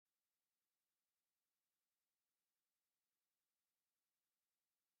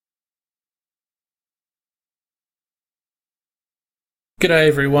G'day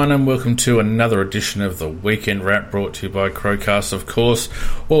everyone and welcome to another edition of the Weekend Wrap, brought to you by Crowcast, of course.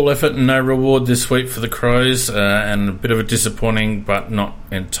 All effort and no reward this week for the Crows, and a bit of a disappointing but not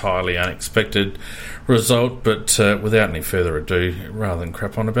entirely unexpected result. But without any further ado, rather than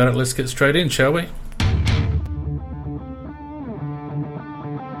crap on about it, let's get straight in, shall we?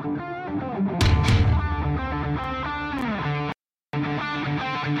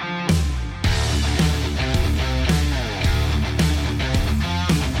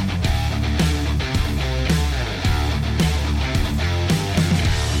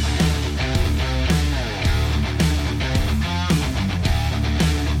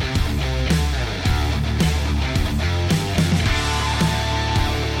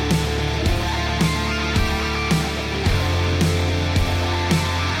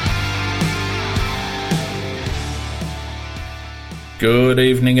 Good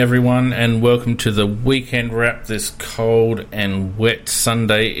evening everyone and welcome to the Weekend Wrap this cold and wet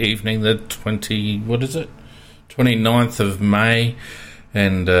Sunday evening, the 29th of May,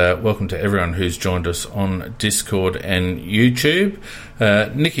 and welcome to everyone who's joined us on Discord and YouTube.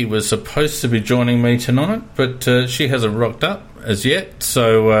 Nikki was supposed to be joining me tonight, but she hasn't rocked up as yet,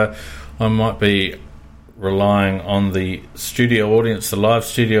 so I might be relying on the studio audience, the live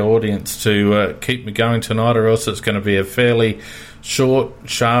studio audience, to keep me going tonight, or else it's going to be a fairly short,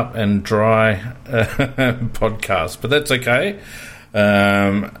 sharp and dry podcast, but that's okay.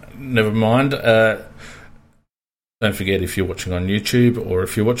 Never mind. Don't forget, if you're watching on YouTube or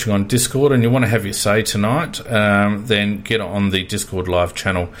if you're watching on Discord and you want to have your say tonight, then get on the Discord live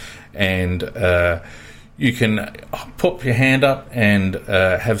channel and you can pop your hand up and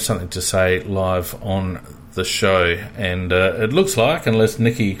have something to say live on the show. And it looks like, unless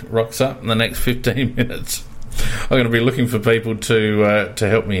Nikki rocks up in the next 15 minutes, I'm going to be looking for people to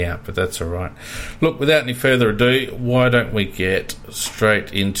help me out, but that's all right. Look, without any further ado, why don't we get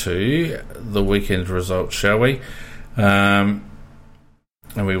straight into the weekend results, shall we? And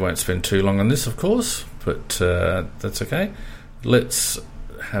we won't spend too long on this, of course, but that's okay. Let's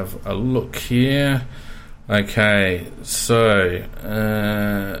have a look here. Okay, so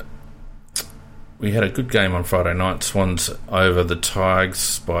we had a good game on Friday night. Swans over the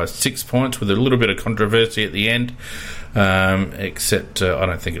Tigers by 6 points with a little bit of controversy at the end, except I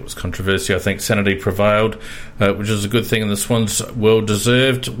don't think it was controversy. I think sanity prevailed, which is a good thing, and the Swans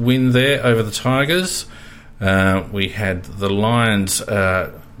well-deserved win there over the Tigers. We had the Lions,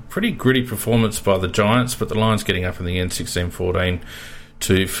 pretty gritty performance by the Giants, but the Lions getting up in the end 16-14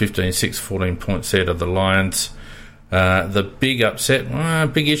 to 15-6, 14 points there to the Lions. The big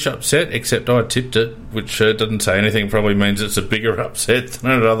upset, big-ish upset, except I tipped it, which doesn't say anything, probably means it's a bigger upset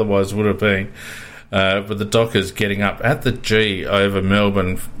than it otherwise would have been. But the Dockers getting up at the G over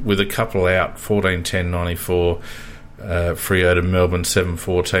Melbourne with a couple out, 14-10-94, Freo to Melbourne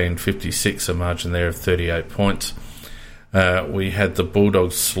 7-14-56, a margin there of 38 points. We had the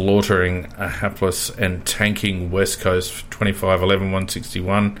Bulldogs slaughtering a hapless and tanking West Coast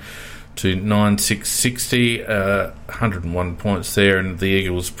 25-11-161 to 9-6-60, 101 points there, and the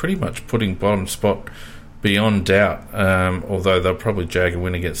Eagles pretty much putting bottom spot beyond doubt, although they'll probably jag a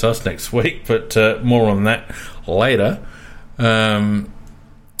win against us next week, but more on that later.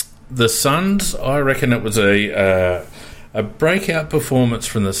 The Suns, I reckon it was a breakout performance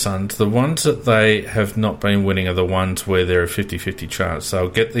from the Suns. The ones that they have not been winning are the ones where they're a 50-50 chance. They'll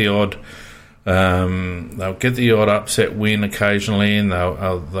get the odd upset win occasionally, and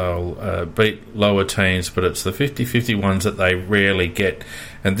they'll beat lower teams, but it's the 50-50 ones that they rarely get.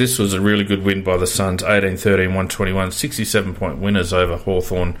 And this was a really good win by the Suns, 18-13-121, 67-point winners over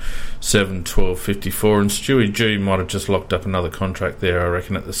Hawthorn, 7-12-54. And Stewie Jew might have just locked up another contract there, I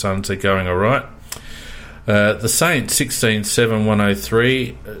reckon, at the Suns. They're going all right. The Saints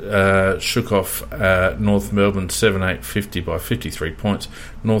 16-7-103 shook off North Melbourne 7-8-50 by 53 points.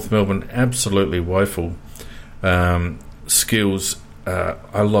 North Melbourne absolutely woeful skills.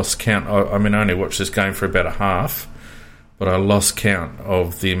 I lost count. I only watched this game for about a half, but I lost count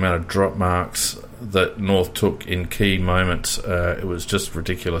of the amount of drop marks that North took in key moments. It was just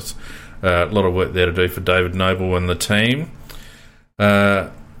ridiculous. A lot of work there to do for David Noble and the team.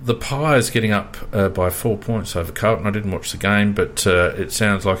 The Pies getting up by 4 points over Carlton. I didn't watch the game, but it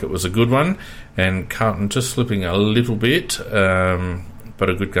sounds like it was a good one. And Carlton just slipping a little bit, but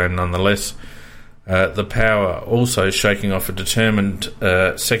a good game nonetheless. The Power also shaking off a determined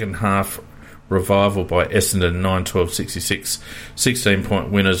second half revival by Essendon, 9-12-66. 16-point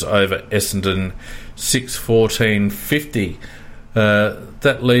winners over Essendon, 6-14-50.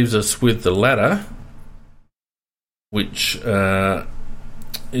 That leaves us with the ladder, which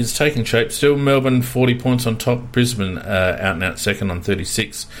is taking shape. Still Melbourne 40 points on top. Brisbane out and out second on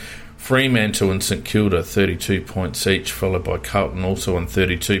 36. Fremantle and St Kilda 32 points each, followed by Carlton also on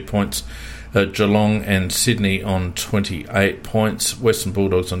 32 points. Geelong and Sydney on 28 points. Western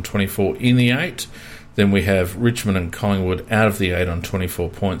Bulldogs on 24 in the 8. Then we have Richmond and Collingwood out of the 8 on 24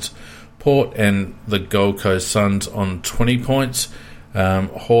 points. Port and the Gold Coast Suns on 20 points.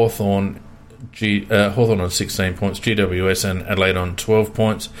 Hawthorn on 16 points. GWS and Adelaide on 12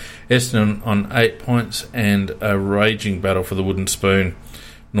 points. Essendon on 8 points. And a raging battle for the wooden spoon.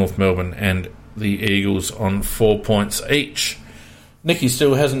 North Melbourne and the Eagles on 4 points each. Nicky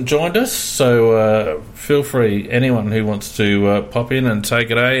still hasn't joined us, so feel free, anyone who wants to pop in and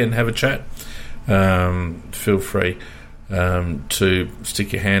take it and have a chat, feel free to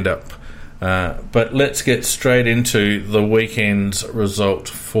stick your hand up. But let's get straight into the weekend's result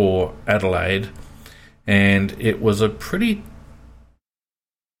for Adelaide, and it was a pretty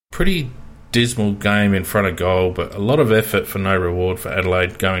dismal game in front of goal, but a lot of effort for no reward for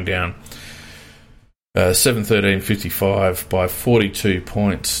Adelaide, going down 7-13-55 by 42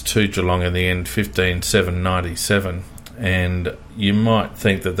 points to Geelong in the end, 15-7-97. And you might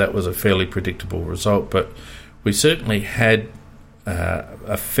think that was a fairly predictable result, but we certainly had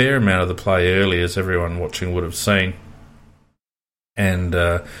a fair amount of the play early, as everyone watching would have seen, and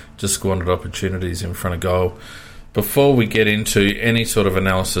just squandered opportunities in front of goal. Before we get into any sort of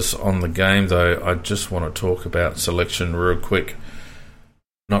analysis on the game, though, I just want to talk about selection real quick.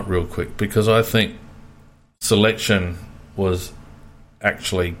 Not real quick, because I think selection was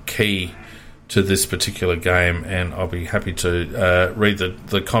actually key to this particular game, and I'll be happy to read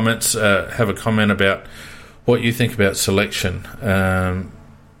the comments, have a comment about what you think about selection.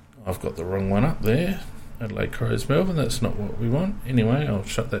 I've got the wrong one up there. Adelaide Crows Melbourne, that's not what we want. Anyway, I'll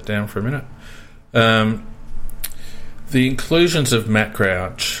shut that down for a minute. The inclusions of Matt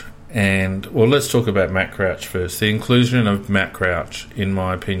Crouch, let's talk about Matt Crouch first. The inclusion of Matt Crouch, in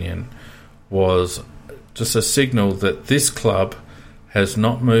my opinion, was just a signal that this club has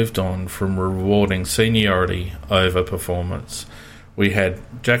not moved on from rewarding seniority over performance. We had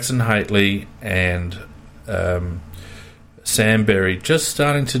Jackson Hately and Sam Berry just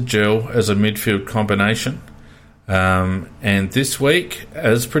starting to gel as a midfield combination. And this week,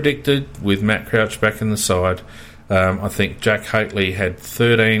 as predicted, with Matt Crouch back in the side, I think Jack Hately had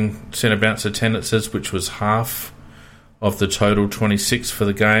 13 centre bounce attendances, which was half of the total 26 for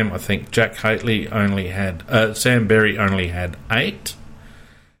the game. I think Jack Hately only had... Sam Berry only had 8.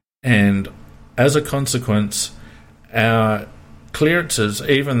 And as a consequence, our clearances,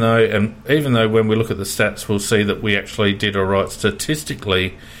 even though when we look at the stats, we'll see that we actually did all right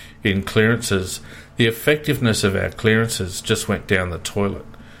statistically in clearances, the effectiveness of our clearances just went down the toilet.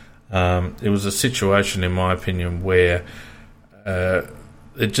 It was a situation, in my opinion, where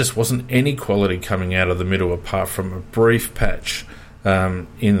there just wasn't any quality coming out of the middle, apart from a brief patch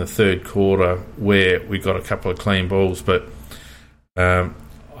in the third quarter where we got a couple of clean balls. But the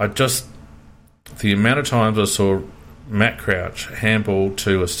amount of times I saw Matt Crouch handball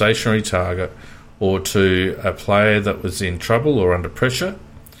to a stationary target or to a player that was in trouble or under pressure,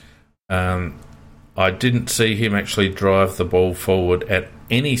 I didn't see him actually drive the ball forward at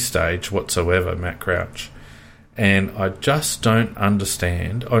any stage whatsoever, Matt Crouch. And I just don't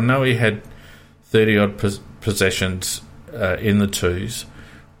understand. I know he had 30-odd possessions in the twos,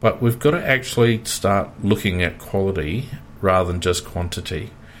 but we've got to actually start looking at quality rather than just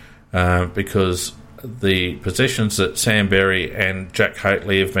quantity, because the possessions that Sam Berry and Jack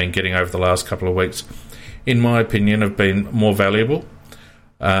Hately have been getting over the last couple of weeks, in my opinion, have been more valuable,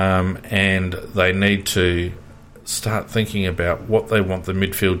 and they need to start thinking about what they want the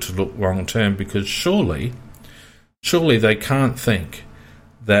midfield to look long term, because surely they can't think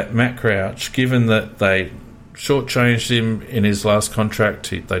that Matt Crouch, given that they shortchanged him in his last contract,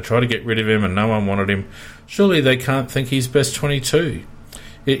 they tried to get rid of him and no one wanted him, surely they can't think he's best 22.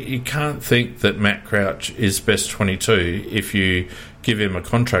 You can't think that Matt Crouch is best 22 if you give him a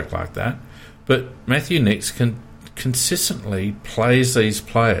contract like that. But Matthew Nicks consistently plays these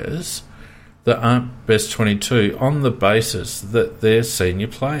players that aren't best 22 on the basis that they're senior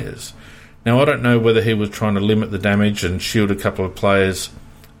players. Now, I don't know whether he was trying to limit the damage and shield a couple of players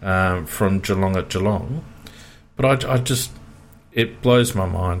from Geelong at Geelong, but I just, it blows my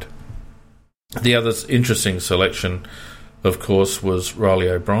mind. The other interesting selection, of course, was Riley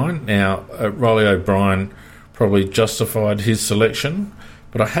O'Brien. Now, Riley O'Brien probably justified his selection,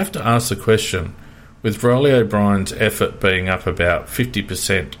 but I have to ask the question, with Riley O'Brien's effort being up about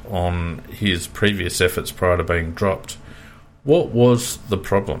 50% on his previous efforts prior to being dropped, what was the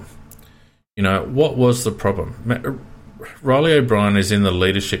problem? You know, what was the problem? Riley O'Brien is in the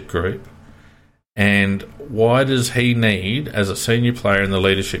leadership group, and why does he need, as a senior player in the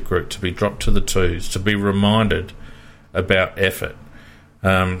leadership group, to be dropped to the twos, to be reminded about effort?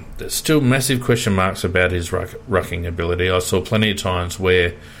 There's still massive question marks about his rucking ability. I saw plenty of times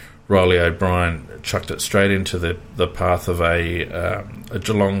where Riley O'Brien chucked it straight into the path of a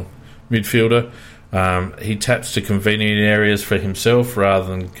Geelong midfielder. He taps to convenient areas for himself rather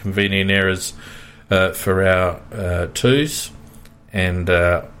than convenient areas for our twos, and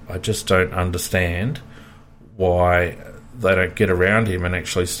I just don't understand why they don't get around him and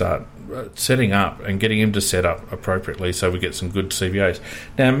actually start setting up and getting him to set up appropriately so we get some good CBAs.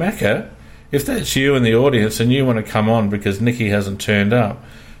 Now, Macca, if that's you in the audience and you want to come on because Nicky hasn't turned up,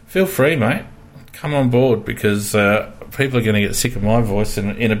 feel free, mate. Come on board, because people are going to get sick of my voice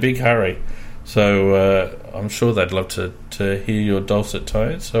in a big hurry. So I'm sure they'd love to hear your dulcet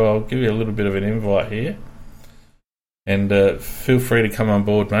tones. So I'll give you a little bit of an invite here. And feel free to come on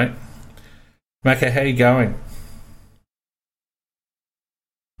board, mate. Macca, how you going?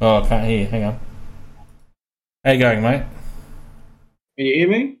 Oh, I can't hear you. Hang on. How you going, mate? Can you hear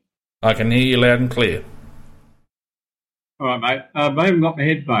me? I can hear you loud and clear. All right, mate. I haven't got my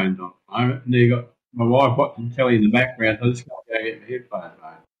headphones on. You got my wife watching telly in the background, so I just got to go get my headphones,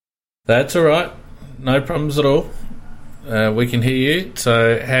 mate. That's all right. No problems at all. We can hear you.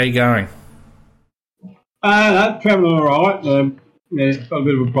 So how you going? Travelling all right. It's got a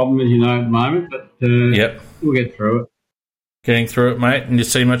bit of a problem, as you know, at the moment, but yep, we'll get through it. Getting through it, mate. And you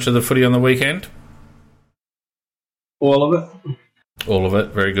see much of the footy on the weekend? All of it. All of it.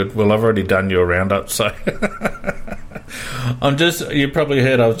 Very good. Well, I've already done your roundup, so you probably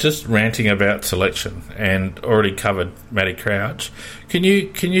heard I was just ranting about selection and already covered Matty Crouch. Can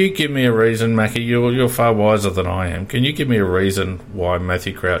you give me a reason, Mackie? You're far wiser than I am. Can you give me a reason why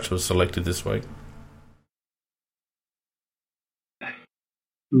Matthew Crouch was selected this week?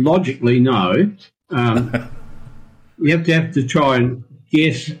 Logically, no. You have to try and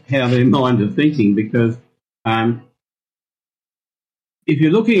guess how their mind are thinking, because if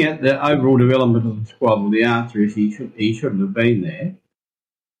you're looking at the overall development of the squad, well, the answer is he shouldn't have been there.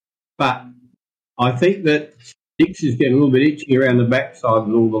 But I think that Dix is getting a little bit itchy around the backside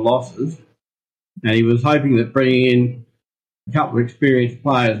with all the losses, and he was hoping that bringing in a couple of experienced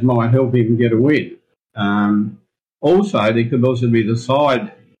players might help him get a win. Also, there could also be the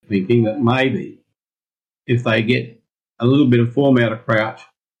side thinking that maybe if they get a little bit of form out of Crouch,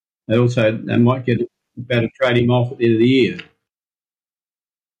 they might get better trade him off at the end of the year.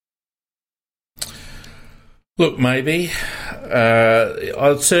 Look, maybe.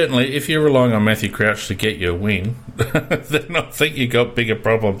 I'd certainly, if you're relying on Matthew Crouch to get you a win, then I think you've got bigger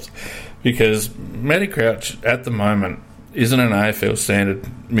problems, because Matty Crouch at the moment isn't an AFL standard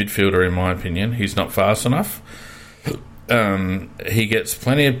midfielder, in my opinion. He's not fast enough. He gets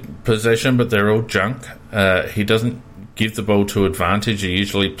plenty of possession, but they're all junk. He doesn't give the ball to advantage. He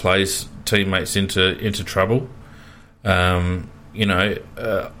usually plays teammates into trouble. I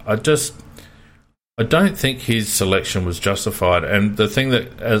don't think his selection was justified. And the thing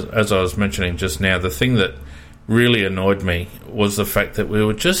that, as I was mentioning just now, the thing that really annoyed me was the fact that we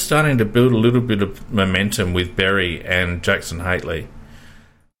were just starting to build a little bit of momentum with Berry and Jackson Haitley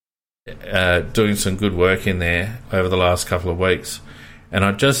doing some good work in there over the last couple of weeks. And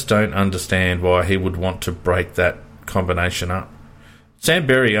I just don't understand why he would want to break that combination up. Sam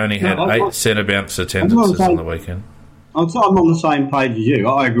Berry only had 8 centre bounce attendances on the weekend. I'm on the same page as you.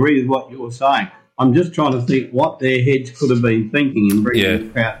 I agree with what you're saying. I'm just trying to think what their heads could have been thinking in bringing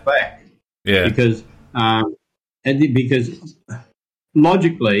the Crouch back. Yeah. Because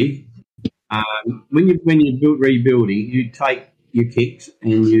logically, when you're rebuilding, you take your kicks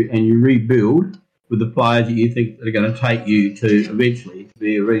and you rebuild with the players that you think are going to take you to eventually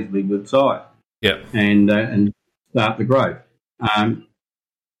be a reasonably good side. Yeah. And start the growth. I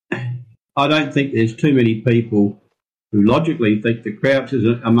don't think there's too many people who logically think that Crouch is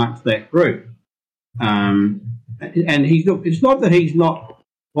amongst that group. And it's not that he's not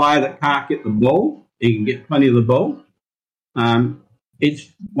a player that can't get the ball. He can get plenty of the ball. It's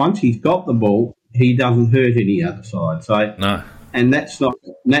once he's got the ball, he doesn't hurt any other side. So no. And that's not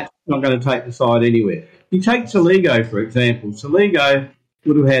going to take the side anywhere. You take Soligo, for example. Soligo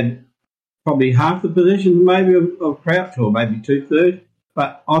would have had probably half the possessions maybe of Crouch, or maybe 2/3.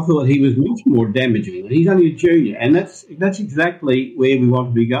 But I thought he was much more damaging. He's only a junior, and that's exactly where we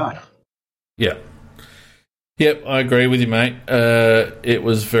want to be going. Yeah. Yep, I agree with you, mate. It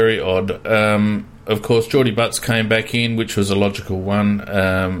was very odd. Of course, Geordie Butts came back in, which was a logical one.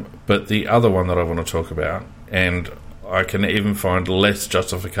 But the other one that I want to talk about, and I can even find less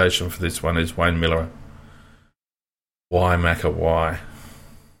justification for this one, is Wayne Miller. Why, Macca, why?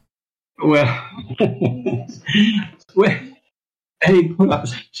 Well, well, he put up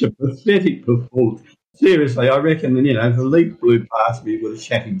such a pathetic performance. Seriously, I reckon, if the leaf blew past me, he would have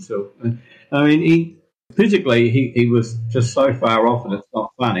shat himself. I mean, he was just so far off that it's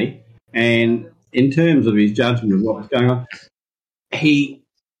not funny. And in terms of his judgment of what was going on, he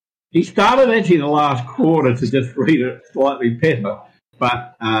started actually in the last quarter to just read it slightly better.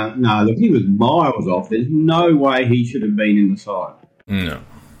 But no, look, he was miles off. There's no way he should have been in the side. No.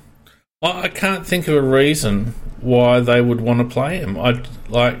 I can't think of a reason why they would want to play him.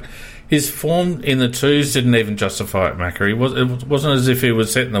 His form in the twos didn't even justify it, Macca. It wasn't as if he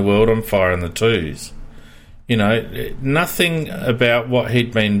was setting the world on fire in the twos. Nothing about what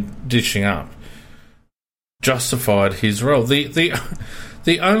he'd been dishing up justified his role. The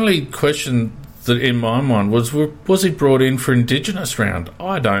only question that in my mind was he brought in for Indigenous round?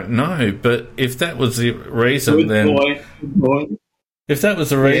 I don't know, but if that was the reason, Good point. If that was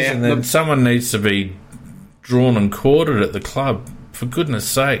the reason, then someone needs to be drawn and quartered at the club. For goodness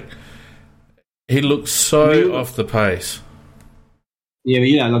sake, he looks so off the pace.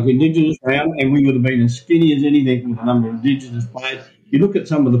 Yeah, like Indigenous round, and we would have been as skinny as anything with the number of Indigenous players. You look at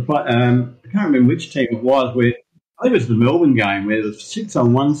some of the I can't remember which team it was, where I think it was the Melbourne game, where there was 6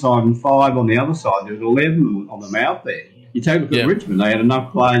 on one side and 5 on the other side. There was 11 on them out there. You take a look at Richmond; they had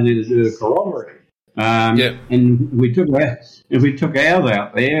enough players there to do a corroboree. And we took if we took ours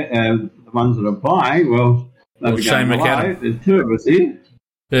out there, the ones that are playing, well, Shane McAdam. There's 2 of us here.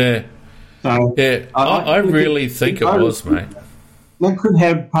 Yeah. So I really think it was, mate. That could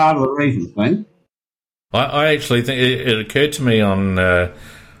have part of the reason, Glenn. I actually think it occurred to me on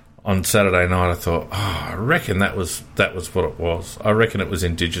Saturday night. I thought, I reckon that was what it was. I reckon it was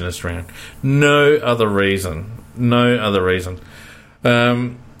Indigenous round. No other reason.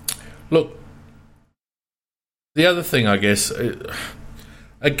 Look, the other thing, I guess,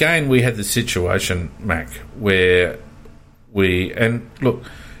 again, we had the situation, Mac, where look,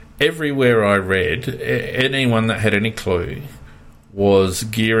 everywhere I read, anyone that had any clue was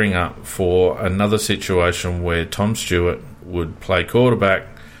gearing up for another situation where Tom Stewart would play quarterback,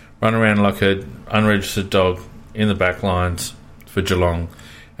 run around like an unregistered dog in the back lines for Geelong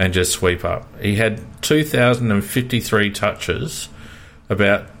and just sweep up. He had 2,053 touches,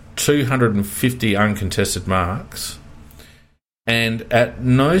 about 250 uncontested marks, and at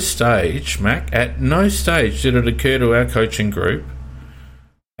no stage, Mac, did it occur to our coaching group,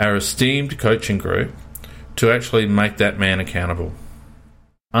 our esteemed coaching group, to actually make that man accountable.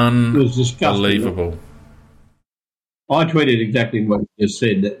 Unbelievable. I tweeted exactly what you just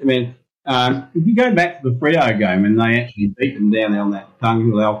said. If you go back to the Freo game and they actually beat them down on that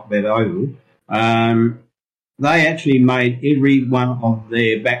Tunghill Alphabet Oval, they actually made every one of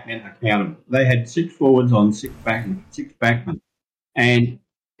their backmen accountable. They had 6 forwards on 6 backmen. And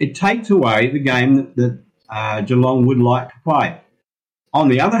it takes away the game that Geelong would like to play. On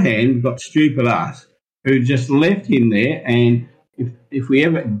the other hand, we've got stupid us who just left him there, and if we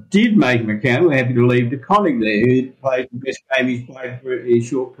ever did make him accountable, we're happy to leave De Koning there, who played the best game he's played for his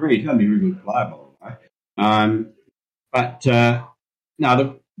short career. He's going to be a really good player, by the way.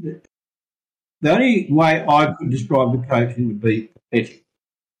 No, the only way I could describe the coaching would be pathetic.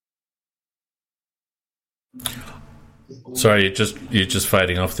 Sorry, you're just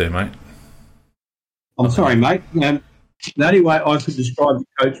fading off there, mate. I'm sorry, mate. The only way I could describe the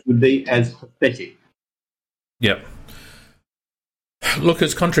coach would be as pathetic. Yep. Look,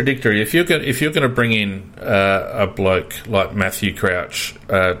 it's contradictory. If you're going to bring in a bloke like Matthew Crouch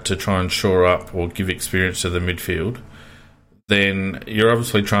to try and shore up or give experience to the midfield, then you're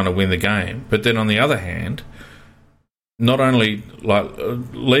obviously trying to win the game. But then on the other hand, not only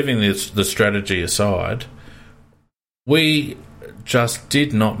leaving the strategy aside, we just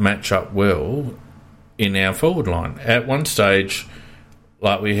did not match up well in our forward line. At one stage,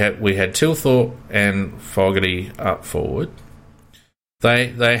 we had Tilthorpe and Fogarty up forward.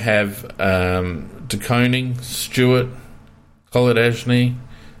 They have De Koning, Stewart, Kolodjasny,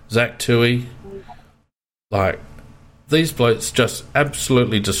 Zach Tui. These blokes just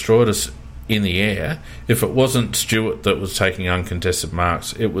absolutely destroyed us in the air. If it wasn't Stewart that was taking uncontested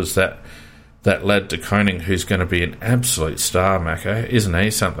marks, it was that lad De Koning, who's going to be an absolute star, Macca, isn't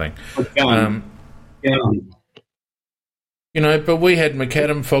he? Something. But we had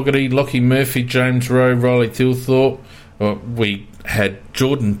McAdam, Fogarty, Lockie Murphy, James Rowe, Riley Tilthorpe. We had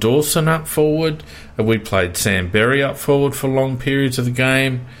Jordan Dawson up forward. We played Sam Berry up forward for long periods of the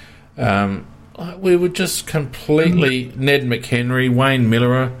game. We were just completely Ned McHenry, Wayne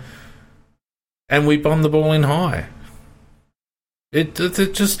Miller, and we bombed the ball in high. There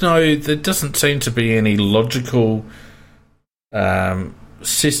doesn't seem to be any logical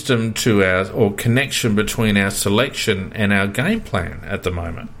system to or connection between our selection and our game plan at the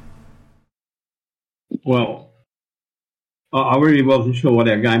moment? Well, I really wasn't sure what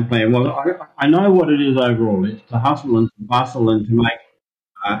our game plan was. I know what it is overall. It's to hustle and to bustle and to make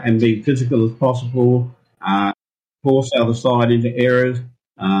and be physical as possible, force the other side into errors.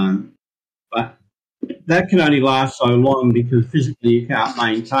 But that can only last so long because physically you can't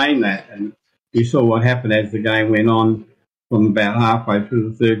maintain that. And we saw what happened as the game went on from about halfway through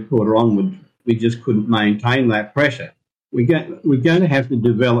the third quarter onwards. We just couldn't maintain that pressure. We're going to have to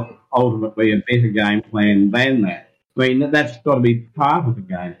develop ultimately a better game plan than that. I mean, that's got to be part of the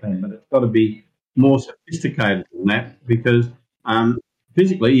game plan, but it's got to be more sophisticated than that because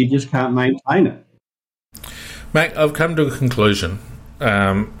physically you just can't maintain it. Mac, I've come to a conclusion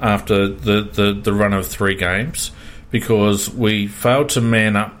after the run of 3 games because we failed to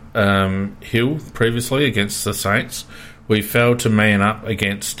man up Hill previously against the Saints. We failed to man up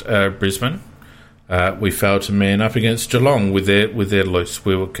against Brisbane. We failed to man up against Geelong with their loose.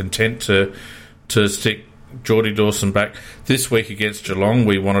 We were content to stick Geordie Dawson back. This week against Geelong,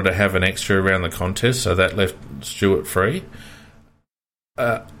 we wanted to have an extra around the contest, so that left Stewart free.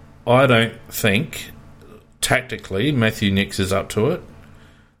 I don't think tactically Matthew Nicks is up to it.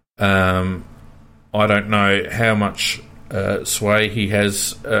 I don't know how much sway he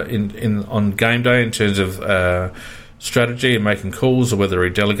has on game day in terms of strategy and making calls, or whether he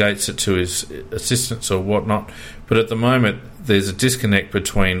delegates it to his assistants or whatnot. But at the moment, there's a disconnect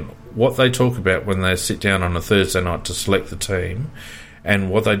between what they talk about when they sit down on a Thursday night to select the team and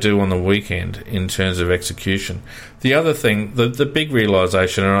what they do on the weekend in terms of execution. The other thing, the big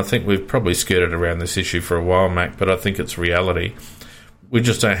realisation, and I think we've probably skirted around this issue for a while, Mac, but I think it's reality, we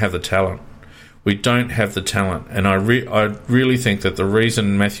just don't have the talent. We don't have the talent. And I really think that the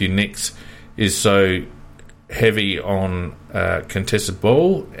reason Matthew Nicks is so heavy on contested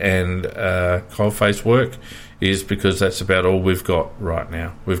ball and coalface work is because that's about all we've got right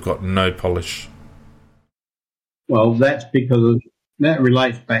now. We've got no polish. Well, that's because that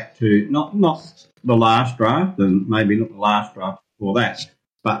relates back to not the last draft, and maybe not the last draft before that,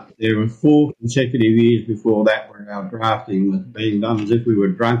 but there were 4 consecutive years before that where our drafting was being done as if we were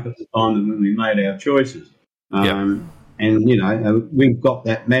drunk at the time when we made our choices. And, we've got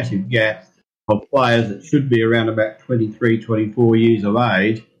that massive gap of players that should be around about 23, 24 years of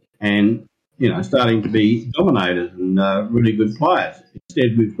age and, starting to be dominators and really good players.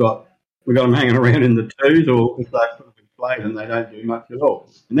 Instead, we've got them hanging around in the twos, or if they've been played and they don't do much at all.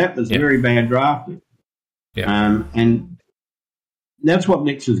 And that was very bad drafting. Yeah. And that's what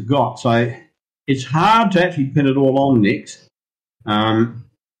Nicks has got. So it's hard to actually pin it all on Nicks. I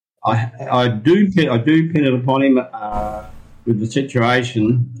do pin it upon him with the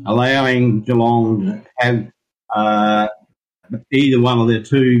situation, allowing Geelong to have either one of their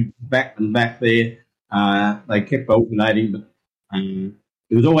 2 backmen back there. They kept alternating, but there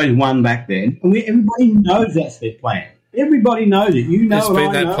was always one back there. And everybody knows that's their plan. Everybody knows it. You know it's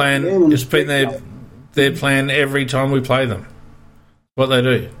been that plan. It's been their plan every time we play them. What they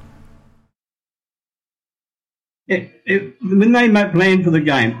do. When they plan for the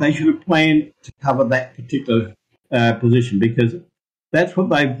game, they should have planned to cover that particular position because that's what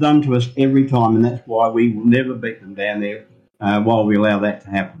they've done to us every time, and that's why we will never beat them down there while we allow that to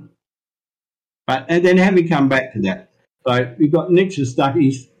happen. And then having come back to that, so we've got Nicks is stuck.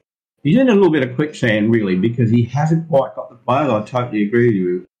 He's in a little bit of quicksand, really, because he hasn't quite got the players. I totally agree with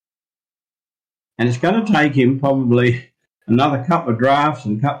you. And it's going to take him probably another couple of drafts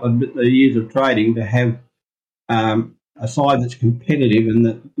and a couple of years of trading to have a side that's competitive and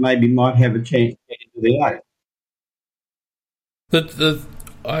that maybe might have a chance to get into the eight.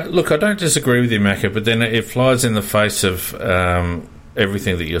 Look, I don't disagree with you, Macca, but then it flies in the face of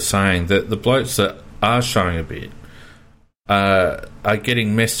everything that you're saying, that the blokes that are showing a bit are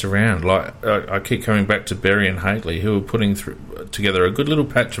getting messed around. Like I keep coming back to Berry and Haitley, who are putting together a good little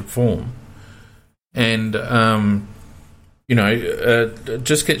patch of form, and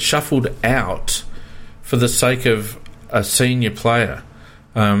just get shuffled out for the sake of a senior player,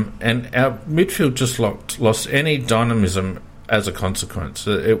 and our midfield just lost any dynamism as a consequence.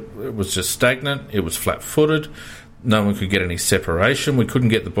 It was just stagnant. It was flat-footed. No one could get any separation. We couldn't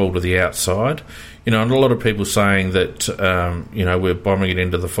get the ball to the outside. And a lot of people saying that, we're bombing it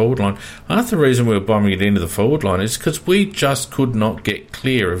into the forward line. Half the reason we were bombing it into the forward line is because we just could not get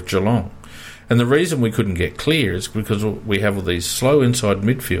clear of Geelong. And the reason we couldn't get clear is because we have all these slow inside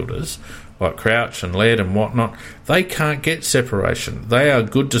midfielders like Crouch and Laird and whatnot. They can't get separation. They are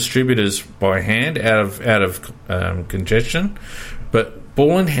good distributors by hand out of congestion, but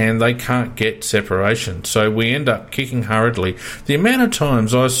ball in hand, they can't get separation. So we end up kicking hurriedly. The amount of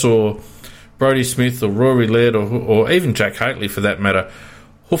times I saw Brodie Smith or Rory Laird or even Jack Hately, for that matter,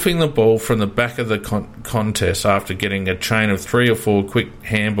 hoofing the ball from the back of the contest after getting a chain of 3 or 4 quick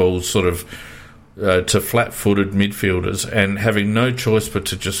handballs sort of to flat-footed midfielders and having no choice but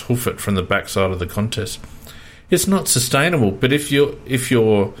to just hoof it from the backside of the contest. It's not sustainable. But if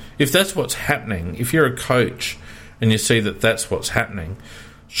that's what's happening, if you're a coach and you see that that's what's happening,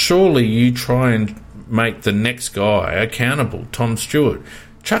 surely you try and make the next guy accountable. Tom Stewart,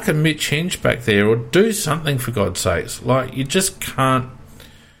 chuck a Mitch Hinge back there, or do something, for God's sakes. Like, you just can't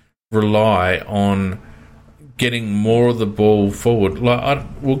rely on getting more of the ball forward. Like,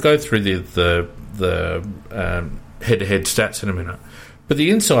 we'll go through the head-to-head stats in a minute, but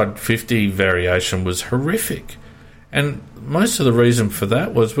the inside 50 variation was horrific, and most of the reason for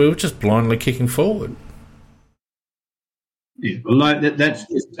that was we were just blindly kicking forward. Yeah, well, that's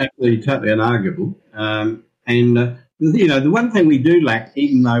absolutely totally unarguable. The one thing we do lack,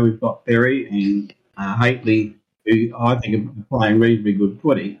 even though we've got Perry and Hately, who I think are playing reasonably good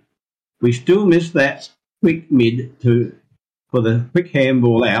footy, we still miss that quick mid for the quick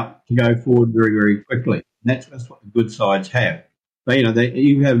handball out to go forward very, very quickly. And that's what the good sides have. But,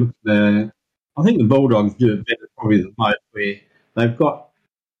 you have looked at I think the Bulldogs do it better probably than most, where they've got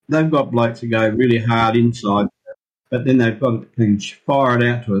blokes that go really hard inside, but then they've got to fire it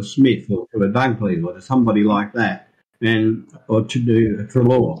out to a Smith or to a Dunkley or to somebody like that, or to do a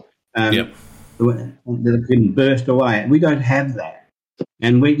Treloar. That can burst away. We don't have that,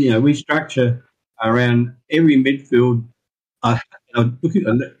 and we structure around every midfield.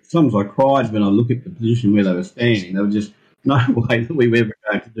 Sometimes I cried when I look at the position where they were standing. There was just no way that we were ever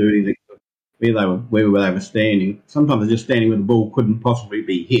going to do anything where they were standing. Sometimes they're just standing where the ball couldn't possibly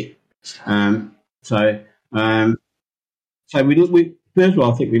be hit. So we first of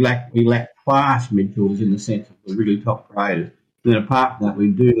all, I think we lack class midfielders in the sense of the really top graders. Then apart from that, we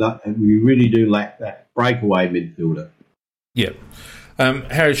really do lack that breakaway midfielder. Yeah.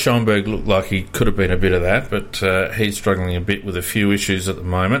 Harry Schoenberg looked like he could have been a bit of that, but he's struggling a bit with a few issues at the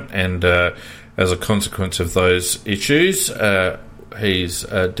moment, and as a consequence of those issues, he's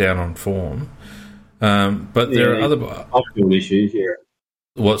down on form. But there are other off-field issues. Yeah.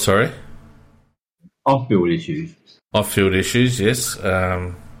 What? Sorry. Off-field issues. Off-field issues. Yes.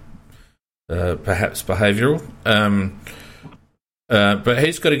 Perhaps behavioural. But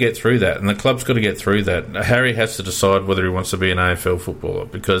he's got to get through that, and the club's got to get through that. Harry has to decide whether he wants to be an AFL footballer,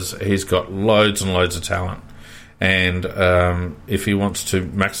 because he's got loads and loads of talent. And if he wants to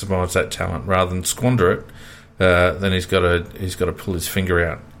maximise that talent rather than squander it, then he's got to pull his finger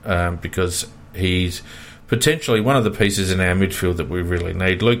out, because he's potentially one of the pieces in our midfield that we really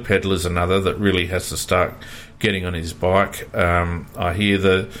need. Luke Pedlar's another that really has to start getting on his bike. I hear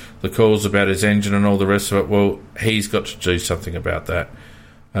the calls about his engine and all the rest of it. Well, he's got to do something about that.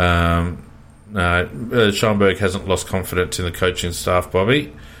 Schoenberg hasn't lost confidence in the coaching staff,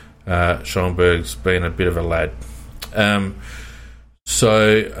 Bobby. Schoenberg's been a bit of a lad.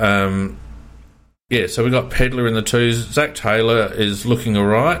 So we've got Pedlar in the 2s. Zach Taylor is looking all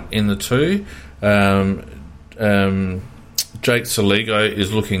right in the 2. Jake Saligo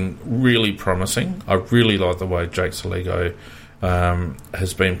is looking really promising. I really like the way Jake Saligo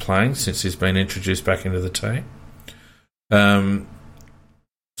has been playing since he's been introduced back into the team.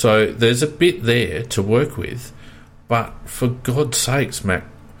 So there's a bit there to work with, but for God's sakes, Mac,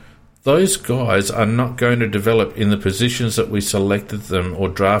 those guys are not going to develop in the positions that we selected them or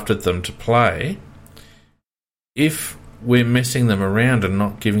drafted them to play if we're messing them around and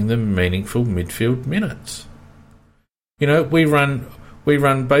not giving them meaningful midfield minutes. We run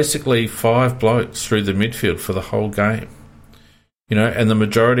basically 5 blokes through the midfield for the whole game. And the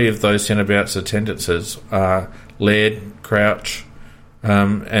majority of those centre-bounce attendances are Laird, Crouch,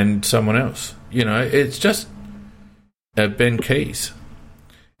 and someone else. It's just Ben Keys.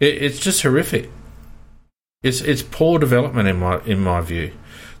 It's just horrific. It's poor development in my view.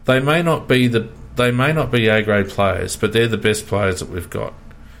 They may not be A-grade players, but they're the best players that we've got,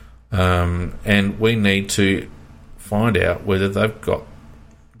 and we need to find out whether they've got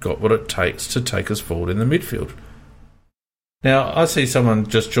what it takes to take us forward in the midfield. Now, I see someone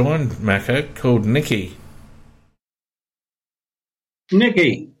just joined, Macca, called Nikki.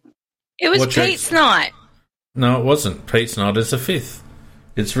 Nikki. It was Pete's night. No, it wasn't. Pete's night is the 5th.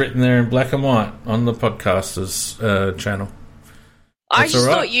 It's written there in black and white on the podcasters channel. I just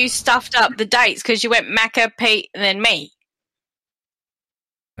thought you stuffed up the dates because you went Macca, Pete, and then me.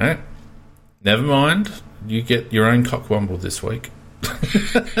 Never mind. You get your own cockwomble this week.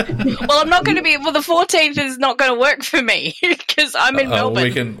 Well, I'm not going to be. Well, the 14th is not going to work for me because I'm in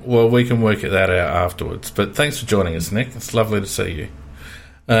Melbourne. We can work that out afterwards. But thanks for joining us, Nick. It's lovely to see you.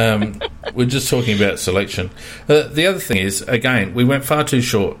 We're just talking about selection. The other thing is, again, we went far too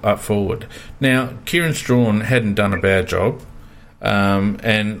short up forward. Now, Kieran Strachan hadn't done a bad job,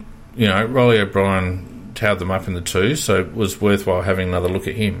 and Rolly O'Brien towed them up in the 2, so it was worthwhile having another look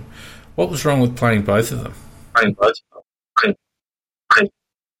at him. What was wrong with playing both of them?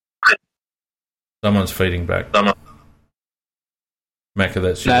 Someone's feeding back. Macca,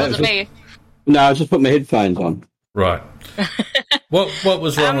 that's you. No, wasn't me. No, I just put my headphones on. Right. What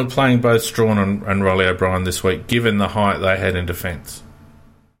was wrong with playing both Strachan and Rolly O'Brien this week, given the height they had in defence?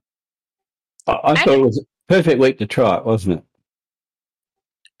 I thought it was a perfect week to try it, wasn't it?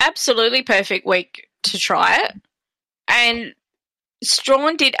 Absolutely perfect week to try it. And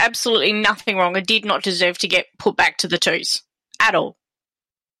Strachan did absolutely nothing wrong and did not deserve to get put back to the 2s at all.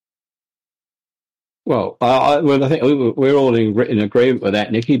 Well, I think we're all in agreement with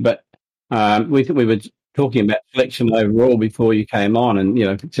that, Nicky, but we were talking about selection overall before you came on, and,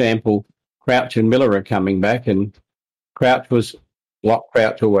 for example, Crouch and Miller are coming back, and Crouch was what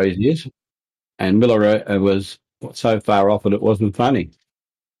Crouch always is, and Miller was so far off that it wasn't funny.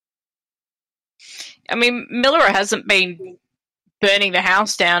 I mean, Miller hasn't been burning the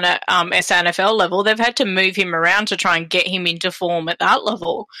house down at SANFL level. They've had to move him around to try and get him into form at that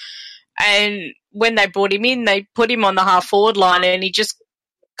level. And when they brought him in, they put him on the half-forward line and he just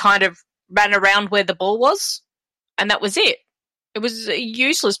kind of ran around where the ball was, and that was it. It was a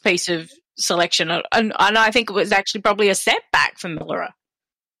useless piece of selection, and I think it was actually probably a setback for Miller.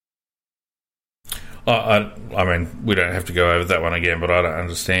 I mean, we don't have to go over that one again, but I don't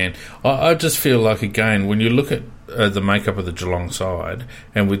understand. I just feel like, again, when you look at the makeup of the Geelong side,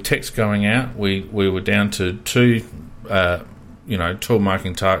 and with Tex going out, we were down to 2... tall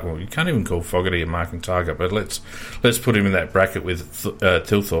marking target. Well, you can't even call Fogarty a marking target, but let's put him in that bracket with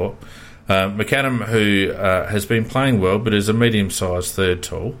Thilthorpe. McAdam, who has been playing well, but is a medium-sized third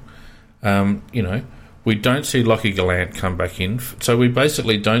tall. We don't see Lockie Gallant come back in, so we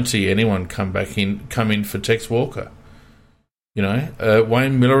basically don't see anyone come in for Tex Walker.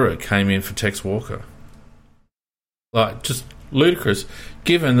 Wayne Miller came in for Tex Walker. Like, just ludicrous,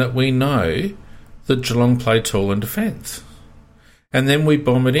 given that we know that Geelong play tall in defence. And then we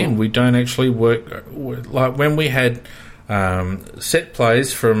bomb it in. We don't actually work. Like when we had set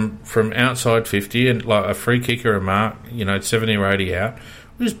plays from outside 50 and like a free kick or a mark, 70 or 80 out,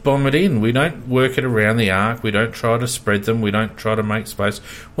 we just bomb it in. We don't work it around the arc. We don't try to spread them. We don't try to make space.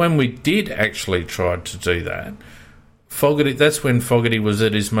 When we did actually try to do that, that's when Fogarty was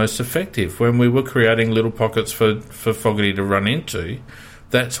at his most effective. When we were creating little pockets for Fogarty to run into,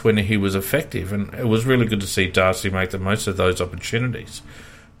 that's when he was effective, and it was really good to see Darcy make the most of those opportunities.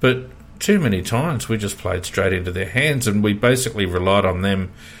 But too many times we just played straight into their hands, and we basically relied on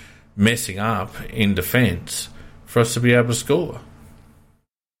them messing up in defence for us to be able to score.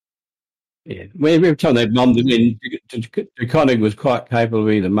 Yeah, every time they bombed it in, DeConnick was quite capable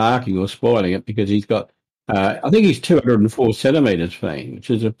of either marking or spoiling it, because he's got, I think he's 204 centimetres, Fiend, which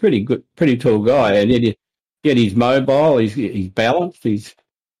is a pretty tall guy, and yet he's mobile, he's balanced,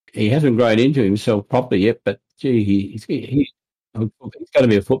 he hasn't grown into himself properly yet, but gee, he's going to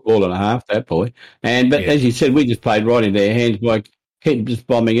be a football and a half, that boy. But as you said, we just played right into their hands by keep just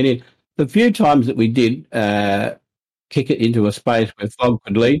bombing it in. The few times that we did kick it into a space where Fog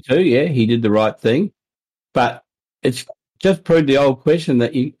could lead to, he did the right thing. But it's just proved the old question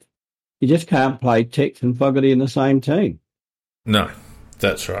that you just can't play Tex and Fogarty in the same team. No,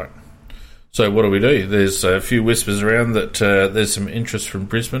 that's right. So what do? There's a few whispers around that there's some interest from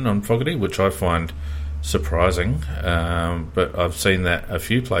Brisbane on Fogarty, which I find surprising. But I've seen that a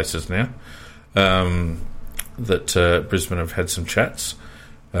few places now, that Brisbane have had some chats.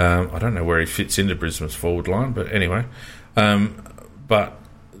 I don't know where he fits into Brisbane's forward line, but anyway. But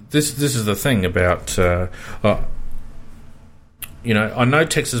this is the thing about... I know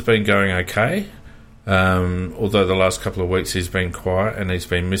Tex has been going okay, although the last couple of weeks he's been quiet and he's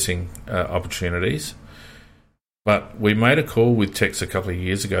been missing opportunities. But we made a call with Tex a couple of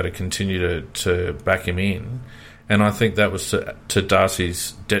years ago to continue to back him in, and I think that was to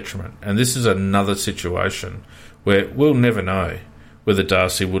Darcy's detriment. And this is another situation where we'll never know whether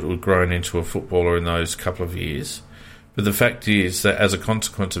Darcy would have grown into a footballer in those couple of years. But the fact is that as a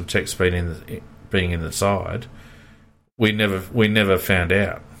consequence of Tex being in the side, we never found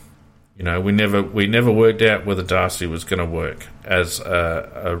out. We never worked out whether Darcy was going to work as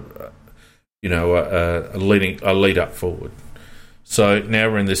a lead up forward. So now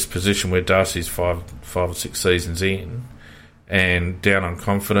we're in this position where Darcy's five or six seasons in, and down on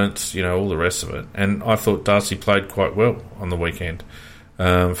confidence, all the rest of it. And I thought Darcy played quite well on the weekend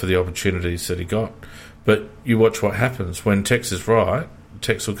for the opportunities that he got. But you watch what happens. When Tex is right,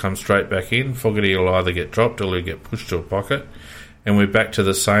 Tex will come straight back in. Fogarty will either get dropped or he'll get pushed to a pocket. And we're back to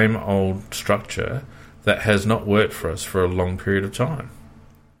the same old structure that has not worked for us for a long period of time.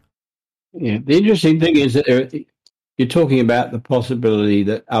 Yeah, the interesting thing is that you're talking about the possibility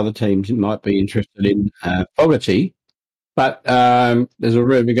that other teams might be interested in Fogarty, but there's a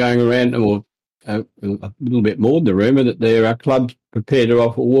rumour going around, or a little bit more than the rumour, that there are clubs prepared to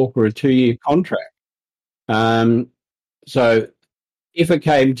offer Walker a 2-year contract. So if it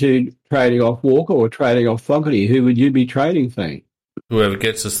came to trading off Walker or trading off Fogarty, who would you be trading for? Whoever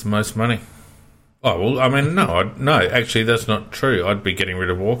gets us the most money. Oh, well, I mean, no, actually, that's not true. I'd be getting rid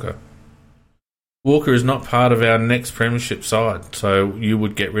of Walker. Walker is not part of our next premiership side, so you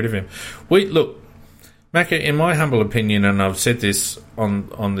would get rid of him. Look, Macca, in my humble opinion, and I've said this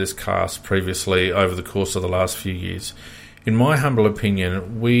on this cast previously over the course of the last few years, in my humble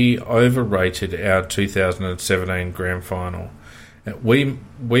opinion, we overrated our 2017 grand final. We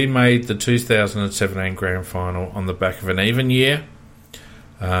made the 2017 grand final on the back of an even year,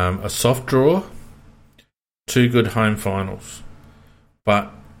 a soft draw, 2 good home finals.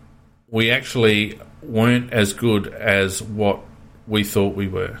 But we actually weren't as good as what we thought we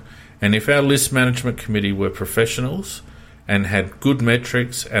were. And if our list management committee were professionals and had good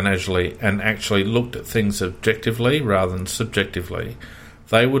metrics and actually looked at things objectively rather than subjectively,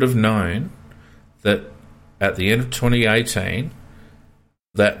 they would have known that at the end of 2018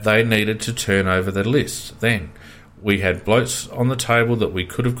 that they needed to turn over their list. Then we had blokes on the table that we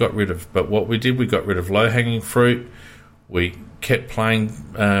could have got rid of, but what we did, we got rid of low-hanging fruit. We kept playing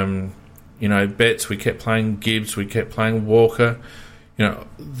Betts, we kept playing Gibbs, we kept playing Walker,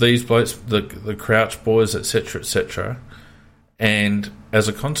 these blokes, the Crouch boys, etc., and as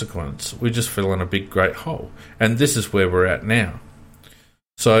a consequence, we just fell in a big, great hole. And this is where we're at now.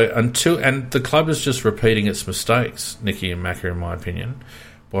 So and the club is just repeating its mistakes, Nicky and Macca, in my opinion,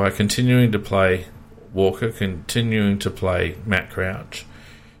 by continuing to play Walker, continuing to play Matt Crouch.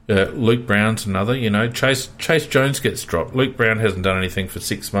 Luke Brown's another, Chase Jones gets dropped. Luke Brown hasn't done anything for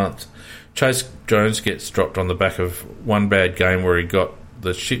 6 months. Chase Jones gets dropped on the back of one bad game where he got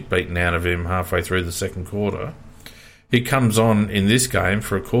the shit beaten out of him halfway through the second quarter. He comes on in this game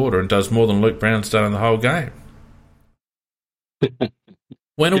for a quarter and does more than Luke Brown's done in the whole game.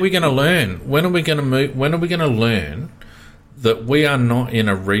 When are we going to learn? When are we going to move? When are we going to learn that we are not in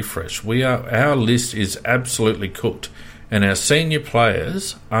a refresh? Our list is absolutely cooked, and our senior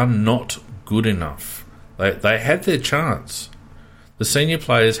players are not good enough. They had their chance. The senior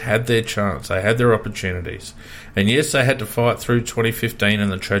players had their chance. They had their opportunities. And yes, they had to fight through 2015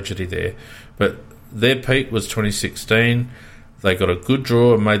 and the tragedy there. But their peak was 2016. They got a good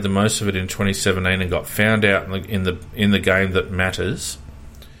draw and made the most of it in 2017 and got found out in the game that matters.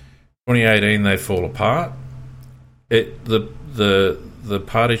 2018, they fall apart. The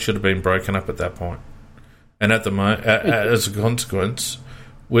party should have been broken up at that point. And at the as a consequence,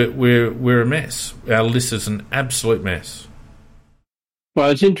 we're a mess. Our list is an absolute mess. Well,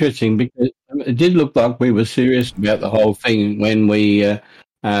 it's interesting because it did look like we were serious about the whole thing when we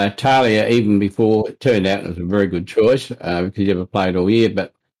Talia, even before it turned out it was a very good choice because he never played all year,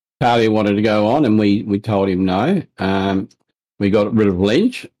 but Talia wanted to go on and we told him no. We got rid of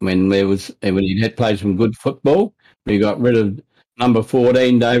Lynch when he had played some good football. We got rid of number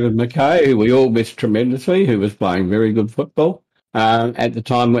 14, David McKay, who we all missed tremendously, who was playing very good football at the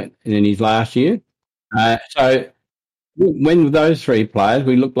time in his last year. So when those 3 players,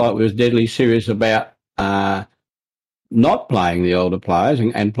 we looked like we was deadly serious about not playing the older players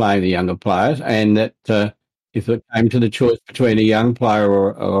and playing the younger players, and that if it came to the choice between a young player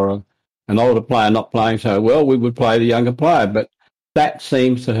or an older player not playing so well, we would play the younger player. But that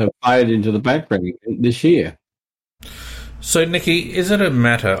seems to have faded into the background this year. So, Nicky, is it a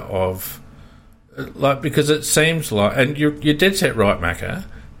matter of, because it seems like, and you're dead set right, Macca,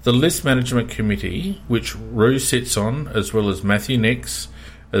 the list management committee, which Roo sits on, as well as Matthew Nix,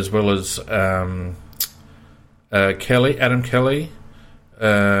 as well as Adam Kelly, can't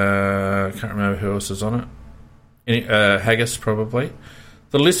remember who else is on it, Haggis probably.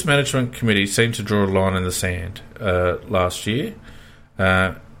 The list management committee seemed to draw a line in the sand last year,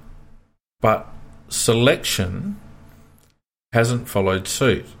 but selection hasn't followed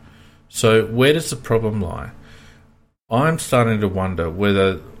suit. So where does the problem lie? I'm starting to wonder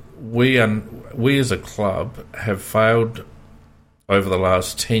whether we as a club have failed over the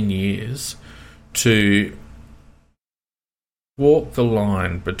last 10 years to walk the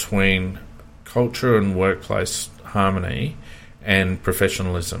line between culture and workplace harmony and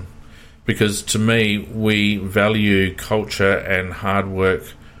professionalism. Because to me, we value culture and hard work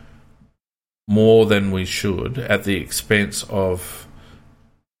more than we should at the expense of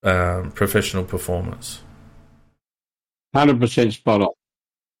professional performance. 100% spot on.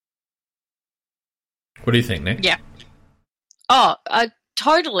 What do you think, Nick? Yeah. Oh,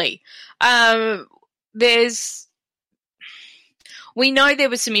 totally. We know there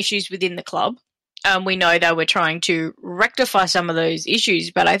were some issues within the club. We know they were trying to rectify some of those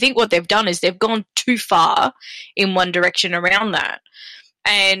issues, but I think what they've done is they've gone too far in one direction around that.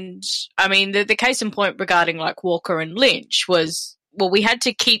 And, I mean, the case in point regarding, like, Walker and Lynch was, well, we had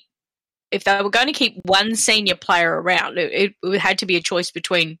to keep, if they were going to keep one senior player around, it had to be a choice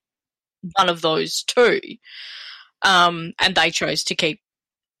between one of those two. And they chose to keep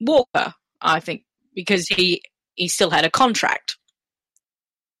Walker, I think, because he still had a contract.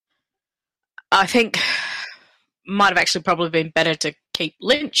 I think might have actually probably been better to keep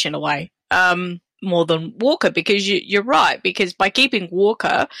Lynch in a way, more than Walker, because you're right, because by keeping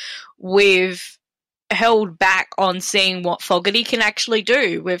Walker, we've held back on seeing what Fogarty can actually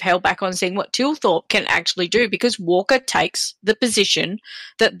do. We've held back on seeing what Tilthorpe can actually do, because Walker takes the position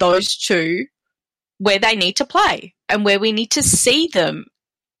that those two, where they need to play and where we need to see them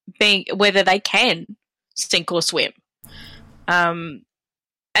being, whether they can sink or swim.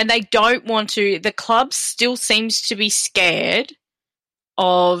 And they don't want to, the club still seems to be scared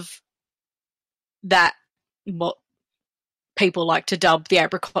of that, what people like to dub the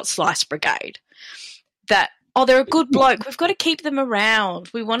apricot slice brigade. That, oh, they're a good bloke, we've got to keep them around.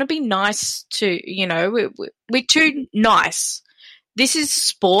 We want to be nice to, we're too nice. This is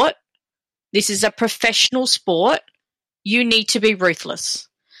sport. This is a professional sport. You need to be ruthless.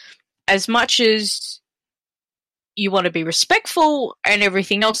 As much as you want to be respectful and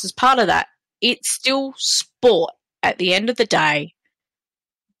everything else is part of that, it's still sport at the end of the day.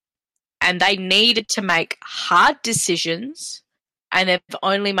 And they needed to make hard decisions, and they've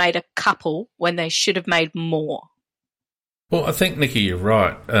only made a couple when they should have made more. Well, I think, Nikki, you're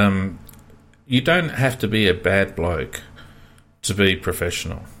right. You don't have to be a bad bloke to be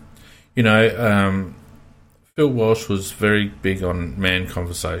professional. Phil Walsh was very big on man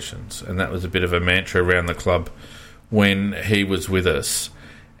conversations, and that was a bit of a mantra around the club when he was with us.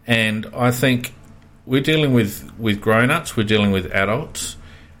 And I think we're dealing with grown-ups, we're dealing with adults.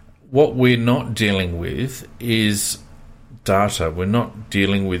 What we're not dealing with is data. We're not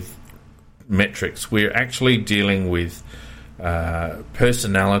dealing with metrics. We're actually dealing with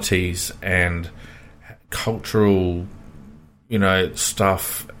personalities and cultural,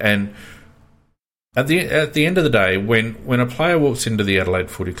 stuff. And at the end of the day, when a player walks into the Adelaide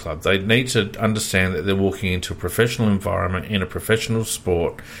Footy Club, they need to understand that they're walking into a professional environment in a professional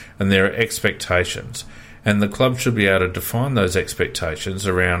sport, and there are expectations. And the club should be able to define those expectations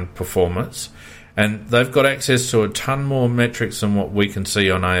around performance. And they've got access to a ton more metrics than what we can see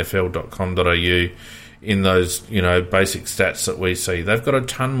on afl.com.au in those, basic stats that we see. They've got a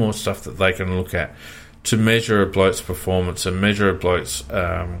ton more stuff that they can look at to measure a bloke's performance and measure a bloke's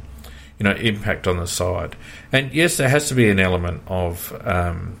impact on the side. And yes, there has to be an element of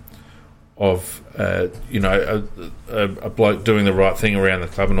a bloke doing the right thing around the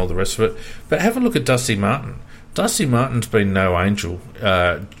club and all the rest of it. But have a look at Dusty Martin. Dusty Martin's been no angel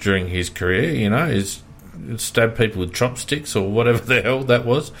during his career. He's stabbed people with chopsticks or whatever the hell that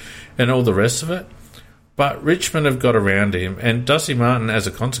was, and all the rest of it. But Richmond have got around him, and Dusty Martin, as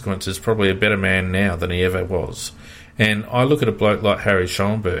a consequence, is probably a better man now than he ever was. And I look at a bloke like Harry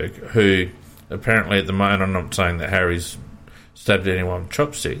Schoenberg, who apparently at the moment, I'm not saying that Harry's stabbed anyone with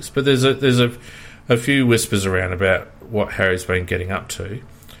chopsticks, but there's a few whispers around about what Harry's been getting up to.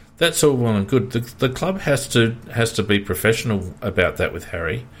 That's all well and good. The club has to be professional about that with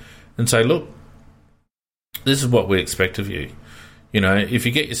Harry and say, look, this is what we expect of you. If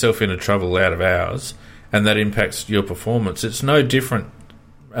you get yourself into trouble out of hours and that impacts your performance, it's no different,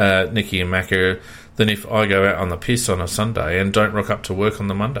 Nicky and Macca, than if I go out on the piss on a Sunday and don't rock up to work on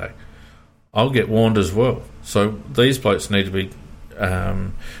the Monday. I'll get warned as well. So these blokes need to be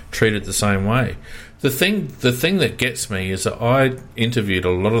treated the same way. The thing that gets me is that I interviewed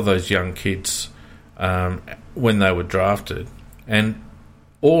a lot of those young kids when they were drafted, and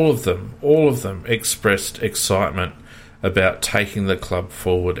all of them expressed excitement about taking the club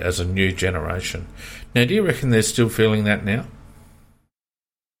forward as a new generation. Now, do you reckon they're still feeling that now?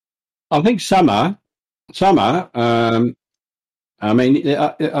 I think some are. I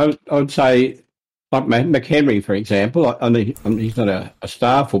would say, like McHenry, for example. He's not a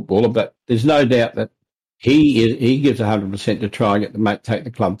star footballer, but there's no doubt that he gives 100% to try and take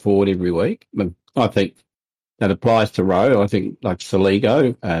the club forward every week. I think that applies to Rowe. I think like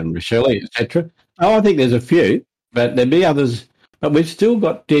Saligo and Rochelle, etc. Oh, I think there's a few, but there'll be others. But we've still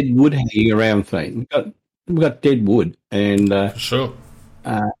got dead wood hanging around, thing. We've got dead wood, and sure.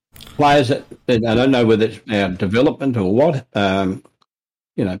 Players that I don't know whether it's our development or what.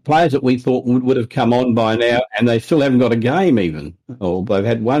 Players that we thought would have come on by now, and they still haven't got a game even, or they've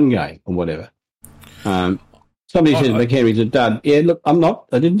had one game or whatever. Somebody says McHenry's a dud. Yeah, look,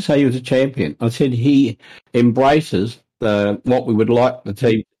 I didn't say he was a champion. I said he embraces what we would like the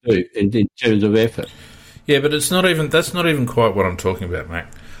team to do in terms of effort. Yeah, but that's not even quite what I'm talking about,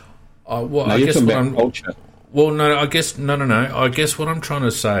 Mac. I guess culture. Well, no, I guess no. I guess what I'm trying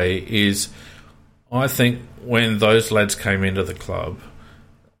to say is, I think when those lads came into the club,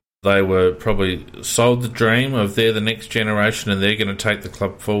 they were probably sold the dream of they're the next generation and they're going to take the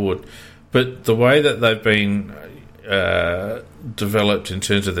club forward. But the way that they've been developed in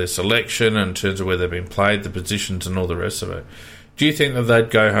terms of their selection, in terms of where they've been played, the positions and all the rest of it, do you think that they'd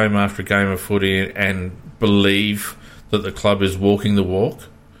go home after a game of footy and believe that the club is walking the walk?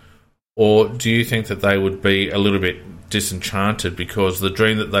 Or do you think that they would be a little bit disenchanted because the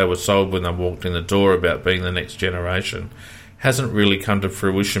dream that they were sold when they walked in the door about being the next generation hasn't really come to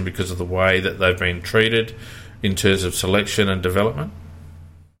fruition because of the way that they've been treated in terms of selection and development?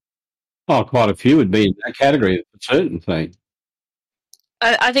 Oh, quite a few would be in that category of a certain thing.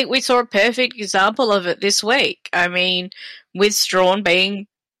 I think we saw a perfect example of it this week. I mean, with Strawn being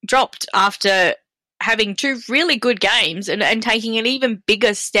dropped after having two really good games and taking an even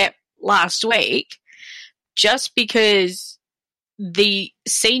bigger step last week, just because the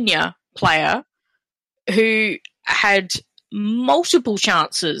senior player who had multiple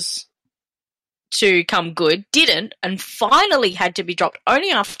chances to come good didn't, and finally had to be dropped only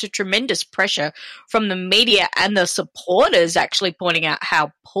after tremendous pressure from the media and the supporters actually pointing out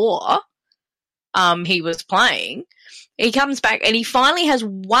how poor he was playing. He comes back and he finally has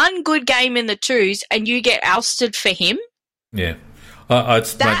one good game in the twos, and you get ousted for him. Yeah. I'd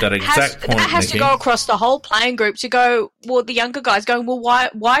make that exact point. That has to go across the whole playing group to go, well, the younger guys going, well,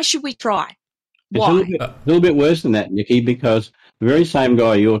 why should we try? Why? It's a little bit worse than that, Nikki, because the very same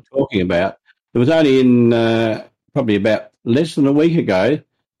guy you're talking about, it was only in probably about less than a week ago,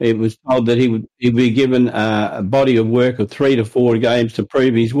 it was told that he'd be given a body of work of 3 to 4 games to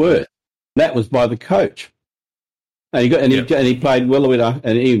prove his worth. That was by the coach. And he played well enough,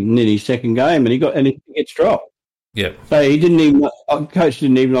 and even in his second game, and he gets dropped. Yeah. So coach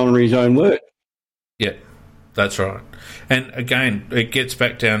didn't even honour his own work. Yeah, that's right. And again, it gets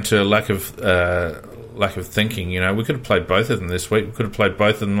back down to a lack of thinking. We could have played both of them this week. We could have played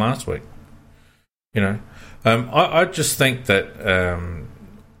both of them last week. I just think that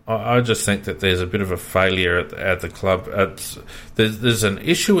there's a bit of a failure at the club. There's an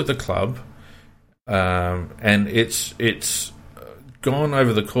issue with the club, and it's gone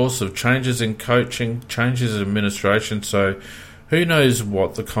over the course of changes in coaching, changes in administration. So who knows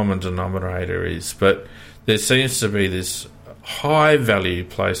what the common denominator is? But there seems to be this high value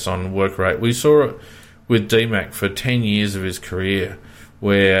placed on work rate. We saw it with DMAC for 10 years of his career,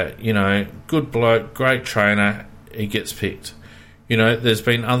 where, good bloke, great trainer, he gets picked. There's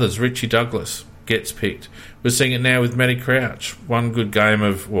been others. Richie Douglas gets picked. We're seeing it now with Matty Crouch. One good game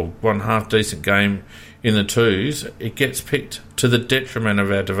one half decent game in the twos, it gets picked to the detriment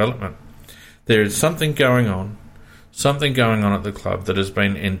of our development. There is something going on at the club that has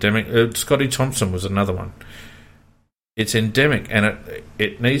been endemic. Scotty Thompson was another one. It's endemic, and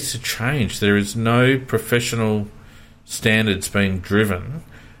it needs to change. There is no professional standards being driven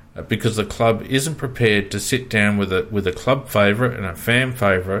because the club isn't prepared to sit down with a club favourite and a fan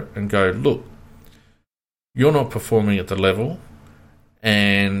favourite and go, look, you're not performing at the level,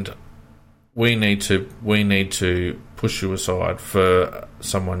 and we need to push you aside for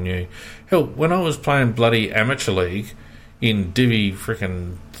someone new. Hell, when I was playing bloody amateur league in Divi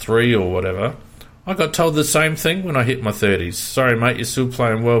frickin' 3 or whatever, I got told the same thing when I hit my 30s. Sorry, mate, you're still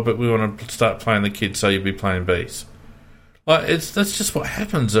playing well, but we want to start playing the kids, so you'll be playing Bs. That's just what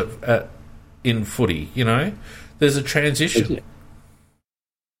happens in footy, There's a transition.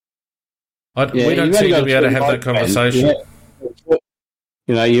 We don't seem to be able to have that conversation.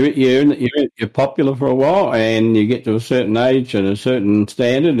 You're popular for a while, and you get to a certain age and a certain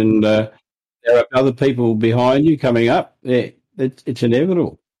standard, and there are other people behind you coming up. It's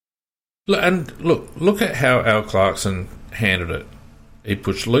inevitable. Look at how Al Clarkson handled it. He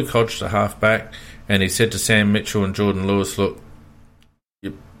pushed Luke Hodge to half-back, and he said to Sam Mitchell and Jordan Lewis, look,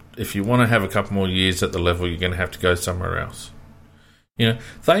 if you want to have a couple more years at the level, you're going to have to go somewhere else.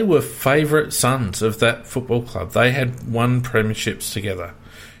 They were favourite sons of that football club. They had won premierships together.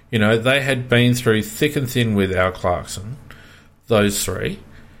 You know, they had been through thick and thin with Al Clarkson, those three,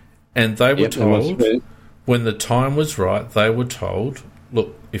 and they were told, when the time was right, they were told,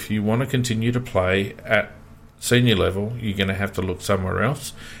 look, if you want to continue to play at senior level, you're going to have to look somewhere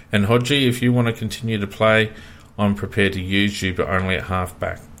else. And Hodgie, if you want to continue to play, I'm prepared to use you, but only at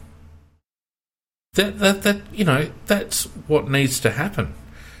half-back. That you know, that's what needs to happen.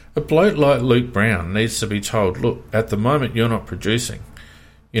 A bloke like Luke Brown needs to be told, look, at the moment you're not producing.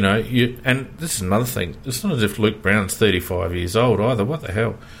 You know, and this is another thing. It's not as if Luke Brown's 35 years old either. What the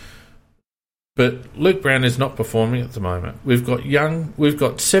hell? But Luke Brown is not performing at the moment. We've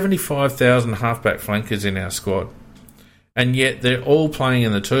got 75,000 halfback flankers in our squad, and yet they're all playing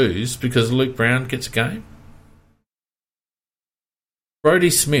in the twos because Luke Brown gets a game.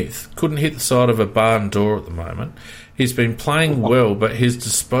 Brodie Smith couldn't hit the side of a barn door at the moment. He's been playing well, but his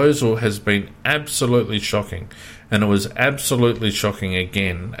disposal has been absolutely shocking, and it was absolutely shocking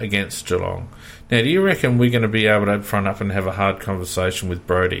again against Geelong. Now, do you reckon we're going to be able to front up and have a hard conversation with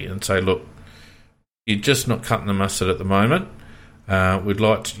Brodie and say, look, you're just not cutting the mustard at the moment. We'd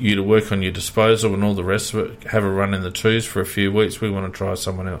like you to work on your disposal and all the rest of it. Have a run in the twos for a few weeks. We want to try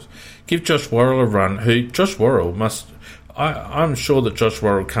someone else. Give Josh Worrell a run. Josh Worrell must... I'm sure that Josh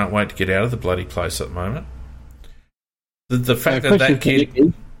Worrell can't wait to get out of the bloody place at the moment. The fact that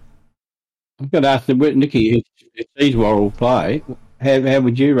kid... I've got to ask Nicky, if these Worrell play, how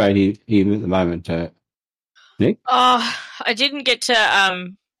would you rate him at the moment, Nick? I didn't get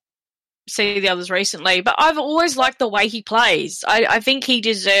to see the others recently, but I've always liked the way he plays. I think he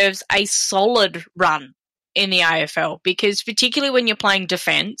deserves a solid run in the AFL, because particularly when you're playing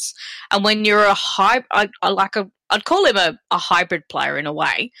defence and when you're I'd call him a hybrid player in a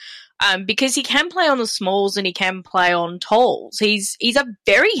way, because he can play on the smalls and he can play on talls. He's a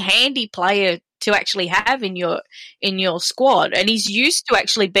very handy player to actually have in your squad, and he's used to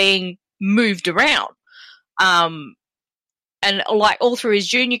actually being moved around. And like all through his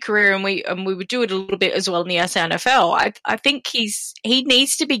junior career, and we would do it a little bit as well in the SANFL. I think he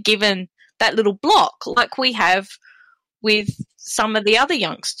needs to be given that little block like we have with some of the other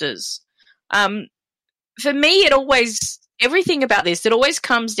youngsters. For me, everything about this, it always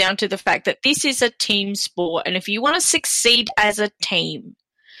comes down to the fact that this is a team sport, and if you want to succeed as a team,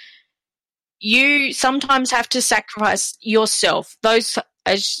 you sometimes have to sacrifice yourself. Those,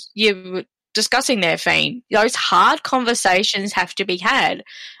 as you were discussing there, Fiend, those hard conversations have to be had.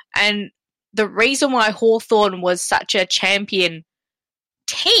 And the reason why Hawthorn was such a champion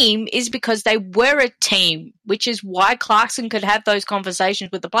team is because they were a team, which is why Clarkson could have those conversations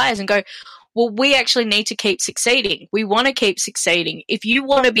with the players and go, well, we actually need to keep succeeding. We want to keep succeeding. If you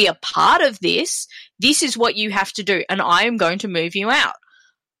want to be a part of this, this is what you have to do, and I am going to move you out.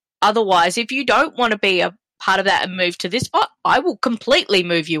 Otherwise, if you don't want to be a part of that and move to this spot, I will completely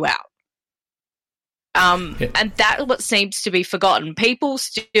move you out. And that's what seems to be forgotten. People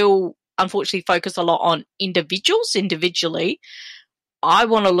still, unfortunately, focus a lot on individuals individually. I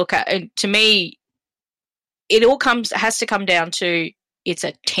want to look at, and to me, it all has to come down to it's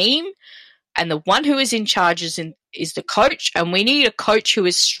a team, and the one who is in charge is the coach, and we need a coach who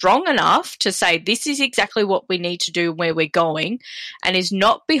is strong enough to say this is exactly what we need to do and where we're going, and is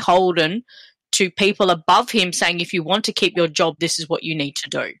not beholden to people above him saying if you want to keep your job, this is what you need to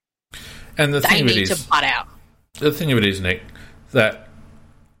do. And the thing of it is, to butt out. The thing of it is, Nick, that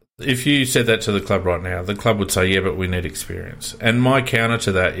if you said that to the club right now, the club would say, yeah, but we need experience. And my counter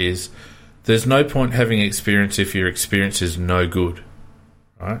to that is there's no point having experience if your experience is no good.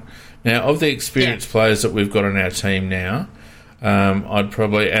 Right? Now, of the experienced players that we've got on our team now, I'd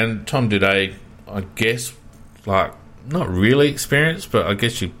probably, and Tom Doedee, I guess, like, not really experienced, but I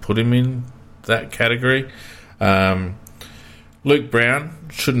guess you'd put him in that category. Luke Brown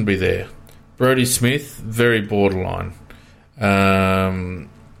shouldn't be there. Brodie Smith, very borderline.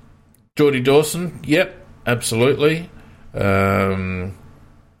 Geordie Dawson, yep, absolutely. Who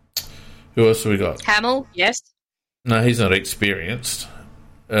else have we got? Hamill, yes. No, he's not experienced.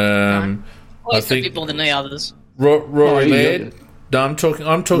 No. I think a bit more than the others. Rory Laird. No, I'm talking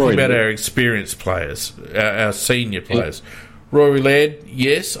about our experienced players, our senior players. Yeah. Rory Laird,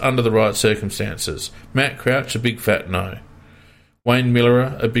 yes, under the right circumstances. Matt Crouch, a big fat no. Wayne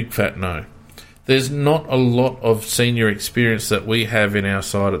Miller, a big fat no. There's not a lot of senior experience that we have in our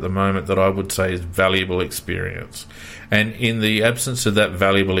side at the moment that I would say is valuable experience. And in the absence of that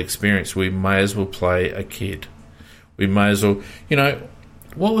valuable experience, we may as well play a kid. We may as well... You know,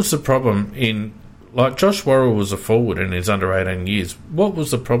 what was the problem in... Like, Josh Worrell was a forward in his under 18 years. What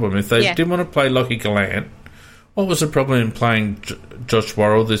was the problem? If they didn't want to play Lockie Gallant, what was the problem in playing Josh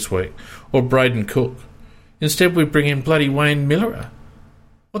Worrell this week? Or Braden Cook? Instead, we bring in bloody Wayne Miller.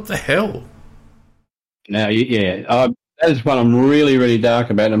 What the hell? Now, that is what I'm really, really dark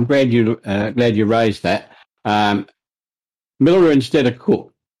about. I'm glad you raised that. Miller instead of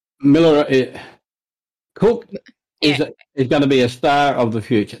Cook. Cook is going to be a star of the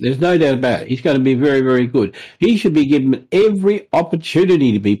future. There's no doubt about it. He's going to be very, very good. He should be given every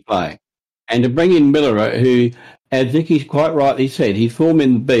opportunity to be playing. And to bring in Miller, who, as Vicky's quite rightly said, his form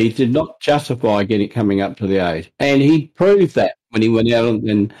in the B's did not justify coming up to the A's. And he proved that when he went out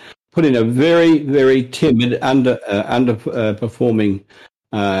and put in a very, very timid, underperforming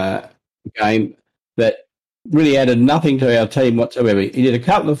game that really added nothing to our team whatsoever. He did a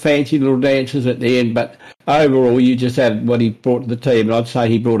couple of fancy little dances at the end, but overall you just added what he brought to the team, and I'd say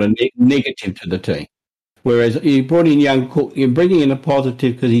he brought a negative to the team. Whereas you brought in young Cook, you're bringing in a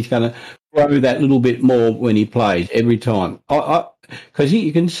positive because he's going to grow that little bit more when he plays every time. Because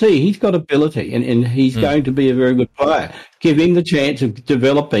you can see he's got ability and he's going to be a very good player. Give him the chance of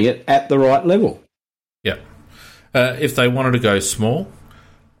developing it at the right level. Yeah. If they wanted to go small,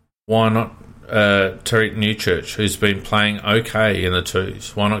 why not Tariq Newchurch, who's been playing okay in the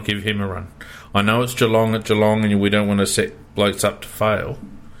twos? Why not give him a run? I know it's Geelong at Geelong and we don't want to set blokes up to fail,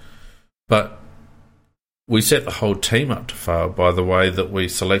 but we set the whole team up to fail by the way that we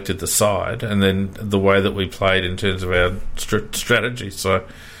selected the side and then the way that we played in terms of our strategy. So,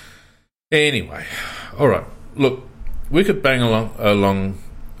 anyway, all right. Look, we could bang along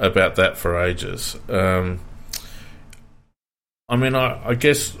about that for ages. I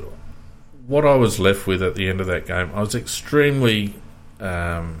guess what I was left with at the end of that game, I was extremely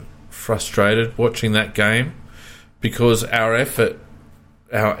frustrated watching that game because our effort,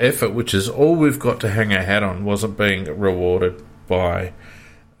 which is all we've got to hang our hat on, wasn't being rewarded by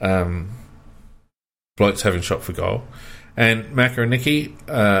blokes having shot for goal. And Macca and Nicky,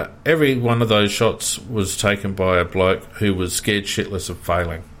 every one of those shots was taken by a bloke who was scared shitless of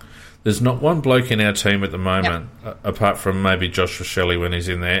failing. There's not one bloke in our team at the moment, apart from maybe Josh Rochelle when he's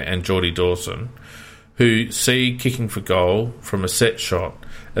in there, and Geordie Dawson, who see kicking for goal from a set shot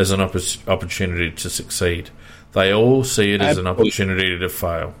as an opportunity to succeed. They all see it as an opportunity to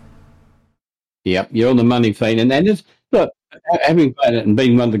fail. Yep, you're on the money, Fiend. And just, look, having played it and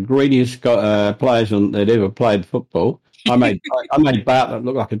being one of the greediest players that ever played football, I made Bartlett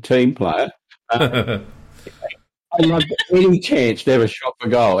look like a team player. I loved any chance to have a shot for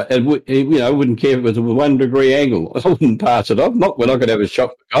goal. And wouldn't care if it was a 1 degree angle. I wouldn't pass it off, not when I could have a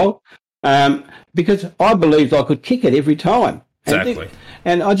shot for goal. Because I believed I could kick it every time. Exactly.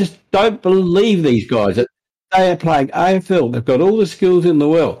 And I just don't believe these guys that they are playing AFL. They've got all the skills in the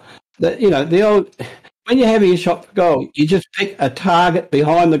world. When you're having a shot for goal, you just pick a target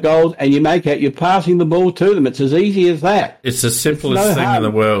behind the goals and you make out you're passing the ball to them. It's as easy as that. It's the simplest thing in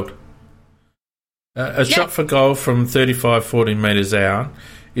the world. A shot for goal from 35, 40 metres out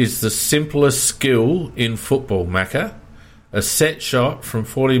is the simplest skill in football, Macca. A set shot from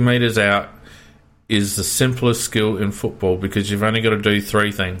 40 metres out is the simplest skill in football because you've only got to do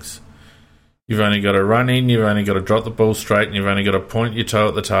 3 things. You've only got to run in, you've only got to drop the ball straight, and you've only got to point your toe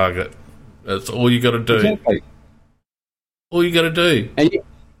at the target. That's all you got to do. Exactly. All you got to do.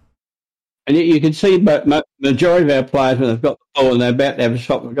 And you can see the majority of our players, when they've got the ball and they're about to have a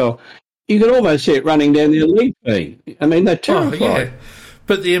shot for goal, you can almost see it running down their lead team. I mean, they're terrified. Oh, yeah.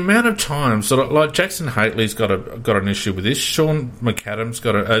 But the amount of times that, like Jackson Haitley's got an issue with this, Shane McAdams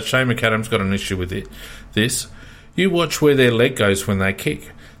got an issue with this. You watch where their leg goes when they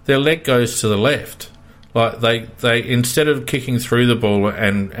kick. Their leg goes to the left. Like they instead of kicking through the ball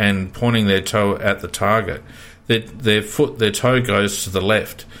and pointing their toe at the target, their toe goes to the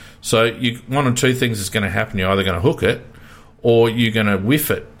left. So one or two things is going to happen. You're either going to hook it or you're going to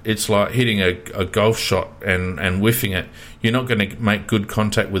whiff it. It's like hitting a golf shot and whiffing it. You're not going to make good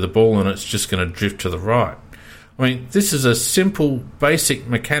contact with the ball and it's just going to drift to the right. I mean, this is a simple, basic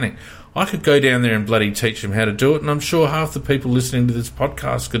mechanic. I could go down there and bloody teach them how to do it, and I'm sure half the people listening to this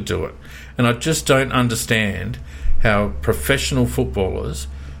podcast could do it. And I just don't understand how professional footballers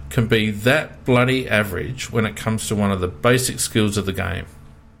can be that bloody average when it comes to one of the basic skills of the game.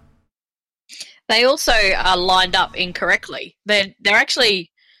 They also are lined up incorrectly. They're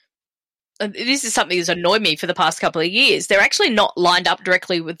actually... This is something that's annoyed me for the past couple of years. They're actually not lined up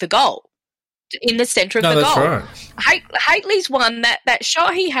directly with the goal, in the centre of the goal. That's right. Haitley's one, that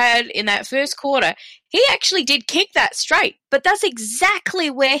shot he had in that first quarter, he actually did kick that straight, but that's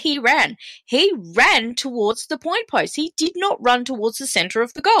exactly where he ran. He ran towards the point post. He did not run towards the centre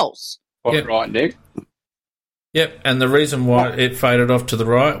of the goals. Yep. Right, Nick. Yep, and the reason why it faded off to the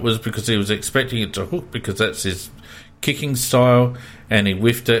right was because he was expecting it to hook, because that's his kicking style, and he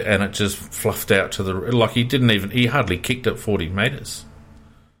whiffed it and it just fluffed out to the... Like he hardly kicked it 40 metres.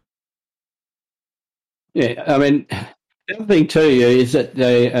 Yeah, I mean, the other thing too is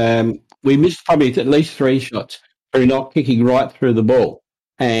that we missed probably at least 3 shots through not kicking right through the ball.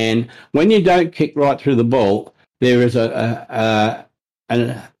 And when you don't kick right through the ball, there is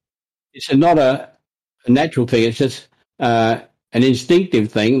it's not a natural thing. It's just an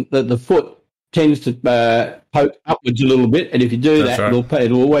instinctive thing that the foot tends to poke upwards a little bit, and if you do That's that, right.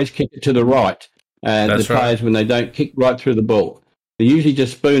 it'll always kick it to the right. That's The right. players, when they don't kick right through the ball, they usually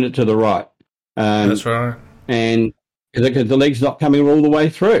just spoon it to the right. That's right. And because the leg's not coming all the way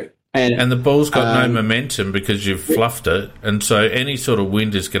through. And the ball's got no momentum because you've fluffed it, and so any sort of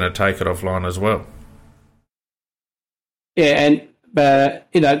wind is going to take it offline as well. Yeah, and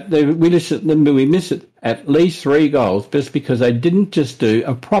we missed at least 3 goals just because they didn't just do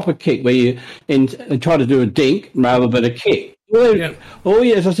a proper kick where you try to do a dink rather than a kick.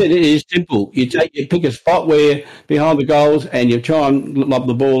 As I said, it is simple. You pick a spot where behind the goals, and you try and lob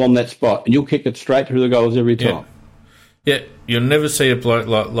the ball on that spot, and you'll kick it straight through the goals every time. Yeah, you'll never see a bloke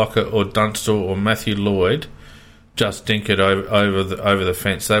like Lockett or Dunstall or Matthew Lloyd just dink it over the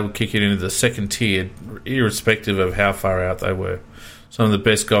fence. They would kick it into the second tier, irrespective of how far out they were. Some of the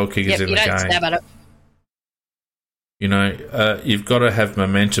best goal kickers in the game. Stab at it. You know, you've got to have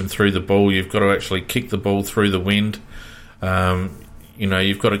momentum through the ball. You've got to actually kick the ball through the wind.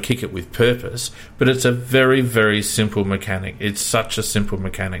 You've got to kick it with purpose. But it's a very, very simple mechanic. It's such a simple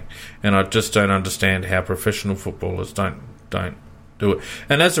mechanic, and I just don't understand how professional footballers don't do it.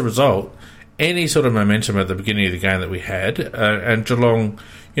 And as a result, any sort of momentum at the beginning of the game that we had, and Geelong,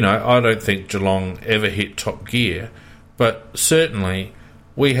 I don't think Geelong ever hit top gear, but certainly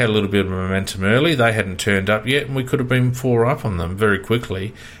we had a little bit of momentum early. They hadn't turned up yet, and we could have been 4 up on them very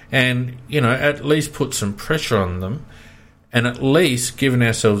quickly, and at least put some pressure on them, and at least given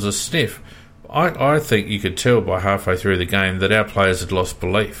ourselves a sniff. I think you could tell by halfway through the game that our players had lost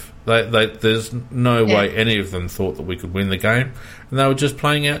belief. There's no way any of them thought that we could win the game, and they were just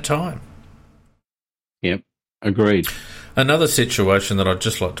playing out time. Yep, agreed. Another situation that I'd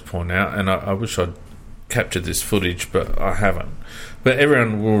just like to point out, and I wish I'd captured this footage, but I haven't. But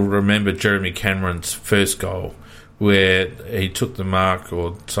everyone will remember Jeremy Cameron's first goal, where he took the mark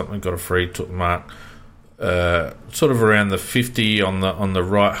or something, got a free, took the mark, sort of around the 50 on the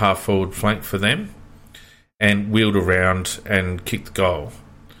right half forward flank for them, and wheeled around and kicked the goal.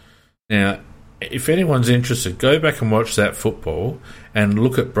 Now, if anyone's interested, go back and watch that football and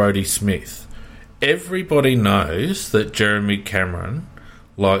look at Brodie Smith. Everybody knows that Jeremy Cameron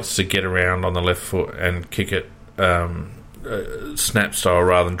likes to get around on the left foot and kick it snap style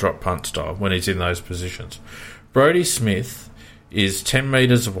rather than drop punt style when he's in those positions. Brodie Smith is 10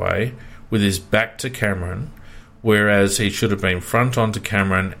 metres away with his back to Cameron, whereas he should have been front on to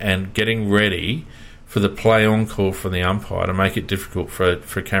Cameron and getting ready for the play on call from the umpire to make it difficult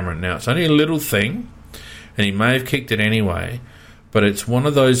for Cameron. Now, it's only a little thing, and he may have kicked it anyway, but it's one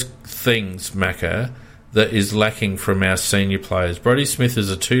of those things, Macca, that is lacking from our senior players. Brodie Smith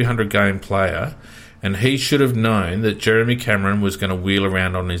is a 200-game player, and he should have known that Jeremy Cameron was going to wheel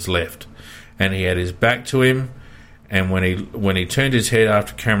around on his left. And he had his back to him, and when he turned his head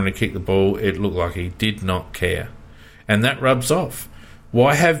after Cameron to kick the ball, it looked like he did not care. And that rubs off.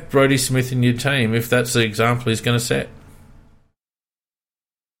 Why have Brodie Smith in your team if that's the example he's going to set?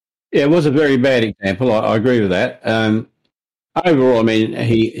 Yeah, it was a very bad example. I agree with that. Overall, I mean,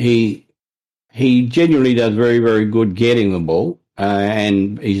 he genuinely does very, very good getting the ball,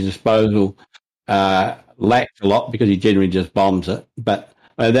 and his disposal lacks a lot because he generally just bombs it. But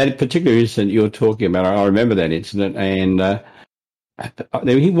that particular incident you're talking about, I remember that incident, and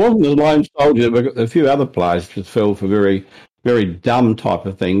he wasn't the lone soldier. A few other players just fell for very, very dumb type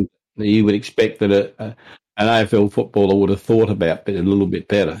of thing that you would expect that an AFL footballer would have thought about, but a little bit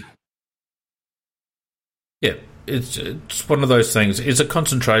better. Yeah. It's one of those things. It's a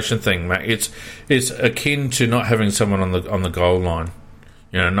concentration thing, Matt. It's akin to not having someone on the goal line.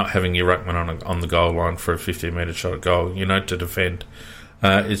 Not having your ruckman on the goal line for a 15-metre shot at goal. To defend.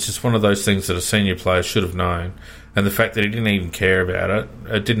 It's just one of those things that a senior player should have known. And the fact that he didn't even care about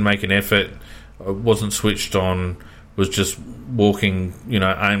it, didn't make an effort, wasn't switched on, was just walking,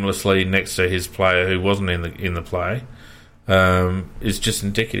 aimlessly next to his player who wasn't in the play, is just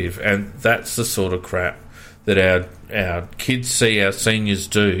indicative. And that's the sort of crap that our kids see our seniors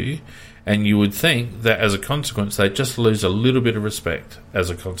do, and you would think that as a consequence they just lose a little bit of respect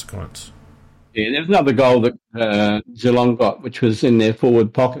as a consequence. Yeah, there's another goal that Geelong got, which was in their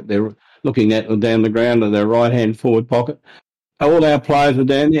forward pocket. They're looking at down the ground in their right-hand forward pocket. All our players were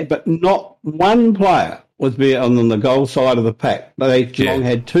down there, but not one player was on the goal side of the pack. Geelong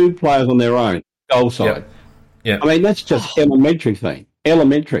had 2 players on their own goal side. Yeah. I mean, that's just elementary thing.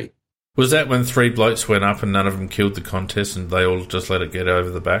 Elementary. Was that when 3 blokes went up and none of them killed the contest and they all just let it get over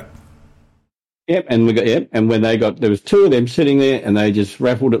the back? Yep, and and when there was 2 of them sitting there and they just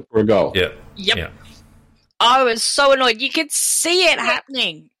raffled it for a goal. Yep. I was so annoyed. You could see it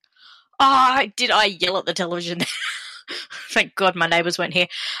happening. I yell at the television? Thank God my neighbours weren't here.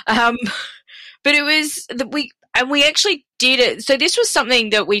 But it was we actually did it. So this was something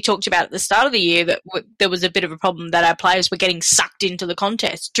that we talked about at the start of the year, that there was a bit of a problem that our players were getting sucked into the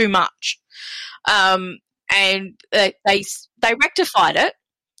contest too much. And they rectified it,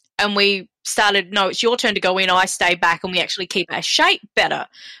 and we started, no, it's your turn to go in, I stay back, and we actually keep our shape better.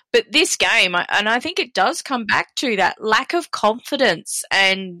 But this game, and I think it does come back to that lack of confidence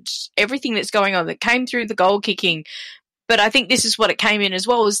and everything that's going on that came through the goal kicking. But I think this is what it came in as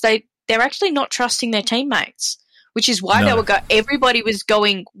well, is they're actually not trusting their teammates, which is why everybody was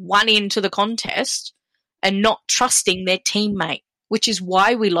going one into the contest and not trusting their teammate, which is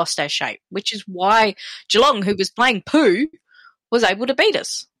why we lost our shape, which is why Geelong, who was playing poo, was able to beat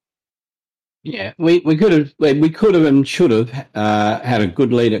us. Yeah, we could have and should have had a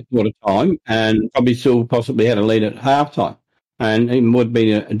good lead at quarter time, and probably still possibly had a lead at half time, and it would have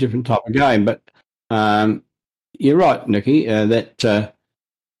been a different type of game. But you're right, Nicky, that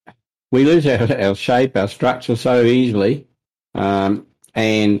we lose our shape, our structure so easily, and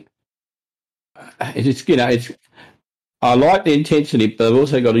it's I like the intensity, but I've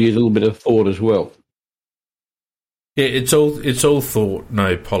also got to use a little bit of thought as well. Yeah, it's all thought,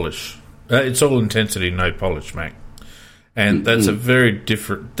 no polish. It's all intensity, no polish, Mac. And that's a very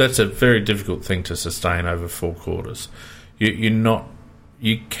difficult thing to sustain over 4 quarters.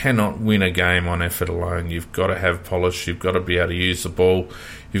 You cannot win a game on effort alone. You've got to have polish. You've got to be able to use the ball.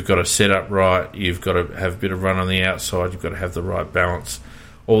 You've got to set up right. You've got to have a bit of run on the outside. You've got to have the right balance.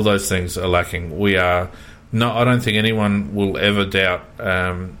 All those things are lacking. I don't think anyone will ever doubt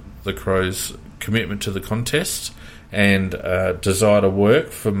the Crows' commitment to the contest and desire to work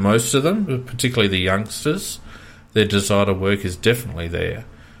for most of them, particularly the youngsters. Their desire to work is definitely there,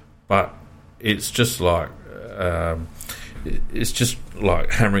 but it's just like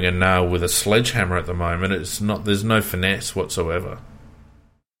hammering a nail with a sledgehammer at the moment. It's not. There's no finesse whatsoever.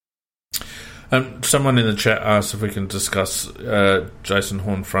 Someone in the chat asked if we can discuss Jason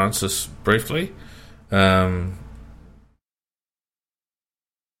Horne-Francis briefly.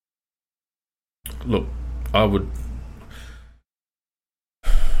 Look, I would.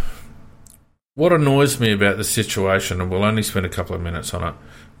 What annoys me about the situation, and we'll only spend a couple of minutes on it,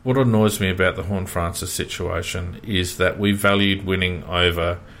 what annoys me about the Horne-Francis situation is that we valued winning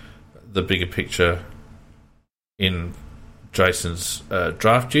over the bigger picture in Jason's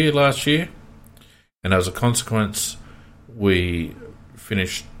draft year last year, and as a consequence, we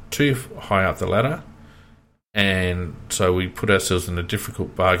finished too high up the ladder, and so we put ourselves in a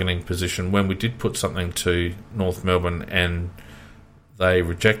difficult bargaining position when we did put something to North Melbourne and they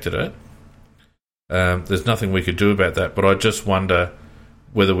rejected it. There's nothing we could do about that, but I just wonder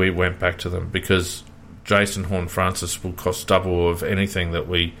whether we went back to them, because Jason Horne-Francis will cost double of anything that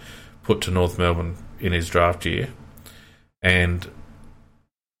we put to North Melbourne in his draft year. And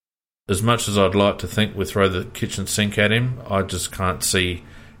as much as I'd like to think we throw the kitchen sink at him, I just can't see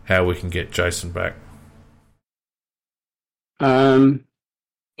how we can get Jason back. Well,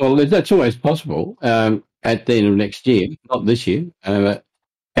 that's always possible at the end of next year, not this year.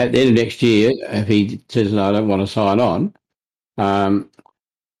 At the end of next year, if he says, no, I don't want to sign on,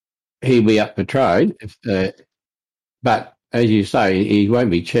 he'll be up for trade. But as you say, he won't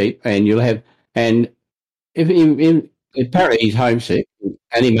be cheap, and you'll have. And if apparently he's homesick,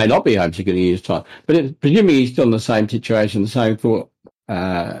 and he may not be homesick in a year's time, but presuming he's still in the same situation, the same thought,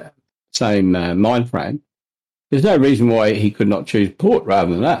 same mind frame, there's no reason why he could not choose Port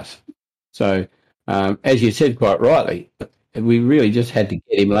rather than us. So, as you said quite rightly, we really just had to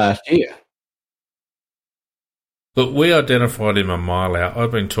get him last year. Look, we identified him a mile out.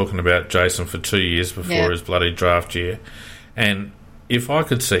 I've been talking about Jason for 2 years before his bloody draft year. And if I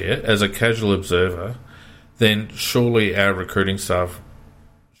could see it as a casual observer, then surely our recruiting staff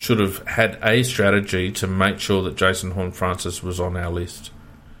should have had a strategy to make sure that Jason Horne-Francis was on our list.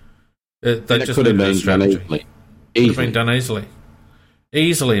 They just could have been done easily. Could have been done easily.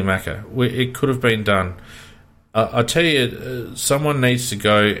 Easily, Macca. It could have been done. I tell you, someone needs to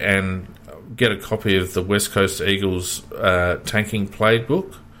go and get a copy of the West Coast Eagles tanking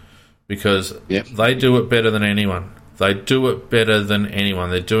playbook, because they do it better than anyone. They do it better than anyone.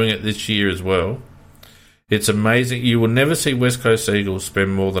 They're doing it this year as well. It's amazing. You will never see West Coast Eagles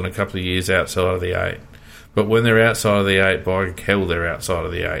spend more than a couple of years outside of the 8. But when they're outside of the 8, by hell, they're outside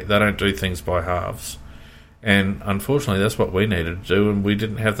of the 8. They don't do things by halves. And unfortunately, that's what we needed to do, and we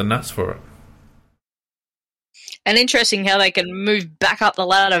didn't have the nuts for it. And interesting how they can move back up the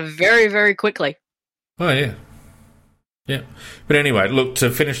ladder very, very quickly. Oh, yeah. Yeah. But anyway, look, to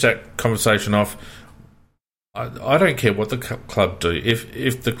finish that conversation off, I don't care what the club do.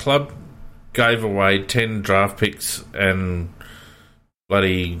 If the club gave away 10 draft picks and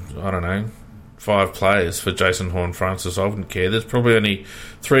bloody, I don't know, 5 players for Jason Horne-Francis, I wouldn't care. There's probably only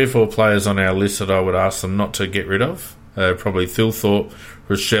 3 or 4 players on our list that I would ask them not to get rid of. Probably Thilthorpe,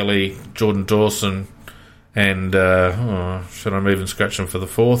 Rochelle, Jordan Dawson, and should I even scratch them for the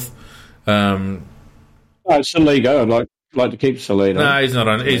 4th? Saligo. I'd like to keep Saligo. No, he's not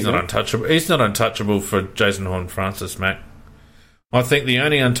untouchable. He's not untouchable for Jason Horne-Francis, Matt. I think the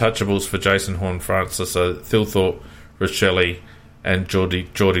only untouchables for Jason Horne-Francis are Thilthorpe, Rochelle, and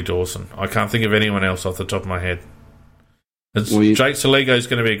Geordie Dawson. I can't think of anyone else off the top of my head. Jake Saligo is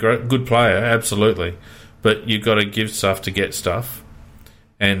going to be a good player, absolutely, but you've got to give stuff to get stuff.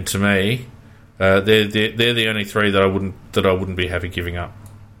 And to me, they're the only 3 that I wouldn't be happy giving up.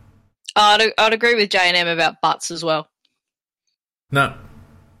 I'd agree with J&M about Butts as well. No.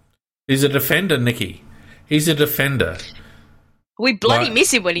 He's a defender, Nikki. He's a defender. We bloody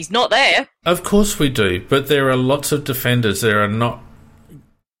miss him when he's not there. Of course we do, but there are lots of defenders. There are not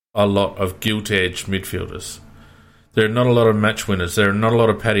a lot of gilt-edged midfielders. There are not a lot of match winners. There are not a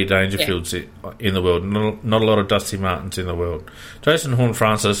lot of Paddy Dangerfields in the world. Not a lot of Dusty Martins in the world. Jason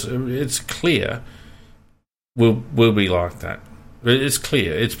Horne-Francis, it's clear, will be like that. It's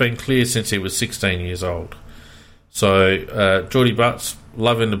clear. It's been clear since he was 16 years old. So, Geordie Butts,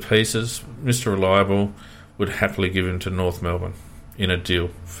 love him to pieces, Mr. Reliable, would happily give him to North Melbourne in a deal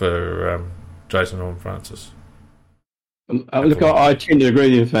for Jason Horne-Francis. Look, I tend to agree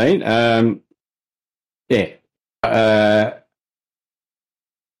with you, Fane. As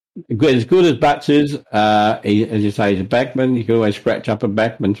good as Butts is, as you say, he's a backman. You can always scratch up a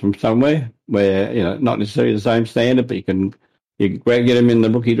backman from somewhere where, not necessarily the same standard, but you can get them in the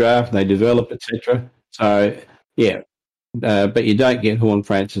rookie draft and they develop, etc. So, yeah. But you don't get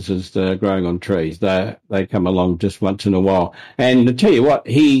Horne-Francis growing on trees. They come along just once in a while. And to tell you what,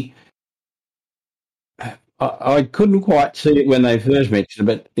 I couldn't quite see it when they first mentioned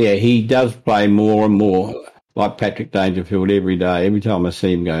it, but yeah, he does play more and more like Patrick Dangerfield every day. Every time I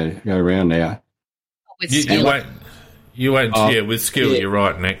see him go around now. With skill. You won't. With skill, you're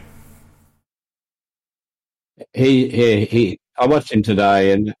right, Nick. I watched him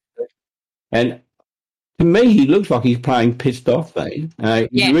today, and to me, he looks like he's playing pissed off. He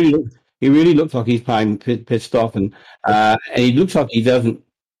really looks like he's playing pissed off, and he looks like he doesn't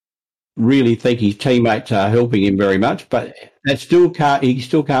really think his teammates are helping him very much. But he still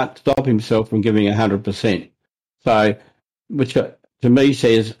can't stop himself from giving 100%. So, which to me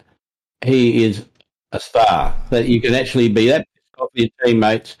says he is a star. That you can actually be that pissed off your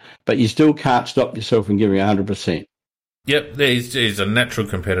teammates, but you still can't stop yourself from giving 100%. Yep, he's a natural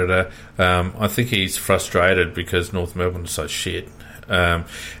competitor. I think he's frustrated because North Melbourne is so shit. And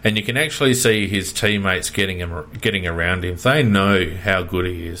you can actually see his teammates getting around him. They know how good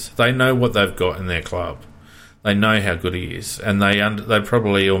he is. They know what they've got in their club. They know how good he is. And they're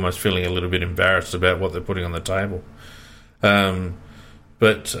probably almost feeling a little bit embarrassed about what they're putting on the table.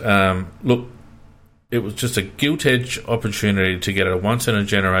 Look, it was just a gilt-edged opportunity to get a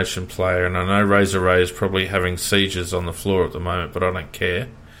once-in-a-generation player, and I know Razor Ray is probably having seizures on the floor at the moment, but I don't care.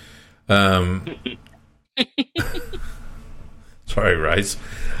 Sorry, Rays.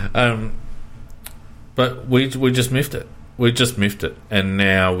 But we just miffed it. We just miffed it, and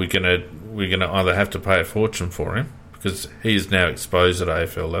now we're gonna either have to pay a fortune for him because he is now exposed at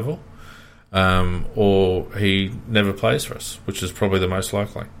AFL level, or he never plays for us, which is probably the most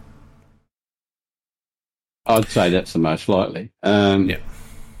likely. I'd say that's the most likely. Yeah.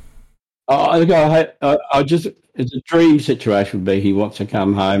 It's a dream situation would be he wants to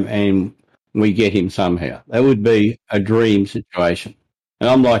come home and we get him somehow. That would be a dream situation. And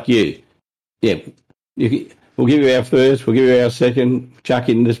I'm like you. Yeah, we'll give you our first, we'll give you our second, chuck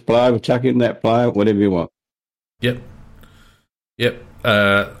in this player, we'll chuck in that player, whatever you want. Yep.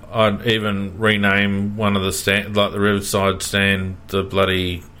 I'd even rename one of the stand, like the Riverside stand, the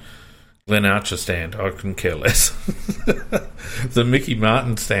bloody Glen Archer stand. I couldn't care less. The Mickey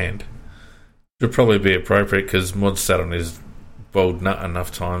Martin stand should probably be appropriate because Mod sat on his bald nut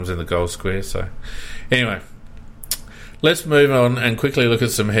enough times in the goal square. So, anyway, let's move on and quickly look at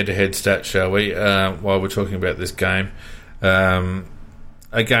some head-to-head stats, shall we? While we're talking about this game, again,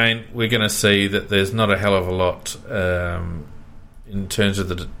 we're going to see that there's not a hell of a lot in terms of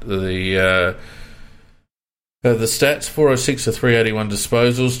the The stats, 406 to 381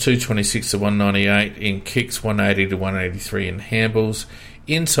 disposals, 226 to 198 in kicks, 180 to 183 in handballs.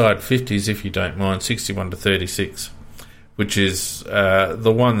 Inside 50s, if you don't mind, 61 to 36, which is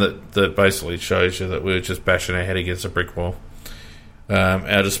the one that basically shows you that we were just bashing our head against a brick wall.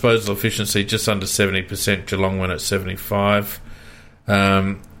 Our disposal efficiency just under 70%, Geelong went at 75.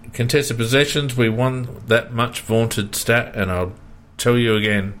 Contested possessions, we won that much vaunted stat, and I'll tell you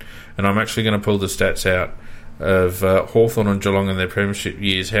again, and I'm actually going to pull the stats out of Hawthorn and Geelong in their premiership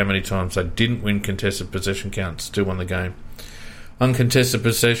years, how many times they didn't win contested possession counts, still won the game. Uncontested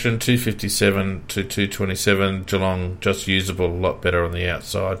possession, 257 to 227, Geelong just usable, a lot better on the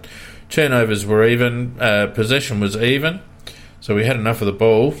outside. Turnovers were even, possession was even, so we had enough of the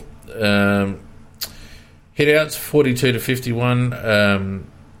ball. Hit-outs, 42 to 51.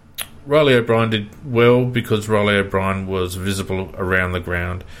 Riley O'Brien did well because Riley O'Brien was visible around the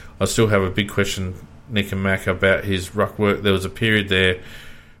ground. I still have a big question, Nick and Mac, about his ruck work. There was a period there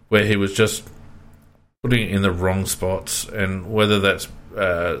where he was just putting it in the wrong spots, and whether that's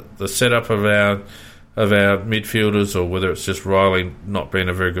the setup of our midfielders or whether it's just Riley not being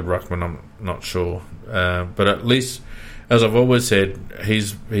a very good ruckman, I'm not sure. But at least, as I've always said,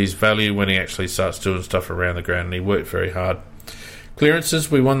 he's value when he actually starts doing stuff around the ground, and he worked very hard. Clearances,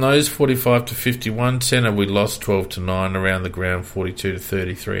 we won those 45 to 51. Centre, we lost 12 to 9 around the ground, 42 to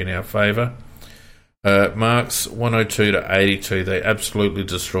 33 in our favour. Marks, 102 to 82. They absolutely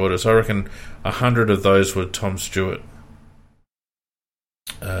destroyed us. I reckon 100 of those were Tom Stewart.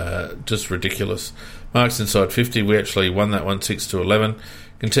 Just ridiculous. Marks inside 50. We actually won that one 6 to 11.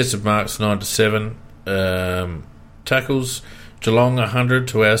 Contested marks 9 to 7. Tackles, Geelong 100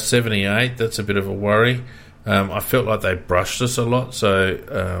 to our 78. That's a bit of a worry. I felt like they brushed us a lot,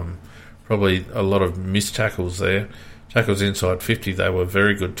 so probably a lot of missed tackles there. Tackles inside 50, they were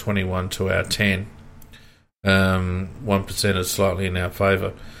very good, 21 to our 10. 1% is slightly in our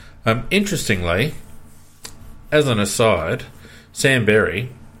favour. Interestingly, as an aside, Sam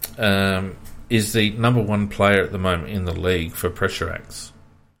Berry is the number one player at the moment in the league for pressure acts.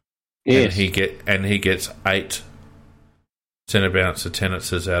 Yes. And he gets 8 centre bounce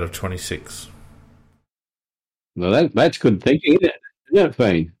attendances out of 26. Well, that's good thinking, isn't it? Isn't it,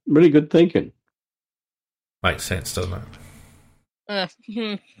 Fiend? Really good thinking. Makes sense, doesn't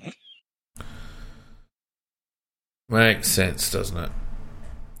it? Makes sense, doesn't it?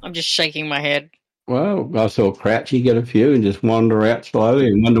 I'm just shaking my head. Well, I saw Crouchy get a few and just wander out slowly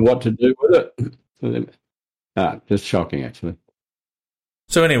and wonder what to do with it. Just shocking, actually.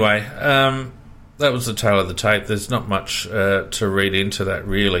 So anyway, that was the tale of the tape. There's not much to read into that,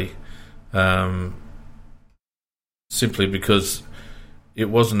 really. Simply because it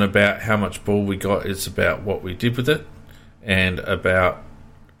wasn't about how much ball we got, it's about what we did with it and about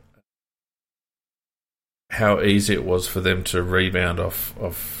how easy it was for them to rebound off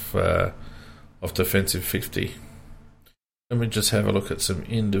defensive 50. Let me just have a look at some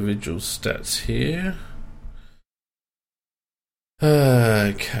individual stats here.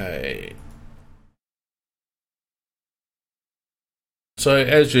 Okay. So,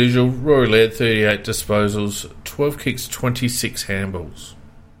 as usual, Rory Laird, 38 disposals, 12 kicks, 26 handballs.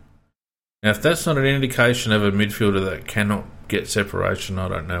 Now, if that's not an indication of a midfielder that cannot get separation, I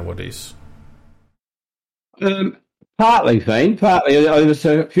don't know what is. Partly, Fiend. Partly. There was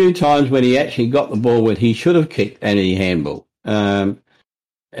a few times when he actually got the ball when he should have kicked and he handball.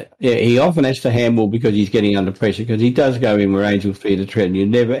 He often has to handball because he's getting under pressure, because he does go in where Angels feet a tread, and you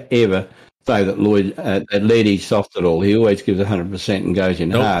never, ever say that Lairdy's soft at all. He always gives 100% and goes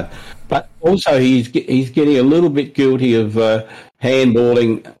in hard. But also he's getting a little bit guilty of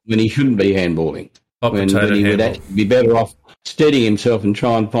handballing when he shouldn't be handballing. When he would actually be better off steadying himself and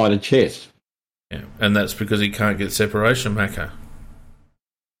try and find a chest. Yeah, and that's because he can't get separation, Macca.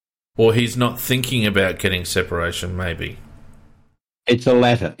 Or he's not thinking about getting separation, maybe. It's a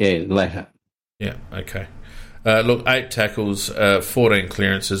latter. Yeah, latter. Yeah, okay. Look, 8 tackles, 14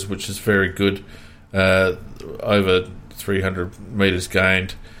 clearances, which is very good. Over 300 metres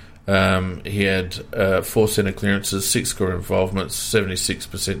gained. He had 4 centre clearances, 6 score involvements,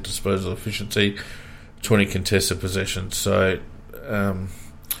 76% disposal efficiency, 20 contested possessions. So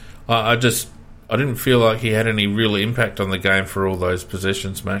I didn't feel like he had any real impact on the game for all those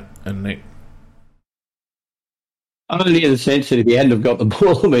possessions, Mac and Nick. Only in the sense that if he hadn't have got the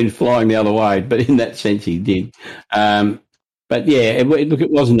ball, it'd been flying the other way. But in that sense, he did. But yeah,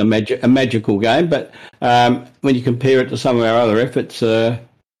 it wasn't a magical game. But when you compare it to some of our other efforts,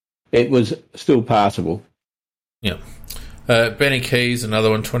 it was still passable. Yeah. Benny Keys, another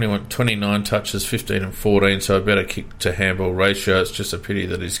one, 29 touches, 15 and 14, so a better kick to handball ratio. It's just a pity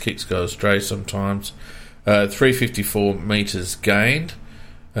that his kicks go astray sometimes. 354 metres gained.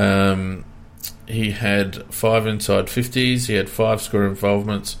 He had 5 inside 50s. He had 5 score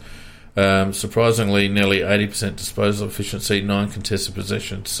involvements. Surprisingly, nearly 80% disposal efficiency, 9 contested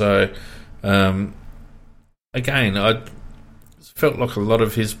possessions. So, again, I felt like a lot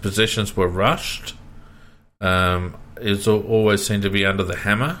of his possessions were rushed. It always seemed to be under the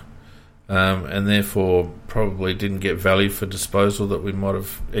hammer, and therefore probably didn't get value for disposal that we might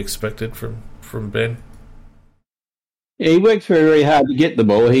have expected from Ben. Yeah, he works very, very hard to get the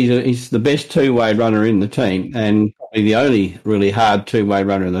ball. He's the best two-way runner in the team, and probably the only really hard two-way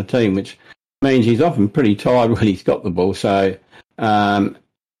runner in the team, which means he's often pretty tired when he's got the ball. So, and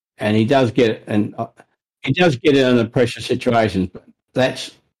he does get it under pressure situations. But that's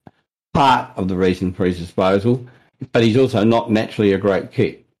part of the reason for his disposal. But he's also not naturally a great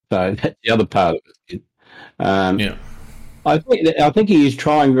kick, so that's the other part of it. Yeah, I think he is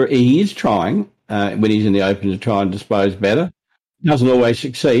trying. He is trying when he's in the open to try and dispose better. Doesn't always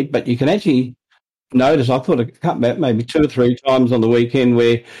succeed, but you can actually notice. I thought a couple, maybe 2 or 3 times on the weekend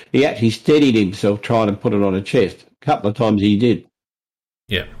where he actually steadied himself trying to put it on a chest. A couple of times he did.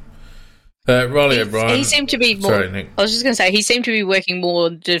 Yeah. Riley O'Brien. He seemed to be more. Sorry, Nick. I was just going to say he seemed to be working more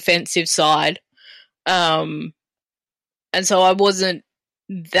defensive side, and so I wasn't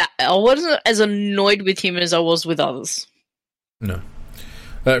as annoyed with him as I was with others. No.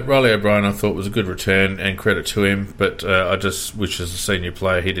 Riley O'Brien, I thought was a good return and credit to him, but I just wish as a senior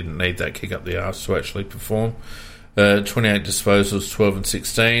player he didn't need that kick up the arse to actually perform. 28 disposals, 12 and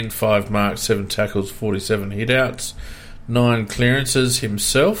 16, 5 marks, 7 tackles, 47 hit-outs, 9 clearances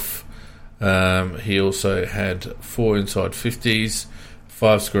himself. He also had 4 inside 50s,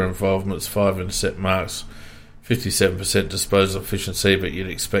 5 score involvements, 5 intercept marks, 57% disposal efficiency, but you'd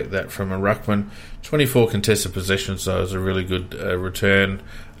expect that from a ruckman. 24 contested possessions, though, is a really good return.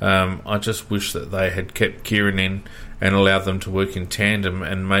 I just wish that they had kept Kieran in and allowed them to work in tandem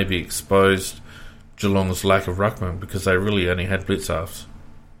and maybe exposed Geelong's lack of ruckman, because they really only had blitz halves.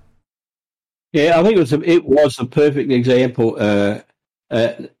 Yeah, I think it was a perfect example.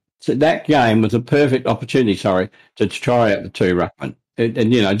 So that game was a perfect opportunity, to try out the 2 ruckman.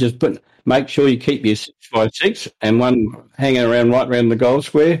 And just make sure you keep your 6-5-6 and one hanging around right around the goal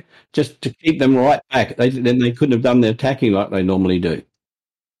square, just to keep them right back. Then they couldn't have done their attacking like they normally do.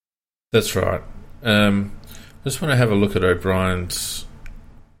 That's right. I just want to have a look at O'Brien's.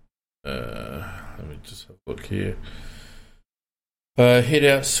 Let me just have a look here.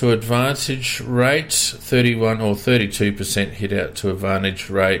 Hit-outs to advantage rate, 31 or 32% hit-out to advantage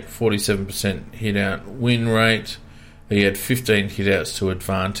rate, 47% hit-out win rate. He had 15 hit-outs to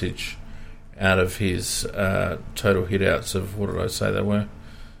advantage out of his total hit-outs of, what did I say they were?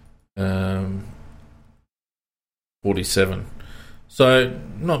 47. So,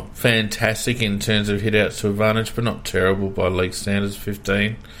 not fantastic in terms of hit-outs to advantage, but not terrible by league standards,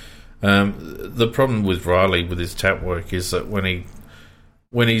 15. The problem with Riley with his tap work is that when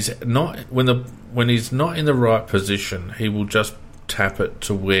he's not in the right position, he will just tap it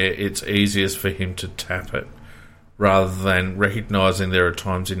to where it's easiest for him to tap it, rather than recognising there are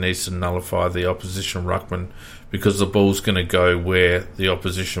times he needs to nullify the opposition ruckman because the ball's going to go where the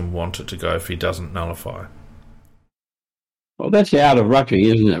opposition want it to go if he doesn't nullify. Well, that's the art of rucking,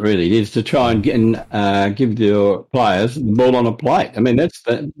 isn't it, really? It is to try and give your players the ball on a plate. I mean, that's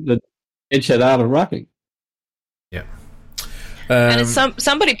it's that art of rucking. Yeah. And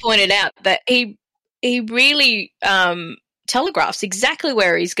somebody pointed out that he really telegraphs exactly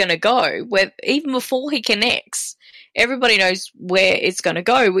where he's going to go, where even before he connects, everybody knows where it's going to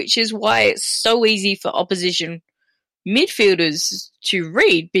go, which is why it's so easy for opposition midfielders to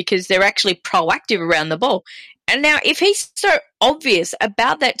read, because they're actually proactive around the ball. And now, if he's so obvious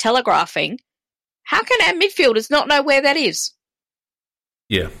about that telegraphing, how can our midfielders not know where that is?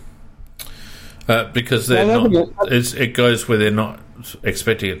 Yeah. Because it goes where they're not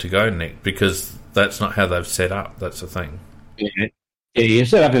expecting it to go, Nick, because that's not how they've set up. That's the thing. Yeah, you're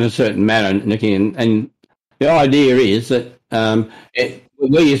set up in a certain manner, Nicky, and the idea is that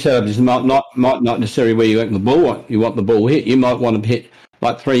where you set up is might not necessarily where you want the ball. You want the ball hit. You might want to hit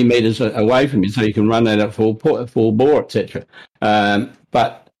like 3 metres away from you, so you can run that at full bore, etc.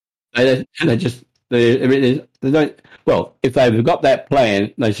 But they don't. Well, if they've got that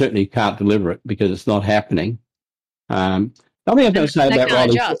plan, they certainly can't deliver it because it's not happening. I think I was going to say about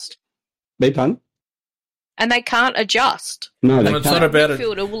Riley. Be pardon? And they can't adjust. No, they it's can't. not about the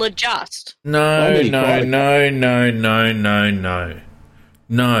midfielder will adjust. No,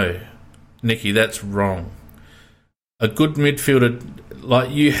 Nicky, that's wrong. A good midfielder, like,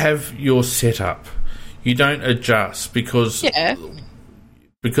 you have your setup. You don't adjust because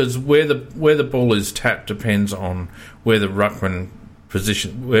because where the ball is tapped depends on where the ruckman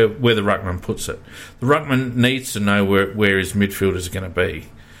position, where the ruckman puts it. The ruckman needs to know where his midfielders are going to be.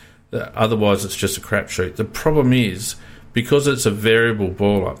 Otherwise, it's just a crapshoot. The problem is, because it's a variable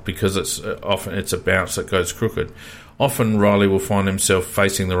ball up, because it's a bounce that goes crooked, often Riley will find himself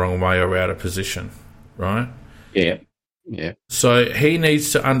facing the wrong way or out of position, right? Yeah. So he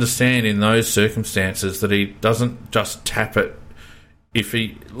needs to understand in those circumstances that he doesn't just tap it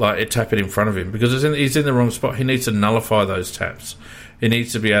tap it in front of him, because he's in the wrong spot. He needs to nullify those taps. He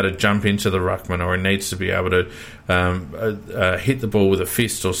needs to be able to jump into the ruckman, or he needs to be able to hit the ball with a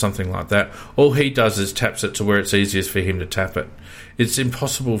fist or something like that. All he does is taps it to where it's easiest for him to tap it. It's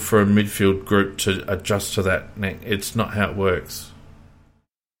impossible for a midfield group to adjust to that. It's not how it works.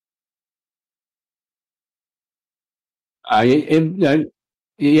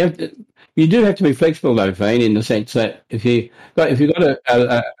 You do have to be flexible, though, Fane, in the sense that if you've got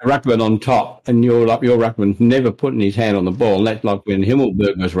a ruckman on top and your ruckman's never putting his hand on the ball, and that's like when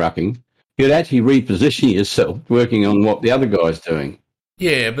Himmelberg was rucking, you'd actually reposition yourself, working on what the other guy's doing.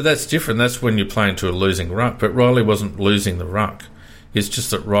 Yeah, but that's different. That's when you're playing to a losing ruck. But Riley wasn't losing the ruck. It's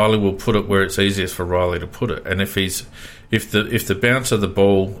just that Riley will put it where it's easiest for Riley to put it. And if the bounce of the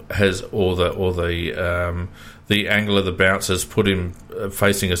ball has or the angle of the bounce has put him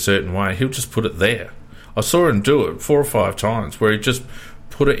facing a certain way, he'll just put it there. I saw him do it 4 or 5 times where he just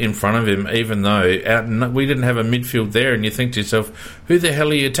put it in front of him, even though we didn't have a midfield there. And you think to yourself, who the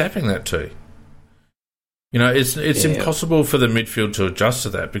hell are you tapping that to? You know, it's impossible for the midfield to adjust to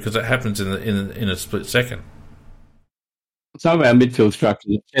that, because it happens in a split second. Some of our midfield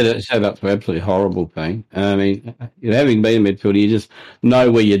structures are set up for absolutely horrible thing. I mean, having been a midfielder, you just know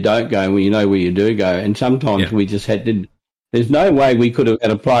where you don't go and you know where you do go. And sometimes we just there's no way we could have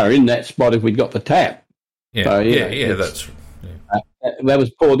had a player in that spot if we'd got the tap. Yeah, so, that was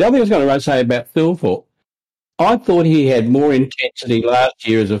poor. The other thing I was going to say about Thilthorpe, I thought he had more intensity last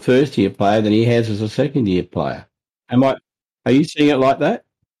year as a first-year player than he has as a second-year player. Are you seeing it like that?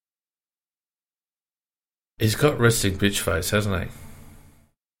 He's got resting bitch face, hasn't he?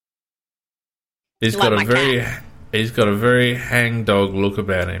 He's like got a very hangdog look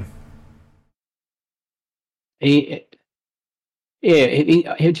about him.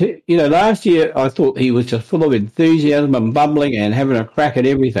 Last year I thought he was just full of enthusiasm and bubbling and having a crack at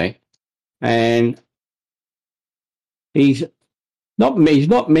everything, and he's not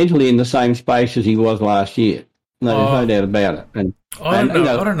mentally in the same space as he was last year. No, there's no doubt about it. And I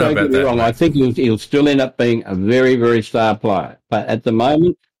don't know about that. I think he'll still end up being a very, very star player. But at the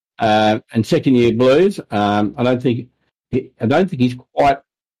moment, and second year Blues, I don't think he's quite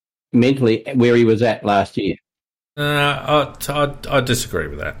mentally where he was at last year. I disagree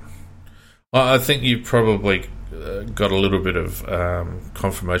with that. I think you've probably got a little bit of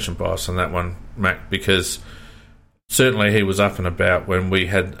confirmation bias on that one, Mac, because certainly he was up and about when we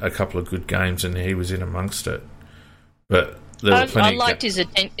had a couple of good games and he was in amongst it. But I liked his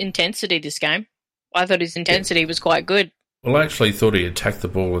intensity this game. I thought his intensity was quite good. Well, I actually thought he attacked the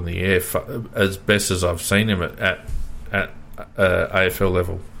ball in the air as best as I've seen him at AFL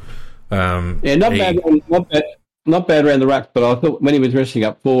level. Not bad around the ruck, but I thought when he was resting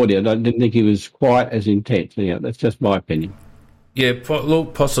up forward, I didn't think he was quite as intense. That's just my opinion. Yeah,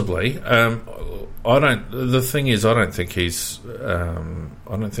 look, possibly. The thing is, I don't think he's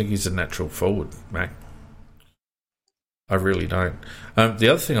a natural forward, Mac. I really don't. The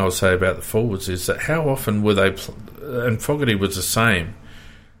other thing I'll say about the forwards is that how often were they, and Fogarty was the same,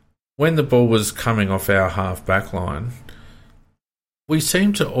 when the ball was coming off our half-back line, our forwards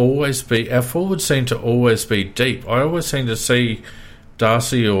seem to always be deep. I always seem to see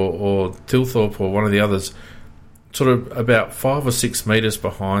Darcy or Thilthorpe or one of the others sort of about 5 or 6 metres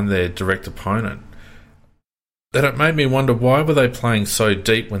behind their direct opponent. And it made me wonder, why were they playing so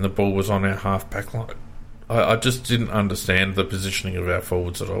deep when the ball was on our half-back line? I just didn't understand the positioning of our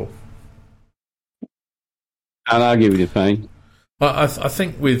forwards at all. I'll argue with you, Fane. I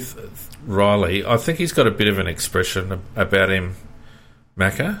think with Riley, I think he's got a bit of an expression about him,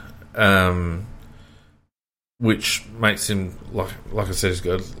 Macca, which makes him, like I said, he's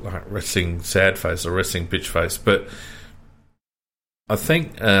got like resting sad face or resting bitch face. But I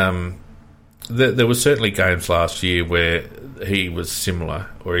think there were certainly games last year where he was similar,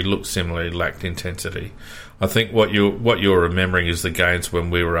 or he looked similar, he lacked intensity. I think what you're remembering is the games when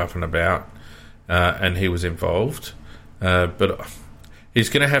we were up and about and he was involved. But he's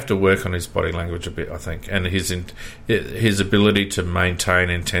going to have to work on his body language a bit, I think, and his ability to maintain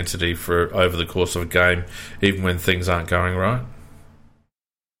intensity for over the course of a game, even when things aren't going right.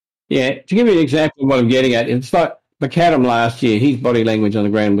 Yeah, to give you an example of what I'm getting at, it's like McAdam last year, his body language on the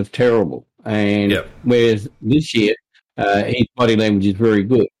ground was terrible, and whereas this year his body language is very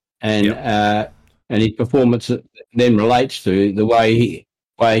good, and his performance then relates to the way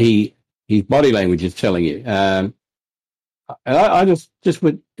his body language is telling you. And I just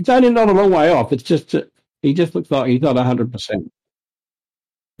would. It's only not a long way off. It's just he just looks like he's not 100%.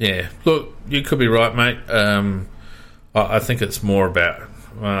 Yeah, look, you could be right, mate. I think it's more about.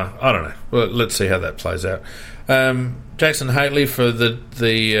 I don't know. Well, let's see how that plays out. Jackson Hately, for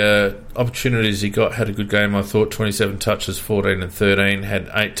the opportunities he got, had a good game. I thought 27 touches, 14 and 13,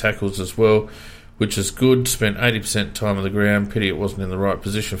 had 8 tackles as well, which is good. Spent 80% time on the ground. Pity it wasn't in the right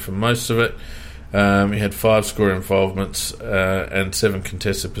position for most of it. He had 5 score involvements and 7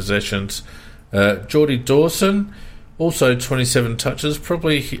 contested possessions. Geordie Dawson, also 27 touches.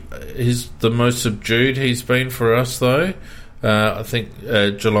 Probably he's the most subdued he's been for us, though. I think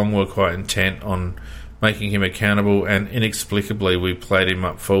Geelong were quite intent on making him accountable, and inexplicably we played him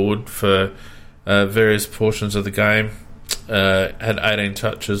up forward for various portions of the game. Had 18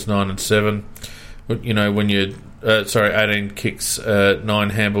 touches, 9 and 7. You know, when you 18 kicks, 9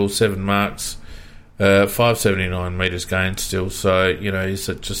 handballs, 7 marks, 579 metres gained still. So, you know, he's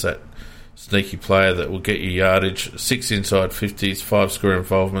just that sneaky player that will get you yardage. 6 inside 50s, 5 score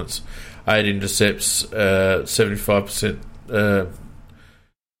involvements, 8 intercepts, 75%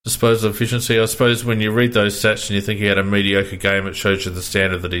 disposal efficiency. I suppose when you read those stats and you think he had a mediocre game, it shows you the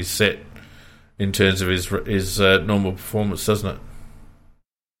standard that he's set in terms of his normal performance, doesn't it?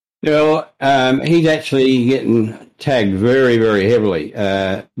 Well, he's actually getting tagged very, very heavily.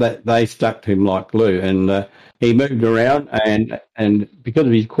 They stuck to him like glue, and he moved around, and because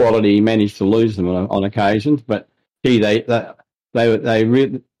of his quality, he managed to lose them on occasions. But gee, they know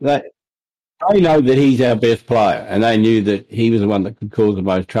that he's our best player, and they knew that he was the one that could cause the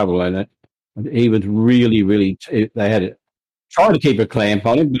most trouble. And he was really, really. They had to try to keep a clamp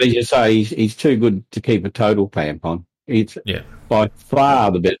on him, but as you say, he's too good to keep a total clamp on. It's by far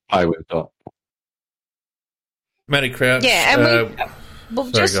the best player we've got. Matty Crouch. Yeah, and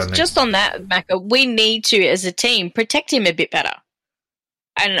just on that, Macca, we need to, as a team, protect him a bit better.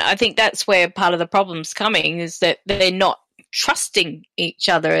 And I think that's where part of the problem's coming, is that they're not trusting each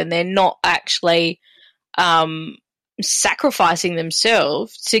other, and they're not actually sacrificing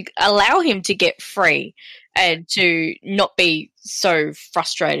themselves to allow him to get free and to not be so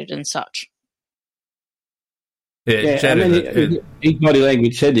frustrated and such. Yeah, I mean, his body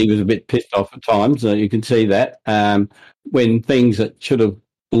language said he was a bit pissed off at times. You can see that when things that should have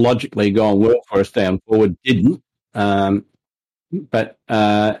logically gone well for us down forward didn't. But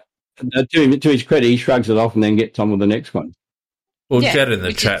to his credit, he shrugs it off and then gets on with the next one. Well, Jad in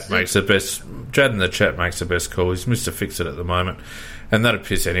the chat makes the best. Jad in the chat makes the best call. He's Mr. Fix-It at the moment, and that'd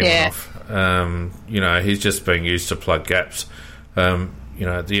piss anyone off. You know, he's just being used to plug gaps. You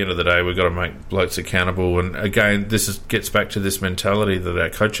know, at the end of the day, we've got to make blokes accountable. And again, gets back to this mentality that our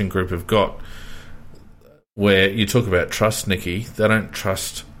coaching group have got, where you talk about trust, Nicky. They don't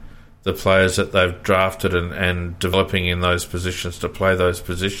trust the players that they've drafted and developing in those positions to play those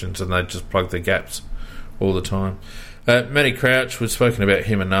positions, and they just plug the gaps all the time. Matty Crouch, we've spoken about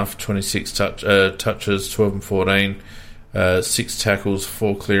him enough. 26 touches, 12 and 14, 6 tackles,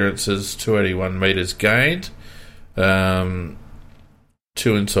 4 clearances, 281 metres gained.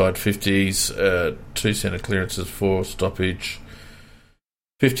 2 inside 50s, 2 centre clearances, 4 stoppage,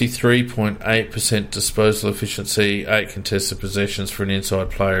 53.8% disposal efficiency, 8 contested possessions for an inside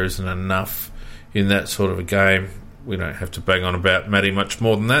player isn't enough in that sort of a game. We don't have to bang on about Matty much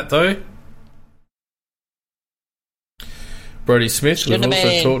more than that, though. Brodie Smith, we've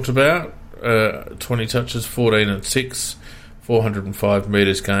also talked about. 20 touches, 14 and 6, 405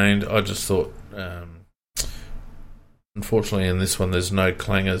 metres gained. I just thought... unfortunately, in this one, there's no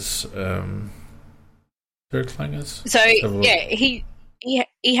clangers. There are clangers? So, yeah, he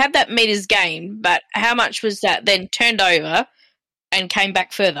had that metres gain, but how much was that then turned over and came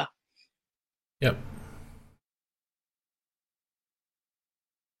back further?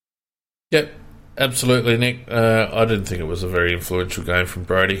 Yep, absolutely, Nick. I didn't think it was a very influential game from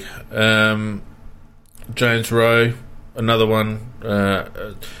Brodie. James Rowe, another one.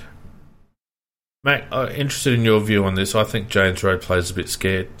 Mac, interested in your view on this. I think James Rowe plays a bit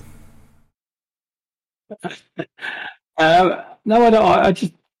scared. No, I don't. I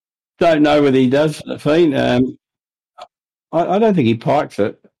just don't know whether he does, Fiend. I don't think he pikes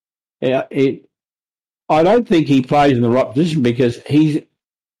it. I don't think he plays in the right position because he's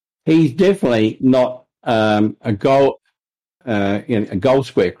definitely not a goal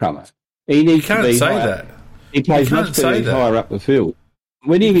square crummer. He needs to be higher. He plays much better higher up the field.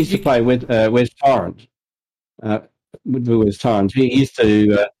 When he used to play with West Torrens, with his times. He used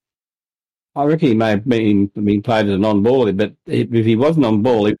to. I reckon he may have been played as a non-baller, but if he wasn't on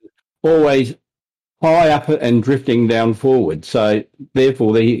ball, he was always high up and drifting down forward. So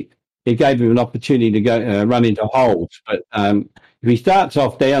therefore, he gave him an opportunity to go run into holes. But if he starts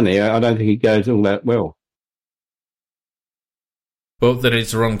off down there, I don't think he goes all that well. Well, then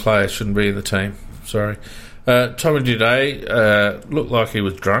he's the wrong player. Shouldn't be in the team. Sorry. Tommy Today looked like he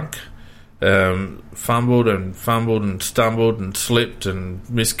was drunk. Fumbled and stumbled and slipped and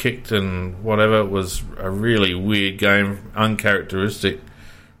miskicked and whatever. It was a really weird game, uncharacteristic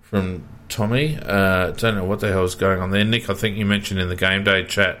from Tommy. Don't know what the hell was going on there. Nick, I think you mentioned in the game day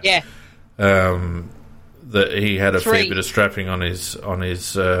chat that he had a fair bit of strapping on his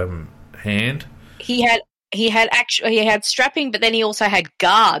hand. He had strapping, but then he also had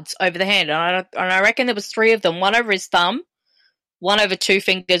guards over the hand, and I reckon there was 3 of them, one over his thumb, one over 2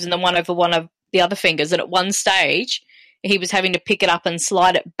 fingers, and then one over one of the other fingers. And at one stage, he was having to pick it up and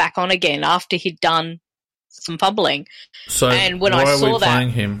slide it back on again after he'd done some fumbling. So and when why I saw are we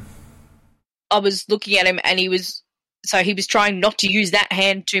playing him? I was looking at him, and he was trying not to use that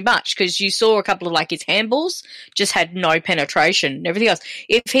hand too much, because you saw a couple of his handballs just had no penetration and everything else.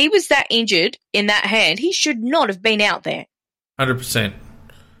 If he was that injured in that hand, he should not have been out there. 100%.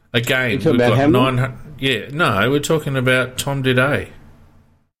 Again, we've about got 900. Yeah, no, we're talking about Tom Diday.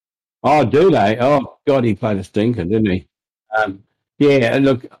 Oh, do they? Oh, God, he played a stinker, didn't he? Yeah, and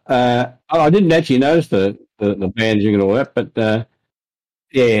look, I didn't actually notice the bandaging and all that, but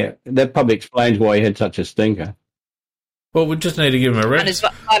yeah, that probably explains why he had such a stinker. Well, we just need to give him a rest. And as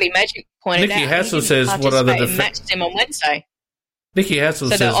Party Magic pointed Nicky out, Hassel says, what other matched him on Wednesday. Nicky Hassel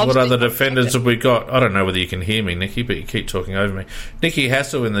says, what other defenders have we got? I don't know whether you can hear me, Nicky, but you keep talking over me. Nicky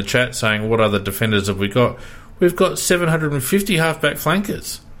Hassel in the chat saying, what other defenders have we got? We've got 750 halfback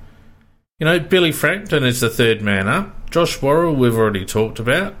flankers. You know, Billy Frampton is the third man up. Josh Worrell, we've already talked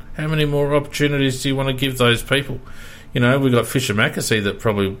about. How many more opportunities do you want to give those people? You know, we've got Fisher Mackesy that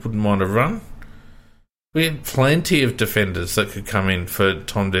probably wouldn't mind to run. We had plenty of defenders that could come in for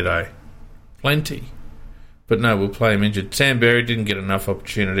Tom Diday. Plenty. But no, we'll play him injured. Sam Berry didn't get enough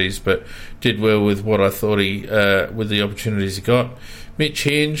opportunities, but did well with what I thought with the opportunities he got. Mitch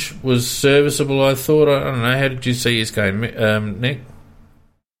Hinge was serviceable, I thought. I don't know. How did you see his game, Nick?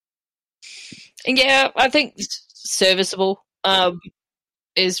 Yeah, I think serviceable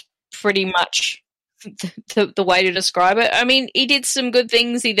is pretty much the way to describe it. I mean, he did some good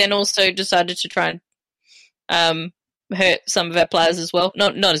things. He then also decided to try and hurt some of our players as well.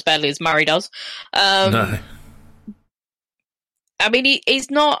 Not as badly as Murray does. No. I mean,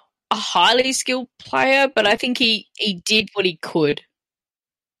 he's not a highly skilled player, but I think he did what he could.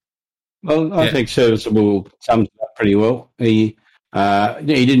 Well, I think serviceable sums it up pretty well. He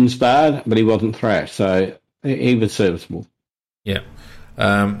didn't start, but he wasn't thrashed, so he was serviceable. Yeah.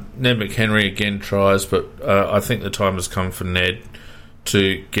 Ned McHenry again tries, but I think the time has come for Ned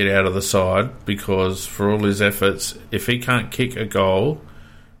to get out of the side, because for all his efforts, if he can't kick a goal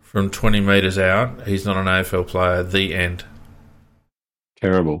from 20 metres out, he's not an AFL player. The end.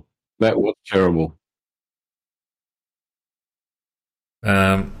 Terrible. That was terrible.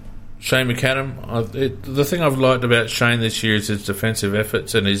 Shane McAdam, the thing I've liked about Shane this year is his defensive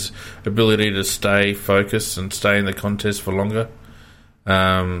efforts and his ability to stay focused and stay in the contest for longer.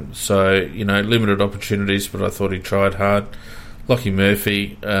 So, you know, limited opportunities, but I thought he tried hard. Lockie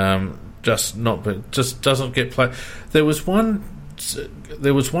Murphy just doesn't get play. There was one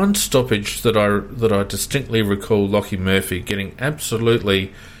stoppage that I distinctly recall Lockie Murphy getting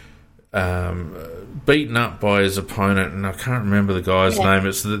absolutely beaten up by his opponent, and I can't remember the guy's name.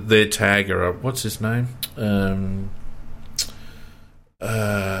 It's their tagger. What's his name?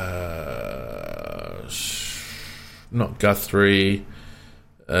 Not Guthrie.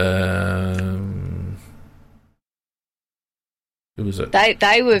 Who was it?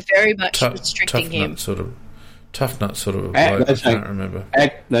 They were very much restricting him. Tough nut sort of a bloke. I can't remember.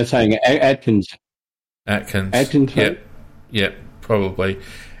 They're saying Atkins. Atkins. Yep, probably.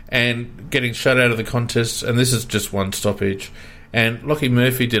 And getting shut out of the contest, and this is just one stoppage. And Lockie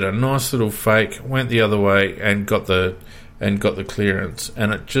Murphy did a nice little fake, went the other way, and got the clearance.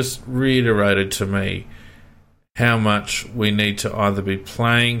 And it just reiterated to me how much we need to either be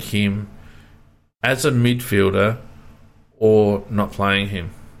playing him as a midfielder or not playing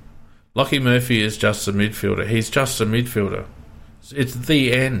him. Lockie Murphy is just a midfielder. He's just a midfielder. It's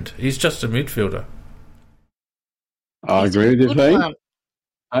the end. He's just a midfielder. I agree with you, Pete.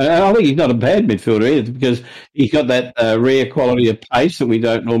 I think he's not a bad midfielder either, because he's got that rare quality of pace that we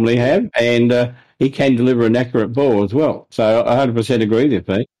don't normally have, and he can deliver an accurate ball as well. So I 100% agree with you,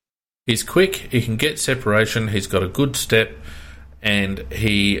 Pete. He's quick, he can get separation, he's got a good step, and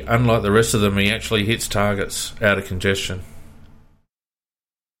he, unlike the rest of them, he actually hits targets out of congestion.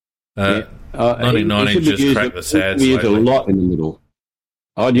 9090 just cracked the sads. He used a lot in the middle.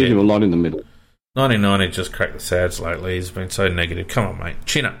 I'd use him a lot in the middle. 9090 just cracked the sads lately. He's been so negative. Come on, mate.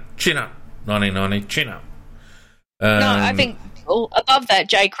 Chin up. 9090, chin up. No, I think above that,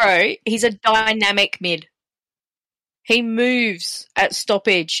 Jay Crow, he's a dynamic mid. He moves at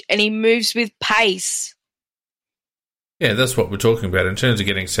stoppage and he moves with pace. Yeah, that's what we're talking about. In terms of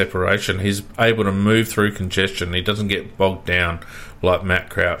getting separation, he's able to move through congestion. He doesn't get bogged down like Matt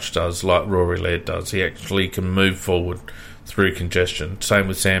Crouch does, like Rory Laird does. He actually can move forward through congestion. Same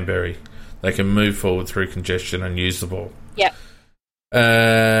with Samberry. They can move forward through congestion and use the ball. Yep.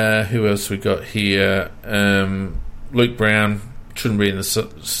 Who else we got here? Luke Brown shouldn't be in the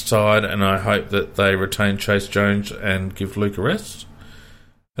side, and I hope that they retain Chase Jones and give Luke a rest.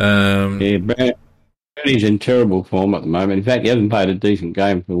 He's in terrible form at the moment. In fact, he hasn't played a decent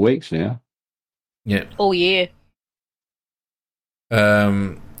game for weeks now. Yeah. All year.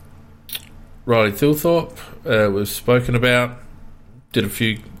 Riley Thilthorpe, we've spoken about. Did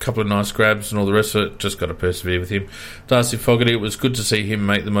a couple of nice grabs and all the rest of it. Just got to persevere with him. Darcy Fogarty, it was good to see him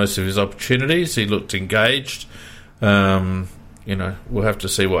make the most of his opportunities. He looked engaged. We'll have to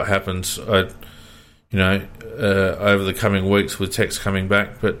see what happens. Over the coming weeks with Tex coming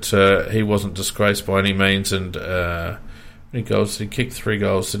back, but he wasn't disgraced by any means. And how many goals did he kick? 3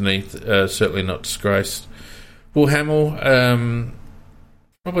 goals, didn't he? Certainly not disgraced. Will Hamill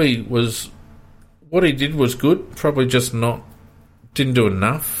probably was. What he did was good. Probably just didn't do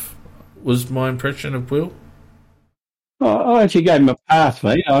enough. Was my impression of Will. I actually gave him a pass,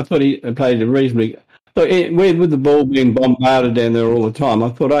 mate. I thought he played a reasonably. With the ball being bombarded down there all the time, I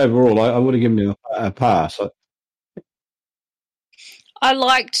thought overall I would have given him a pass. I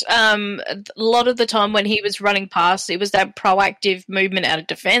liked a lot of the time when he was running past, it was that proactive movement out of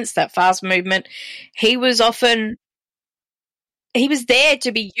defence, that fast movement. He was there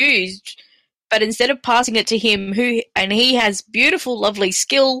to be used, but instead of passing it to him, and he has beautiful, lovely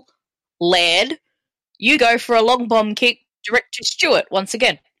skill, Laird, you go for a long bomb kick direct to Stewart once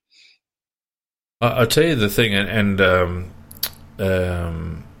again. I'll tell you the thing, and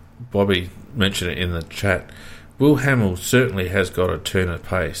Bobby mentioned it in the chat. Will Hamill certainly has got a turn of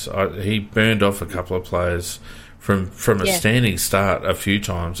pace. He burned off a couple of players from a standing start a few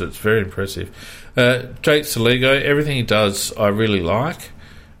times. It's very impressive. Jake Saligo, everything he does I really like.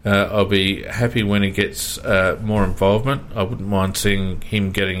 I'll be happy when he gets more involvement. I wouldn't mind seeing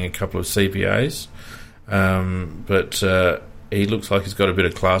him getting a couple of CBAs. But he looks like he's got a bit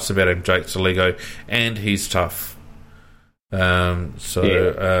of class about him, Jake Saligo, and he's tough. Liked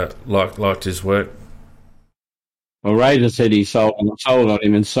his work. Well, Razor said he sold on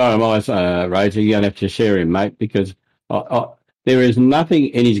him, and so am I, Razor. You're going to have to share him, mate, because there is nothing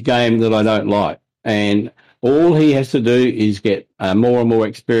in his game that I don't like. And all he has to do is get more and more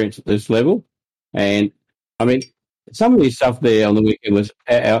experience at this level. And, I mean, some of his stuff there on the weekend was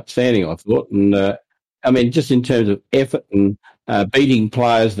outstanding, I thought. And, just in terms of effort and beating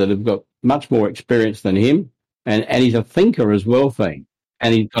players that have got much more experience than him. And he's a thinker as well, Feen.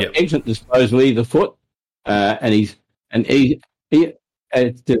 And he's got excellent disposal of either foot. Several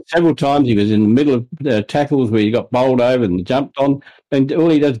times he was in the middle of tackles where he got bowled over and jumped on, and all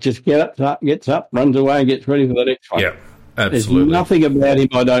he does is just gets up, runs away, and gets ready for the next one. Yeah, absolutely. There's nothing about him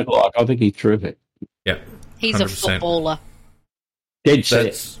I don't like. I think he's terrific. Yeah, he's 100%. A footballer. Dead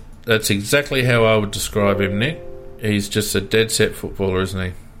set. That's exactly how I would describe him, Nick. He's just a dead set footballer, isn't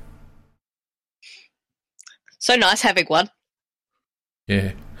he? So nice having one.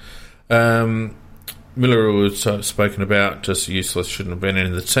 Yeah. Miller was spoken about, just useless, shouldn't have been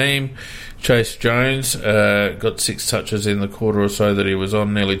in the team. Chase Jones got 6 touches in the quarter or so that he was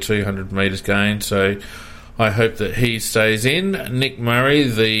on, nearly 200 metres gained, so I hope that he stays in. Nick Murray,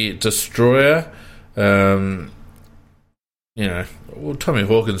 the destroyer, Tommy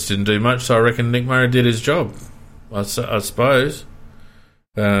Hawkins didn't do much, so I reckon Nick Murray did his job, I suppose.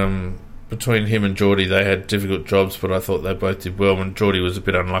 Between him and Geordie, they had difficult jobs, but I thought they both did well, and Geordie was a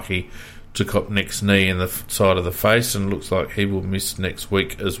bit unlucky to cop Nick's knee in the side of the face, and looks like he will miss next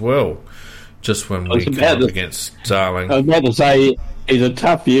week as well, just when we come up against Darling. I was about to say, he's a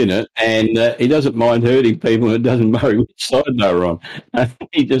tough unit, and he doesn't mind hurting people, and it doesn't matter which side they're on.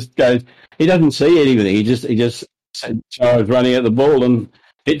 He just goes, he doesn't see anything, he just tries running at the ball and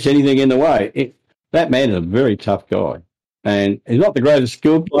hits anything in the way. That man is a very tough guy, and he's not the greatest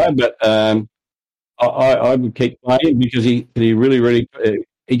skilled player, but I would keep playing because he really, really...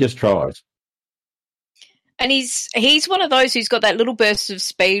 he just tries. And he's one of those who's got that little burst of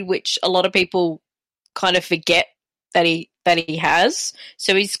speed, which a lot of people kind of forget that he has.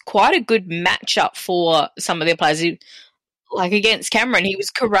 So he's quite a good matchup for some of their players. Like against Cameron, he was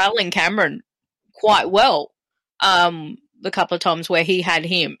corralling Cameron quite well the couple of times where he had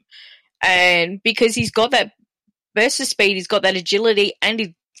him. And because he's got that burst of speed, he's got that agility,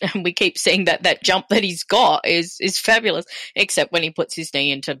 and we keep seeing that jump that he's got is fabulous, except when he puts his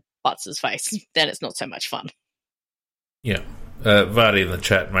knee into Butts' face. Then it's not so much fun. Yeah. Vardy in the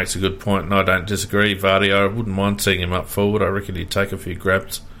chat makes a good point, and I don't disagree. Vardy, I wouldn't mind seeing him up forward. I reckon he'd take a few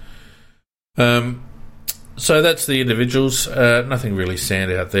grabs. So that's the individuals. Nothing really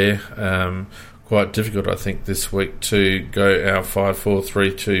stand out there. Quite difficult, I think, this week to go our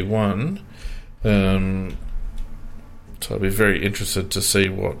 5-4-3-2-1. So I'll be very interested to see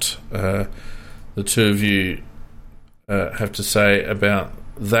what the two of you have to say about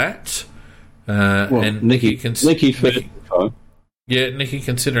that. And Nikki first. Yeah, Nikki,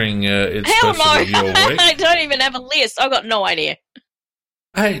 considering it's Hell supposed to be no! your week. I don't even have a list. I've got no idea.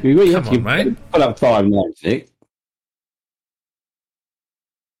 Hey, You come on, mate. Put up 5 names, Nick.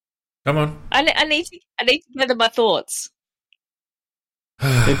 Come on. I need to gather my thoughts.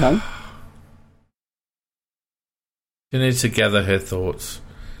 Okay. She needs to gather her thoughts.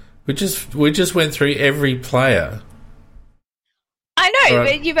 We just went through every player. I know,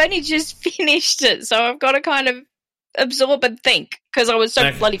 Right. but you've only just finished it, so I've got to kind of absorb and think because I was so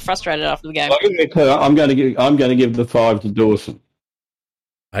Okay. bloody frustrated after the game. Well, give me a clue. I'm going to give the 5 to Dawson.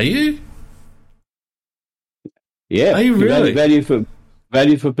 Are you? Yeah. Are you really? Value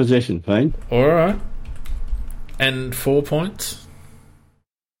for possession, Fane. All right. And 4 points?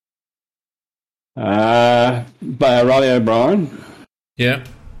 By Riley O'Brien. Yeah.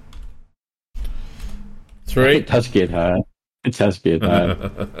 3? It does get hard. It does get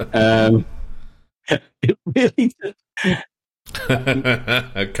hard. It really does.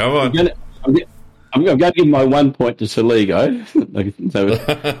 Come on. I'm going to give my 1 point to Saligo. So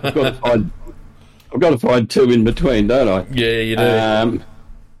I've got to find 2 in between, don't I? Yeah, you do.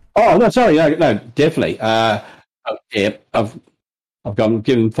 No, definitely. Yeah, I'm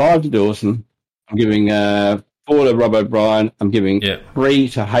giving 5 to Dawson. I'm giving 4 to Rob O'Brien. I'm giving 3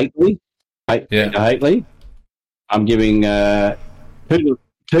 to Haitley. To Haitley. I'm giving 2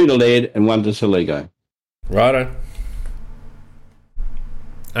 to Laird and 1 to Saligo. Righto.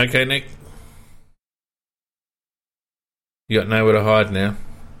 Okay, Nick. You got nowhere to hide now.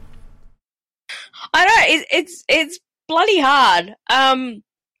 I know it's bloody hard.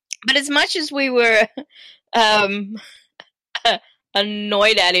 But as much as we were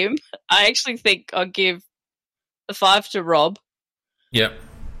annoyed at him, I actually think I'll give the 5 to Rob. Yep.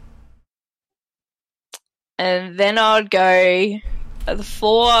 And then I'd go the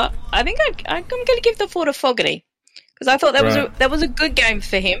 4. I think I'm going to give the 4 to Fogarty because I thought that was a good game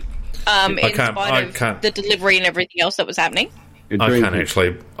for him. In spite of the delivery and everything else that was happening. I can't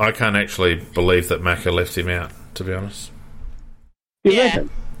actually believe that Macca left him out, to be honest. Yeah.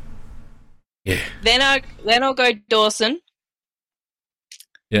 Yeah. Then I'll go Dawson.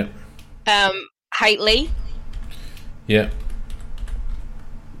 Yeah. Haitley. Yeah.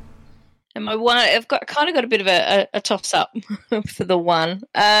 And my 1, I've got a bit of a toss up for the 1.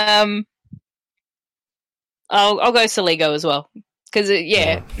 I'll go Saligo as well because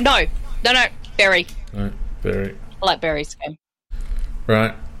no, Berry. Right, Berry. I like Berry's game.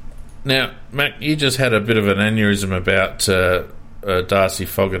 Right. Now, Mac, you just had a bit of an aneurysm about Darcy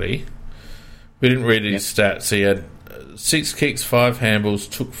Fogarty. We didn't read his stats. He had 6 kicks, 5 handballs,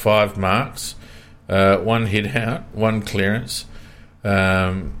 took 5 marks, 1 hit out, 1 clearance,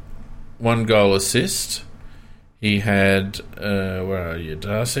 1 goal assist. He had, where are you,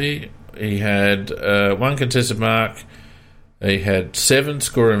 Darcy? He had 1 contested mark. He had 7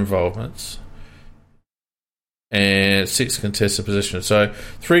 score involvements and 6 contested possessions. So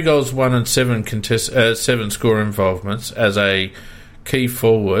 3 goals, 1 and 7 score involvements as a key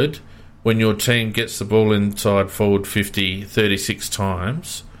forward. When your team gets the ball inside forward 50, 36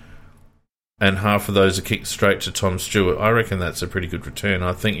 times, and half of those are kicked straight to Tom Stewart, I reckon that's a pretty good return.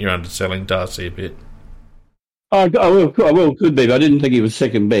 I think you're underselling Darcy a bit. I could be, but I didn't think he was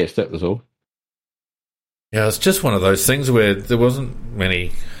second best, that was all. Yeah, it's just one of those things where there wasn't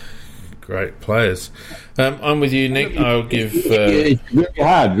many great players. I'm with you, Nick. I'll give... it's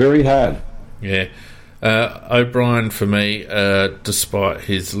very hard. Yeah. O'Brien, for me, despite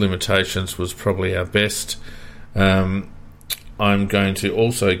his limitations, was probably our best. I'm going to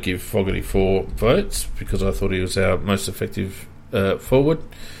also give Fogarty 4 votes because I thought he was our most effective forward.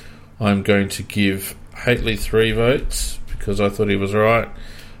 I'm going to give Haitley 3 votes because I thought he was all right.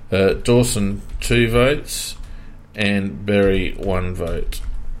 Dawson 2 votes, and Berry 1 vote.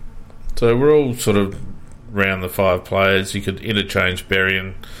 So we're all sort of round the 5 players. You could interchange Berry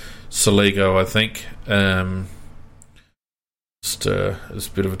and Soligo, I think. Just it's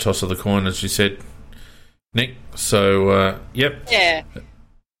a bit of a toss of the coin, as you said, Nick. So, yep. Yeah.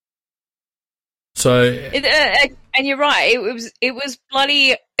 So, and you're right. It was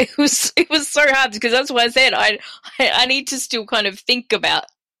bloody. It was so hard because that's why I said I need to still kind of think about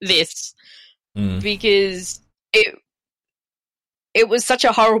this because it was such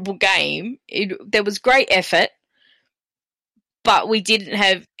a horrible game. There was great effort, but we didn't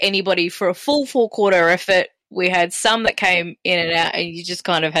have anybody for a full 4-quarter effort. We had some that came in and out, and you just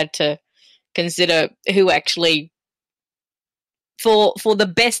kind of had to consider who actually, for the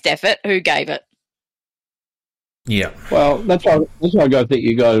best effort, who gave it. Yeah. Well, that's why I think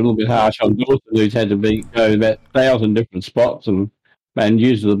you got a little bit harsh on Dawson, who's had to go about 1,000 different spots and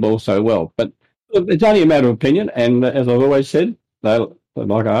uses the ball so well. But it's only a matter of opinion, and as I've always said, they're like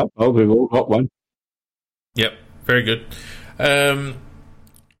we've all got one. Yep, very good.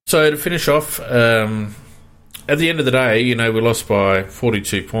 So to finish off, at the end of the day, we lost by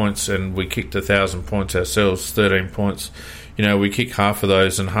 42 points and we kicked 1,000 points ourselves, 13 points. We kicked half of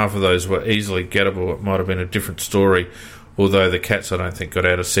those, and half of those were easily gettable. It might have been a different story, although the Cats, I don't think, got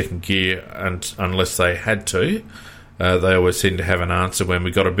out of second gear unless they had to. They always seem to have an answer when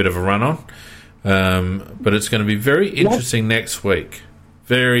we got a bit of a run on. But it's going to be very interesting next week.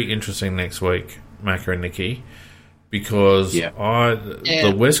 Very interesting next week, Macca and Nicky, because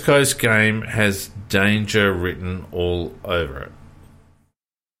the West Coast game has danger written all over it.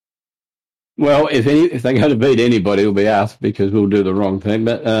 Well, if they're going to beat anybody, it'll be us because we'll do the wrong thing.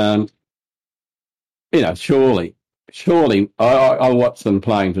 But surely, I watched them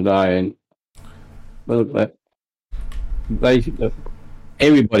playing today, and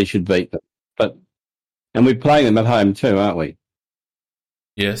everybody should beat them. And we're playing them at home too, aren't we?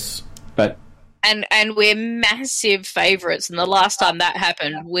 Yes. But and we're massive favourites, and the last time that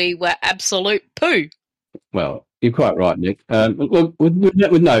happened, we were absolute poo. Well, you're quite right, Nick. Look, with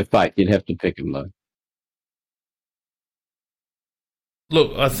no faith, you'd have to pick them, though.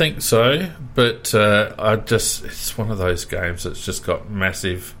 Look, I think so, but it's one of those games that's just got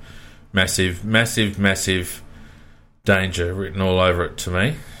massive danger written all over it to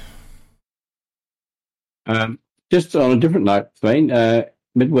me. Just on a different note,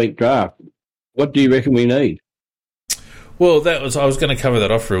 midweek draft. What do you reckon we need? Well, I was going to cover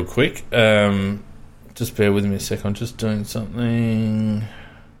that off real quick. Just bear with me a sec. I'm just doing something.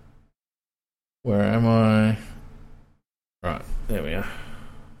 Where am I? Right, there we are.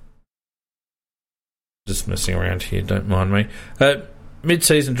 Just messing around here, don't mind me.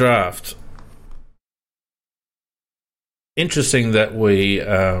 Mid-season draft. Interesting that we...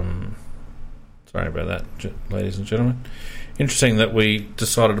 sorry about that, ladies and gentlemen. Interesting that we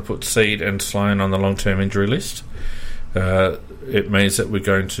decided to put Seed and Sloan on the long-term injury list. It means that we're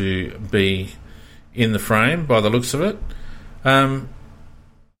going to be in the frame by the looks of it.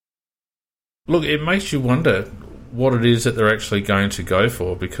 Look, it makes you wonder what it is that they're actually going to go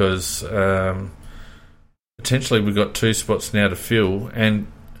for, because potentially we've got 2 spots now to fill,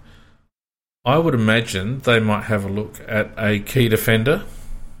 and I would imagine they might have a look at a key defender,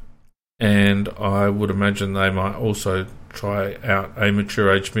 and I would imagine they might also try out a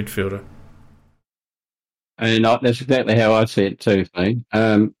mature age midfielder. And that's exactly how I see it too, Fane.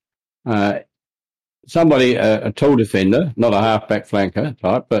 Somebody, a tall defender, not a half-back flanker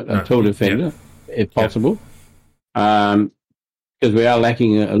type, but a tall defender, if possible, because we are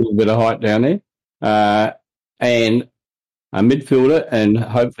lacking a little bit of height down there, and a midfielder, and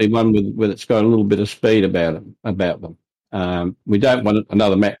hopefully one with it's got a little bit of speed about them. We don't want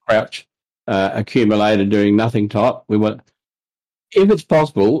another Matt Crouch accumulator doing nothing type. We want, if it's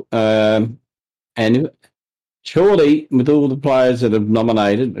possible, and surely, with all the players that have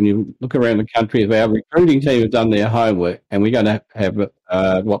nominated, and you look around the country, if our recruiting team have done their homework, and we're going to have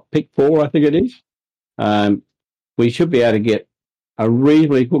pick 4, I think it is, we should be able to get a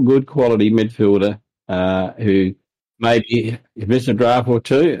reasonably good quality midfielder who maybe missed a draft or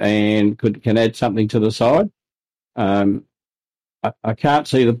 2 and can add something to the side. I can't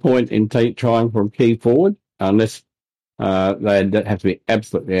see the point in trying for a key forward unless they'd have to be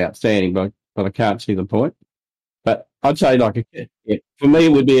absolutely outstanding, but I can't see the point. But I'd say for me,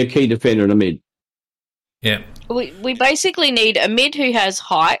 it would be a key defender and a mid. Yeah. We basically need a mid who has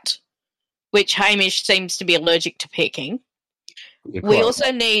height, which Hamish seems to be allergic to picking. We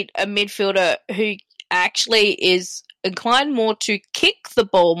also need a midfielder who actually is inclined more to kick the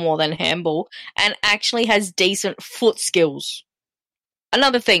ball more than handball and actually has decent foot skills.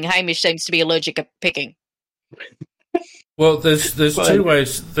 Another thing Hamish seems to be allergic at picking. Well, there's two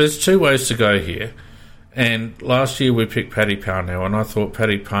ways. There's two ways to go here. And last year we picked Paddy Parnell, and I thought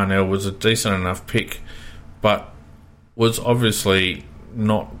Paddy Parnell was a decent enough pick, but was obviously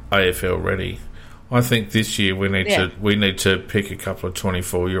not AFL ready. I think this year we need to pick a couple of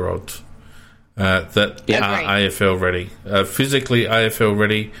 24-year-olds that are AFL ready, physically AFL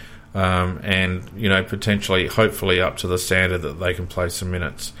ready, and potentially, hopefully, up to the standard that they can play some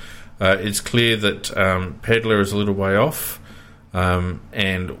minutes. It's clear that Pedler is a little way off,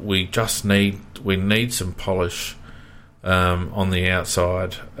 and we need some polish on the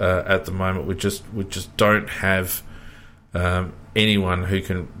outside at the moment. We just don't have anyone who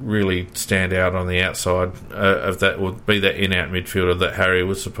can really stand out on the outside of that, would be that in-out midfielder that Harry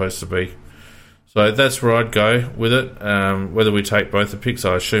was supposed to be. So that's where I'd go with it. Whether we take both the picks,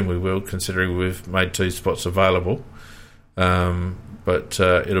 I assume we will, considering we've made 2 spots available. But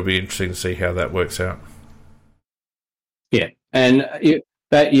it'll be interesting to see how that works out. Yeah, and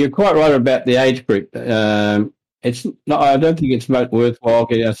you're quite right about the age group. It's not. I don't think it's worthwhile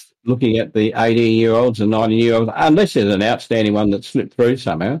just looking at the 18-year-olds and 19-year-olds, unless there's an outstanding one that slipped through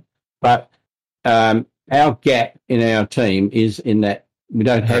somehow. But our gap in our team is in that we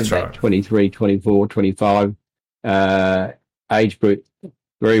don't have that 23, 24, 25 age group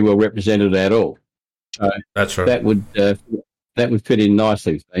very well represented at all. So that's right. That would fit in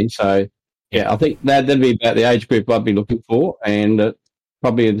nicely with me. So I think that'd be about the age group I'd be looking for, and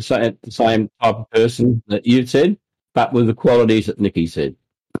probably the same type of person that you said, but with the qualities that Nicky said.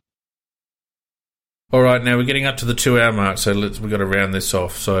 All right, now we're getting up to the 2-hour mark, so we've got to round this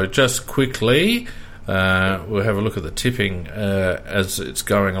off. So just quickly, we'll have a look at the tipping as it's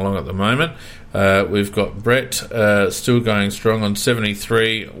going along at the moment. We've got Brett still going strong on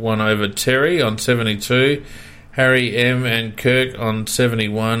 73, one over Terry on 72, Harry M and Kirk on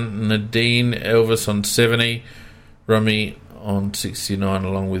 71, Nadine Elvis on 70, Rummy on 69,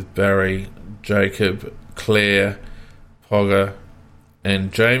 along with Barry, Jacob, Claire, Pogger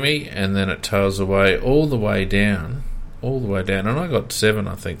and Jamie, and then it tails away all the way down, and I got 7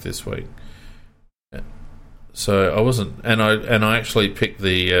 I think this week. So I wasn't, and I actually picked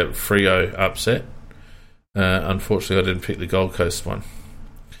the Freo upset. Unfortunately I didn't pick the Gold Coast one.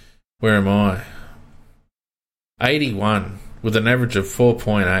 Where am I? 81 with an average of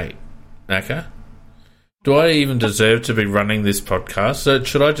 4.8. Naka, do I even deserve to be running this podcast? So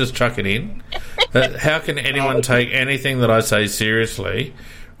should I just chuck it in? How can anyone take anything that I say seriously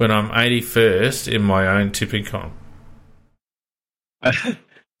when I'm 81st in my own tipping comp?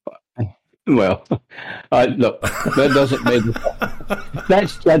 Well, look, that doesn't mean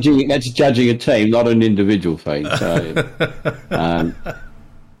that's judging a team, not an individual feed. So,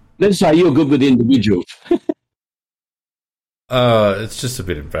 let's say you're good with individuals. It's just a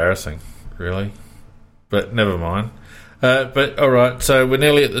bit embarrassing, really. But never mind. But all right, so we're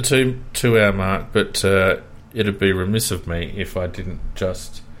nearly at the 2-hour mark, but it'd be remiss of me if I didn't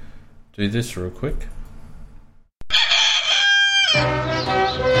just do this real quick.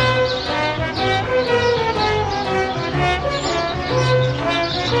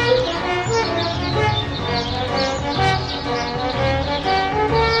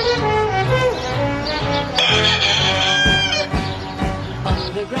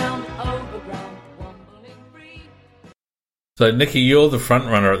 So, Nicky, you're the front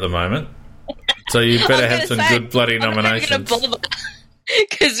runner at the moment, so you better have some good bloody nominations. I'm not going to bother,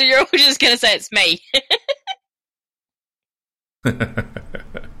 because you're all just going to say it's me.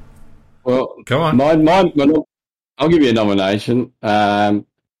 Well, come on. I'll give you a nomination.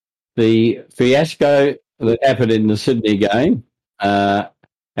 The fiasco that happened in the Sydney game, as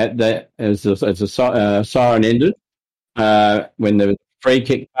the siren ended, when the free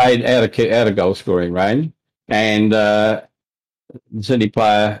kick paid out of goal scoring range, and the Sydney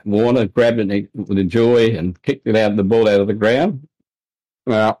player Warner grabbed it with joy and kicked the ball out of the ground.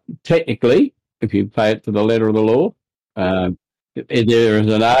 Well, technically, if you play it to the letter of the law, there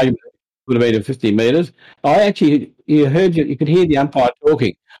is an argument it would have been at 50 metres. You could hear the umpire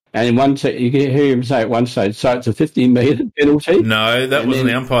talking, and in one you could hear him say at one stage, so it's a 50-metre penalty. No, that wasn't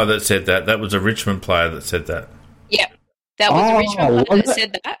the umpire that said that. That was a Richmond player that said that. Yeah, that was a Richmond player that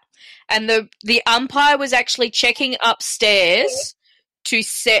said that. And the umpire was actually checking upstairs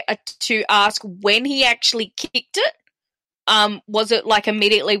to ask when he actually kicked it. Was it like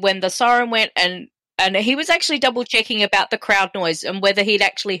immediately when the siren went? And he was actually double checking about the crowd noise and whether he'd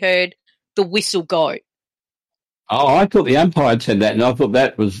actually heard the whistle go. Oh, I thought the umpire had said that, and I thought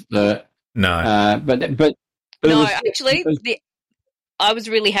that was no. But no, actually, I was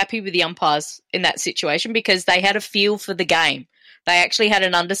really happy with the umpires in that situation because they had a feel for the game they actually had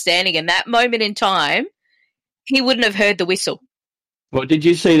an understanding. And that moment in time, he wouldn't have heard the whistle. Well, did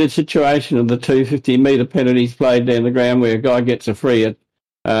you see the situation of the 250-metre penalties played down the ground where a guy gets a free at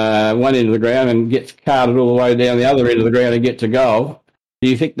one end of the ground and gets carted all the way down the other end of the ground and gets a goal? Do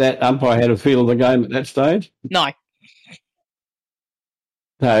you think that umpire had a feel of the game at that stage? No.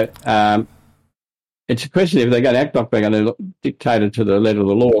 So it's a question if they're going to act like they're going to dictate it to the letter of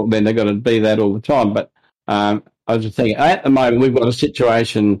the law, then they're going to be that all the time. But I was just thinking, at the moment, we've got a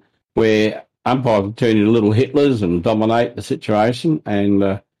situation where umpires turn into little Hitlers and dominate the situation. And,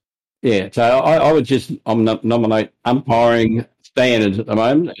 so I would just nominate umpiring standards at the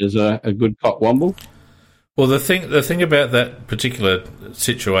moment as a good cockwomble. Well, the thing about that particular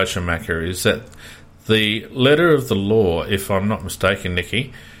situation, Macca, is that the letter of the law, if I'm not mistaken,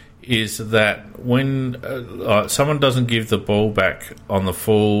 Nikki, is that when someone doesn't give the ball back on the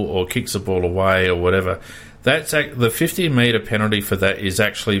full or kicks the ball away or whatever, that's the 50-metre penalty for that is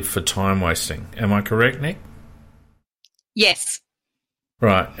actually for time wasting. Am I correct, Nick? Yes.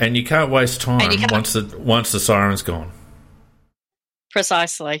 Right, and you can't waste time once the siren's gone.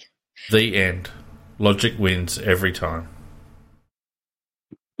 Precisely. The end. Logic wins every time.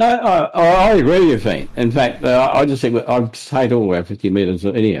 No, I agree with you, Fiend. In fact, I just think I hate all our 50 metres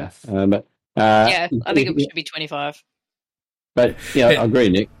anyhow. I think it should be 25. But I agree,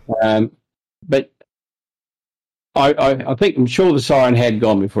 Nick. But I think I'm sure the siren had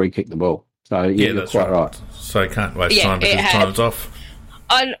gone before he kicked the ball. So you're that's quite right. So he can't waste time because time's off.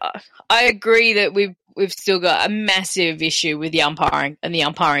 I agree that we've still got a massive issue with the umpiring and the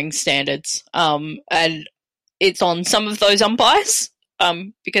umpiring standards, and it's on some of those umpires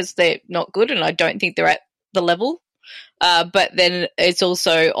because they're not good, and I don't think they're at the level. But then it's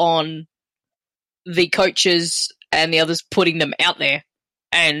also on the coaches and the others putting them out there,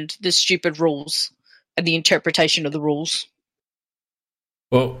 and the stupid rules and the interpretation of the rules.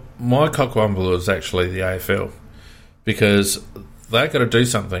 Well, my cockwomble is actually the AFL, because they've got to do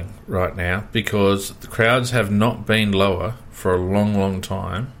something right now, because the crowds have not been lower for a long, long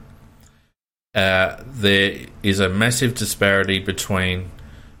time. There is a massive disparity between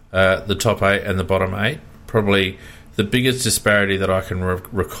the top 8 and the bottom 8. Probably the biggest disparity that I can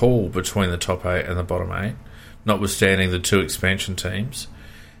recall between the top 8 and the bottom 8, notwithstanding the 2 expansion teams.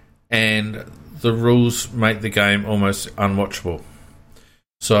 And the rules make the game almost unwatchable.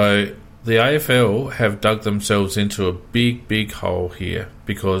 So the AFL have dug themselves into a big, big hole here,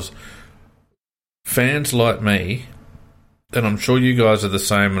 because fans like me, and I'm sure you guys are the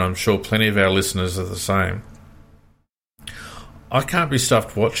same, and I'm sure plenty of our listeners are the same, I can't be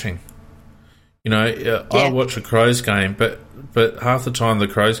stuffed watching. I watch a Crows game, but half the time the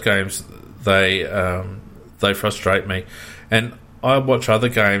Crows games, they frustrate me. And I watch other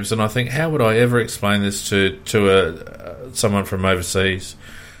games and I think, how would I ever explain this to someone from overseas?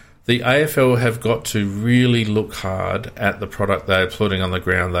 The AFL have got to really look hard at the product they're putting on the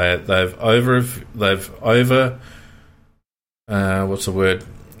ground. They've over what's the word?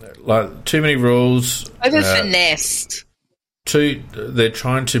 Like, too many rules. Over finessed. They're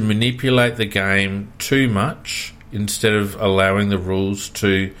trying to manipulate the game too much instead of allowing the rules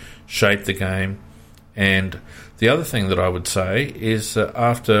to shape the game. And the other thing that I would say is that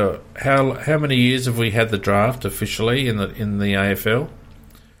after how many years have we had the draft officially in the AFL?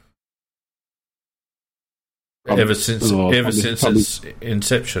 Ever since its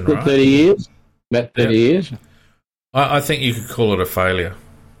inception, right? 30 years. About 30 years. I think you could call it a failure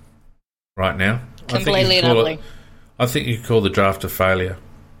right now. Completely and utterly. I think you could call the draft a failure.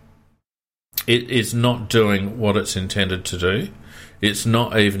 It is not doing what it's intended to do. It's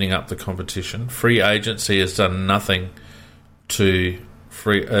not evening up the competition. Free agency has done nothing to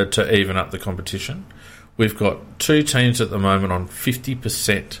even up the competition. We've got 2 teams at the moment on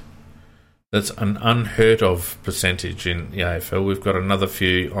 50%. That's an unheard of percentage in the AFL. We've got another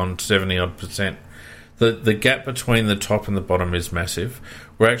few on 70-odd%. The gap between the top and the bottom is massive.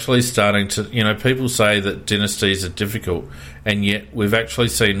 We're actually starting to, people say that dynasties are difficult, and yet we've actually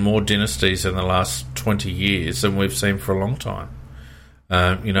seen more dynasties in the last 20 years than we've seen for a long time.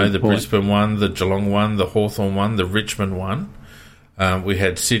 The Brisbane one, the Geelong one, the Hawthorn one, the Richmond one. We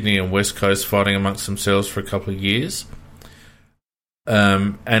had Sydney and West Coast fighting amongst themselves for a couple of years.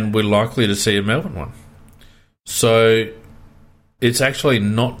 And we're likely to see a Melbourne one. So it's actually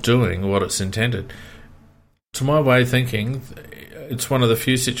not doing what it's intended. To my way of thinking, it's one of the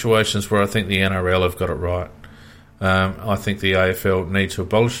few situations where I think the NRL have got it right. I think the AFL need to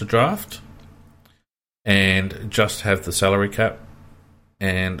abolish the draft and just have the salary cap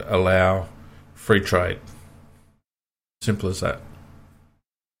and allow free trade. Simple as that.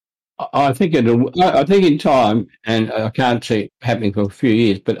 I think I think in time, and I can't see it happening for a few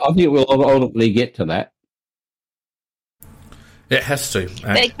years, but I think it will ultimately get to that. It has to.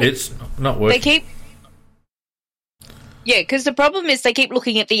 It's not working. Because the problem is they keep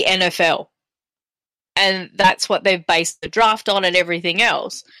looking at the NFL, and that's what they've based the draft on and everything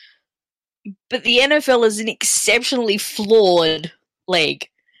else. But the NFL is an exceptionally flawed league.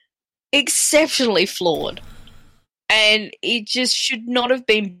 Exceptionally flawed. And it just should not have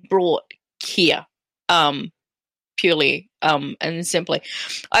been brought here, purely and simply.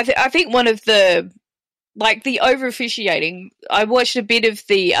 I think one of the over-officiating, I watched a bit of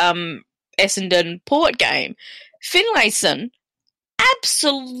the Essendon Port game. Finlayson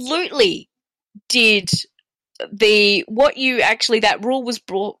absolutely did what you think that rule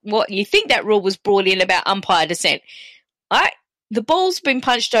was brought in about umpire dissent. The ball's been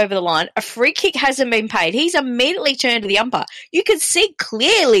punched over the line. A free kick hasn't been paid. He's immediately turned to the umpire. You can see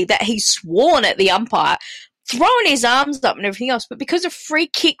clearly that he's sworn at the umpire, throwing his arms up and everything else. But because a free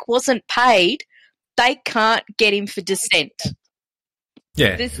kick wasn't paid, they can't get him for dissent.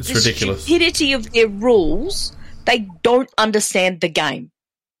 Yeah, it's ridiculous. The stupidity of their rules, they don't understand the game.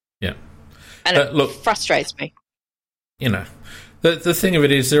 Yeah. And it frustrates me. You know, the thing of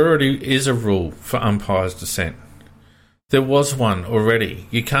it is there already is a rule for umpires' dissent. There was one already.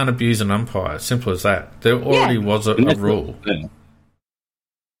 You can't abuse an umpire. Simple as that. There already was a rule. Yeah.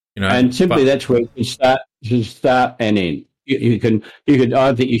 You know, and simply that's where you start and end. You can.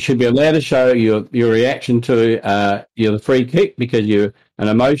 I think you should be allowed to show your reaction to the free kick because you're an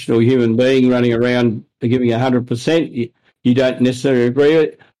emotional human being running around giving 100%. You don't necessarily agree with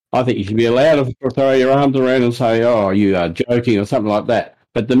it. I think you should be allowed to throw your arms around and say, "Oh, you are joking" or something like that.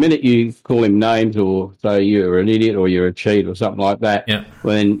 But the minute you call him names or say you're an idiot or you're a cheat or something like that,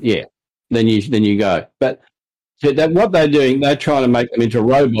 then you go. But what they're doing, they're trying to make them into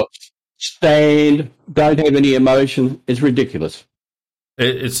robots. Stand, don't have any emotion. It's ridiculous.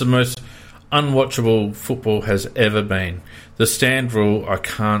 It's the most unwatchable football has ever been. The stand rule, I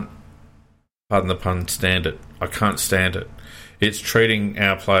can't, pardon the pun, stand it. I can't stand it. It's treating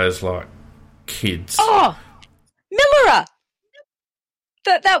our players like kids. Oh, Millerer!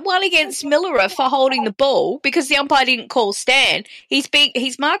 That one against Millerer for holding the ball because the umpire didn't call stand. He's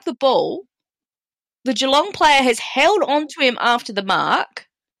marked the ball. The Geelong player has held on to him after the mark.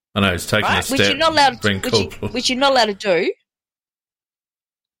 I know, he's taken a step. Which you're not allowed to do.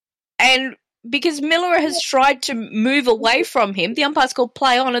 And because Millerer has tried to move away from him, the umpire's called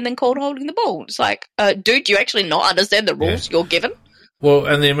play on and then called holding the ball. It's like, dude, do you actually not understand the rules you're given? Well,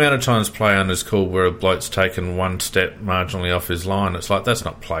 and the amount of times play on is called where a bloke's taken one step marginally off his line, it's like, that's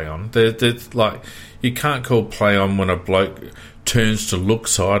not play on. They're like, you can't call play on when a bloke turns to look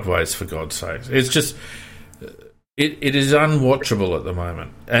sideways, for God's sake. It's just, it is unwatchable at the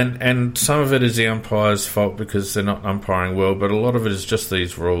moment. And some of it is the umpire's fault because they're not umpiring well, but a lot of it is just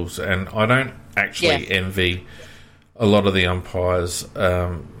these rules. And I don't actually envy a lot of the umpires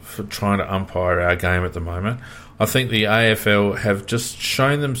for trying to umpire our game at the moment. I think the AFL have just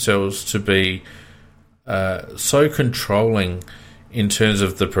shown themselves to be so controlling in terms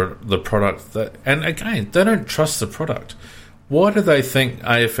of the product and again, they don't trust the product. Why do they think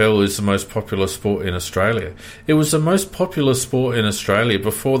AFL is the most popular sport in Australia? It was the most popular sport in Australia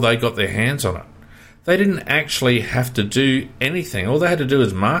before they got their hands on it. They didn't actually have to do anything. All they had to do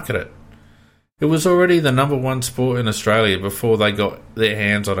was market it. It was already the number one sport in Australia before they got their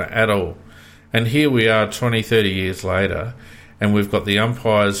hands on it at all. And here we are 20, 30 years later, and we've got the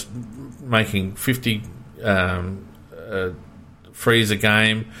umpires making 50 frees a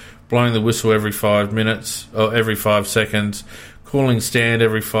game, blowing the whistle every 5 minutes, or every 5 seconds, calling stand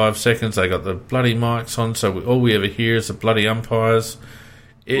every 5 seconds. They got the bloody mics on, so all we ever hear is the bloody umpires.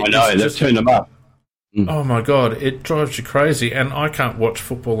 I know, they've turned them up. Oh my God, it drives you crazy, and I can't watch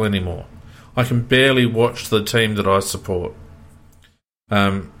football anymore. I can barely watch the team that I support.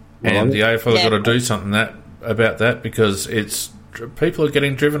 And the AFL have got to do something about that because people are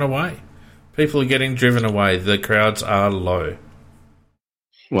getting driven away. People are getting driven away. The crowds are low.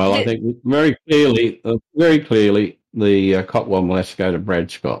 Well, I think very clearly, the Cotwell will have to go to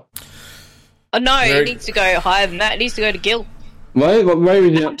Brad Scott. Oh, no, it needs to go higher than that. It needs to go to Gill. Well,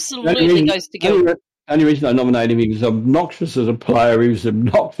 maybe absolutely goes to Gill. Only reason I nominated him, he was obnoxious as a player, he was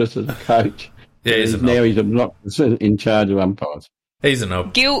obnoxious as a coach. Yeah, he's obnoxious in charge of umpires. He's a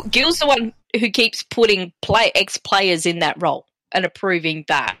knob. Gill's the one who keeps putting ex-players in that role and approving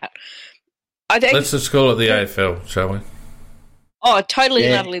that. I think, let's just call it the AFL, shall we? Oh, totally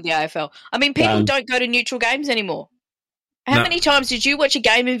and utterly the AFL. I mean, people don't go to neutral games anymore. How many times did you watch a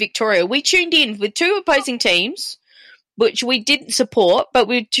game in Victoria? We tuned in with two opposing teams, which we didn't support, but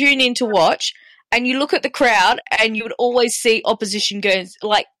we'd tune in to watch, and you look at the crowd and you would always see opposition Guernseys,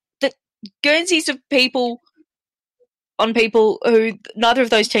 like the Guernseys of people who neither of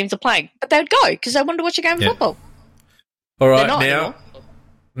those teams are playing. But they'd go because they wanted to watch a game of football. All right,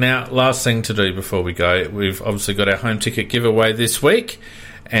 now, last thing to do before we go. We've obviously got our home ticket giveaway this week.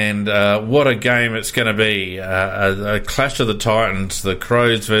 And what a game it's going to be. A clash of the Titans, the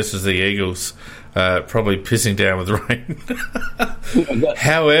Crows versus the Eagles, probably pissing down with rain.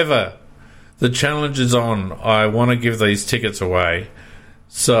 However, the challenge is on. I want to give these tickets away.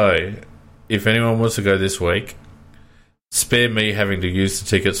 So, if anyone wants to go this week, spare me having to use the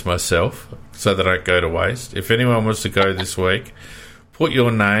tickets myself so they don't go to waste. If anyone wants to go this week, put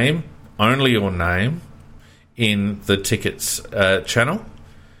your name, only your name, in the tickets channel.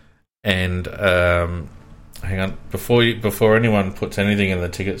 And hang on, before anyone puts anything in the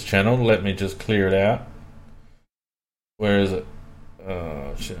tickets channel, let me just clear it out. Where is it?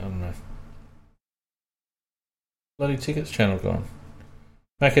 Oh shit, I don't know. Bloody tickets channel gone.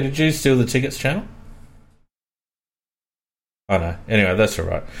 Macca, did you steal the tickets channel? Oh no. Anyway, that's all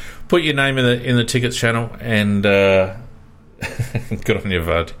right. Put your name in the tickets channel, and good on you,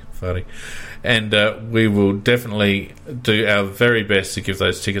 Vardy. And we will definitely do our very best to give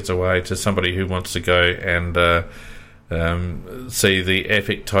those tickets away to somebody who wants to go and see the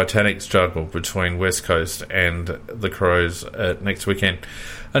epic Titanic struggle between West Coast and the Crows next weekend.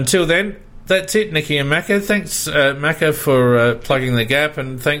 Until then, that's it, Nikki and Macca. Thanks, Macca, for plugging the gap,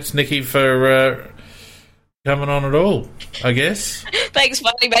 and thanks, Nikki, for coming on at all, I guess. Thanks,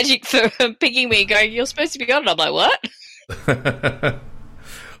 Funny Magic, for picking me and going, you're supposed to be gone. And I'm like, what?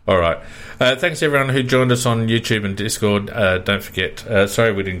 All right. Thanks everyone who joined us on YouTube and Discord. Don't forget.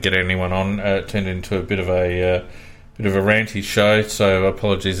 Sorry we didn't get anyone on. It turned into a bit of a ranty show. So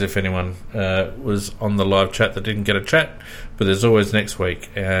apologies if anyone was on the live chat that didn't get a chat. But there's always next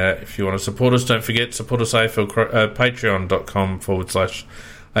week. If you want to support us, don't forget, support us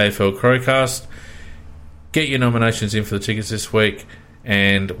patreon.com/AFL Crowcast. Get your nominations in for the tickets this week.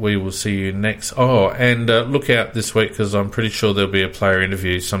 And we will see you next. Oh, and look out this week, because I'm pretty sure there'll be a player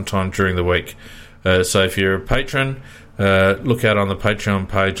interview sometime during the week. So if you're a patron, look out on the Patreon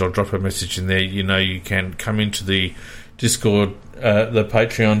page. I'll drop a message in there. You know, you can come into the Discord, the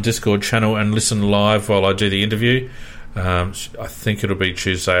Patreon Discord channel, and listen live while I do the interview. I think it'll be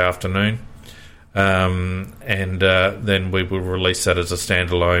Tuesday afternoon, and then we will release that as a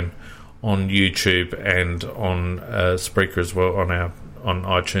standalone on YouTube and on Spreaker as well, on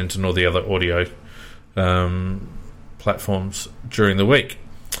iTunes and all the other audio platforms during the week.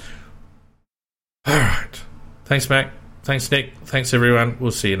 All right. Thanks, Mac. Thanks, Nick. Thanks, everyone.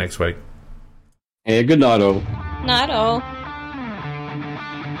 We'll see you next week. Yeah, good night, all. Night, all.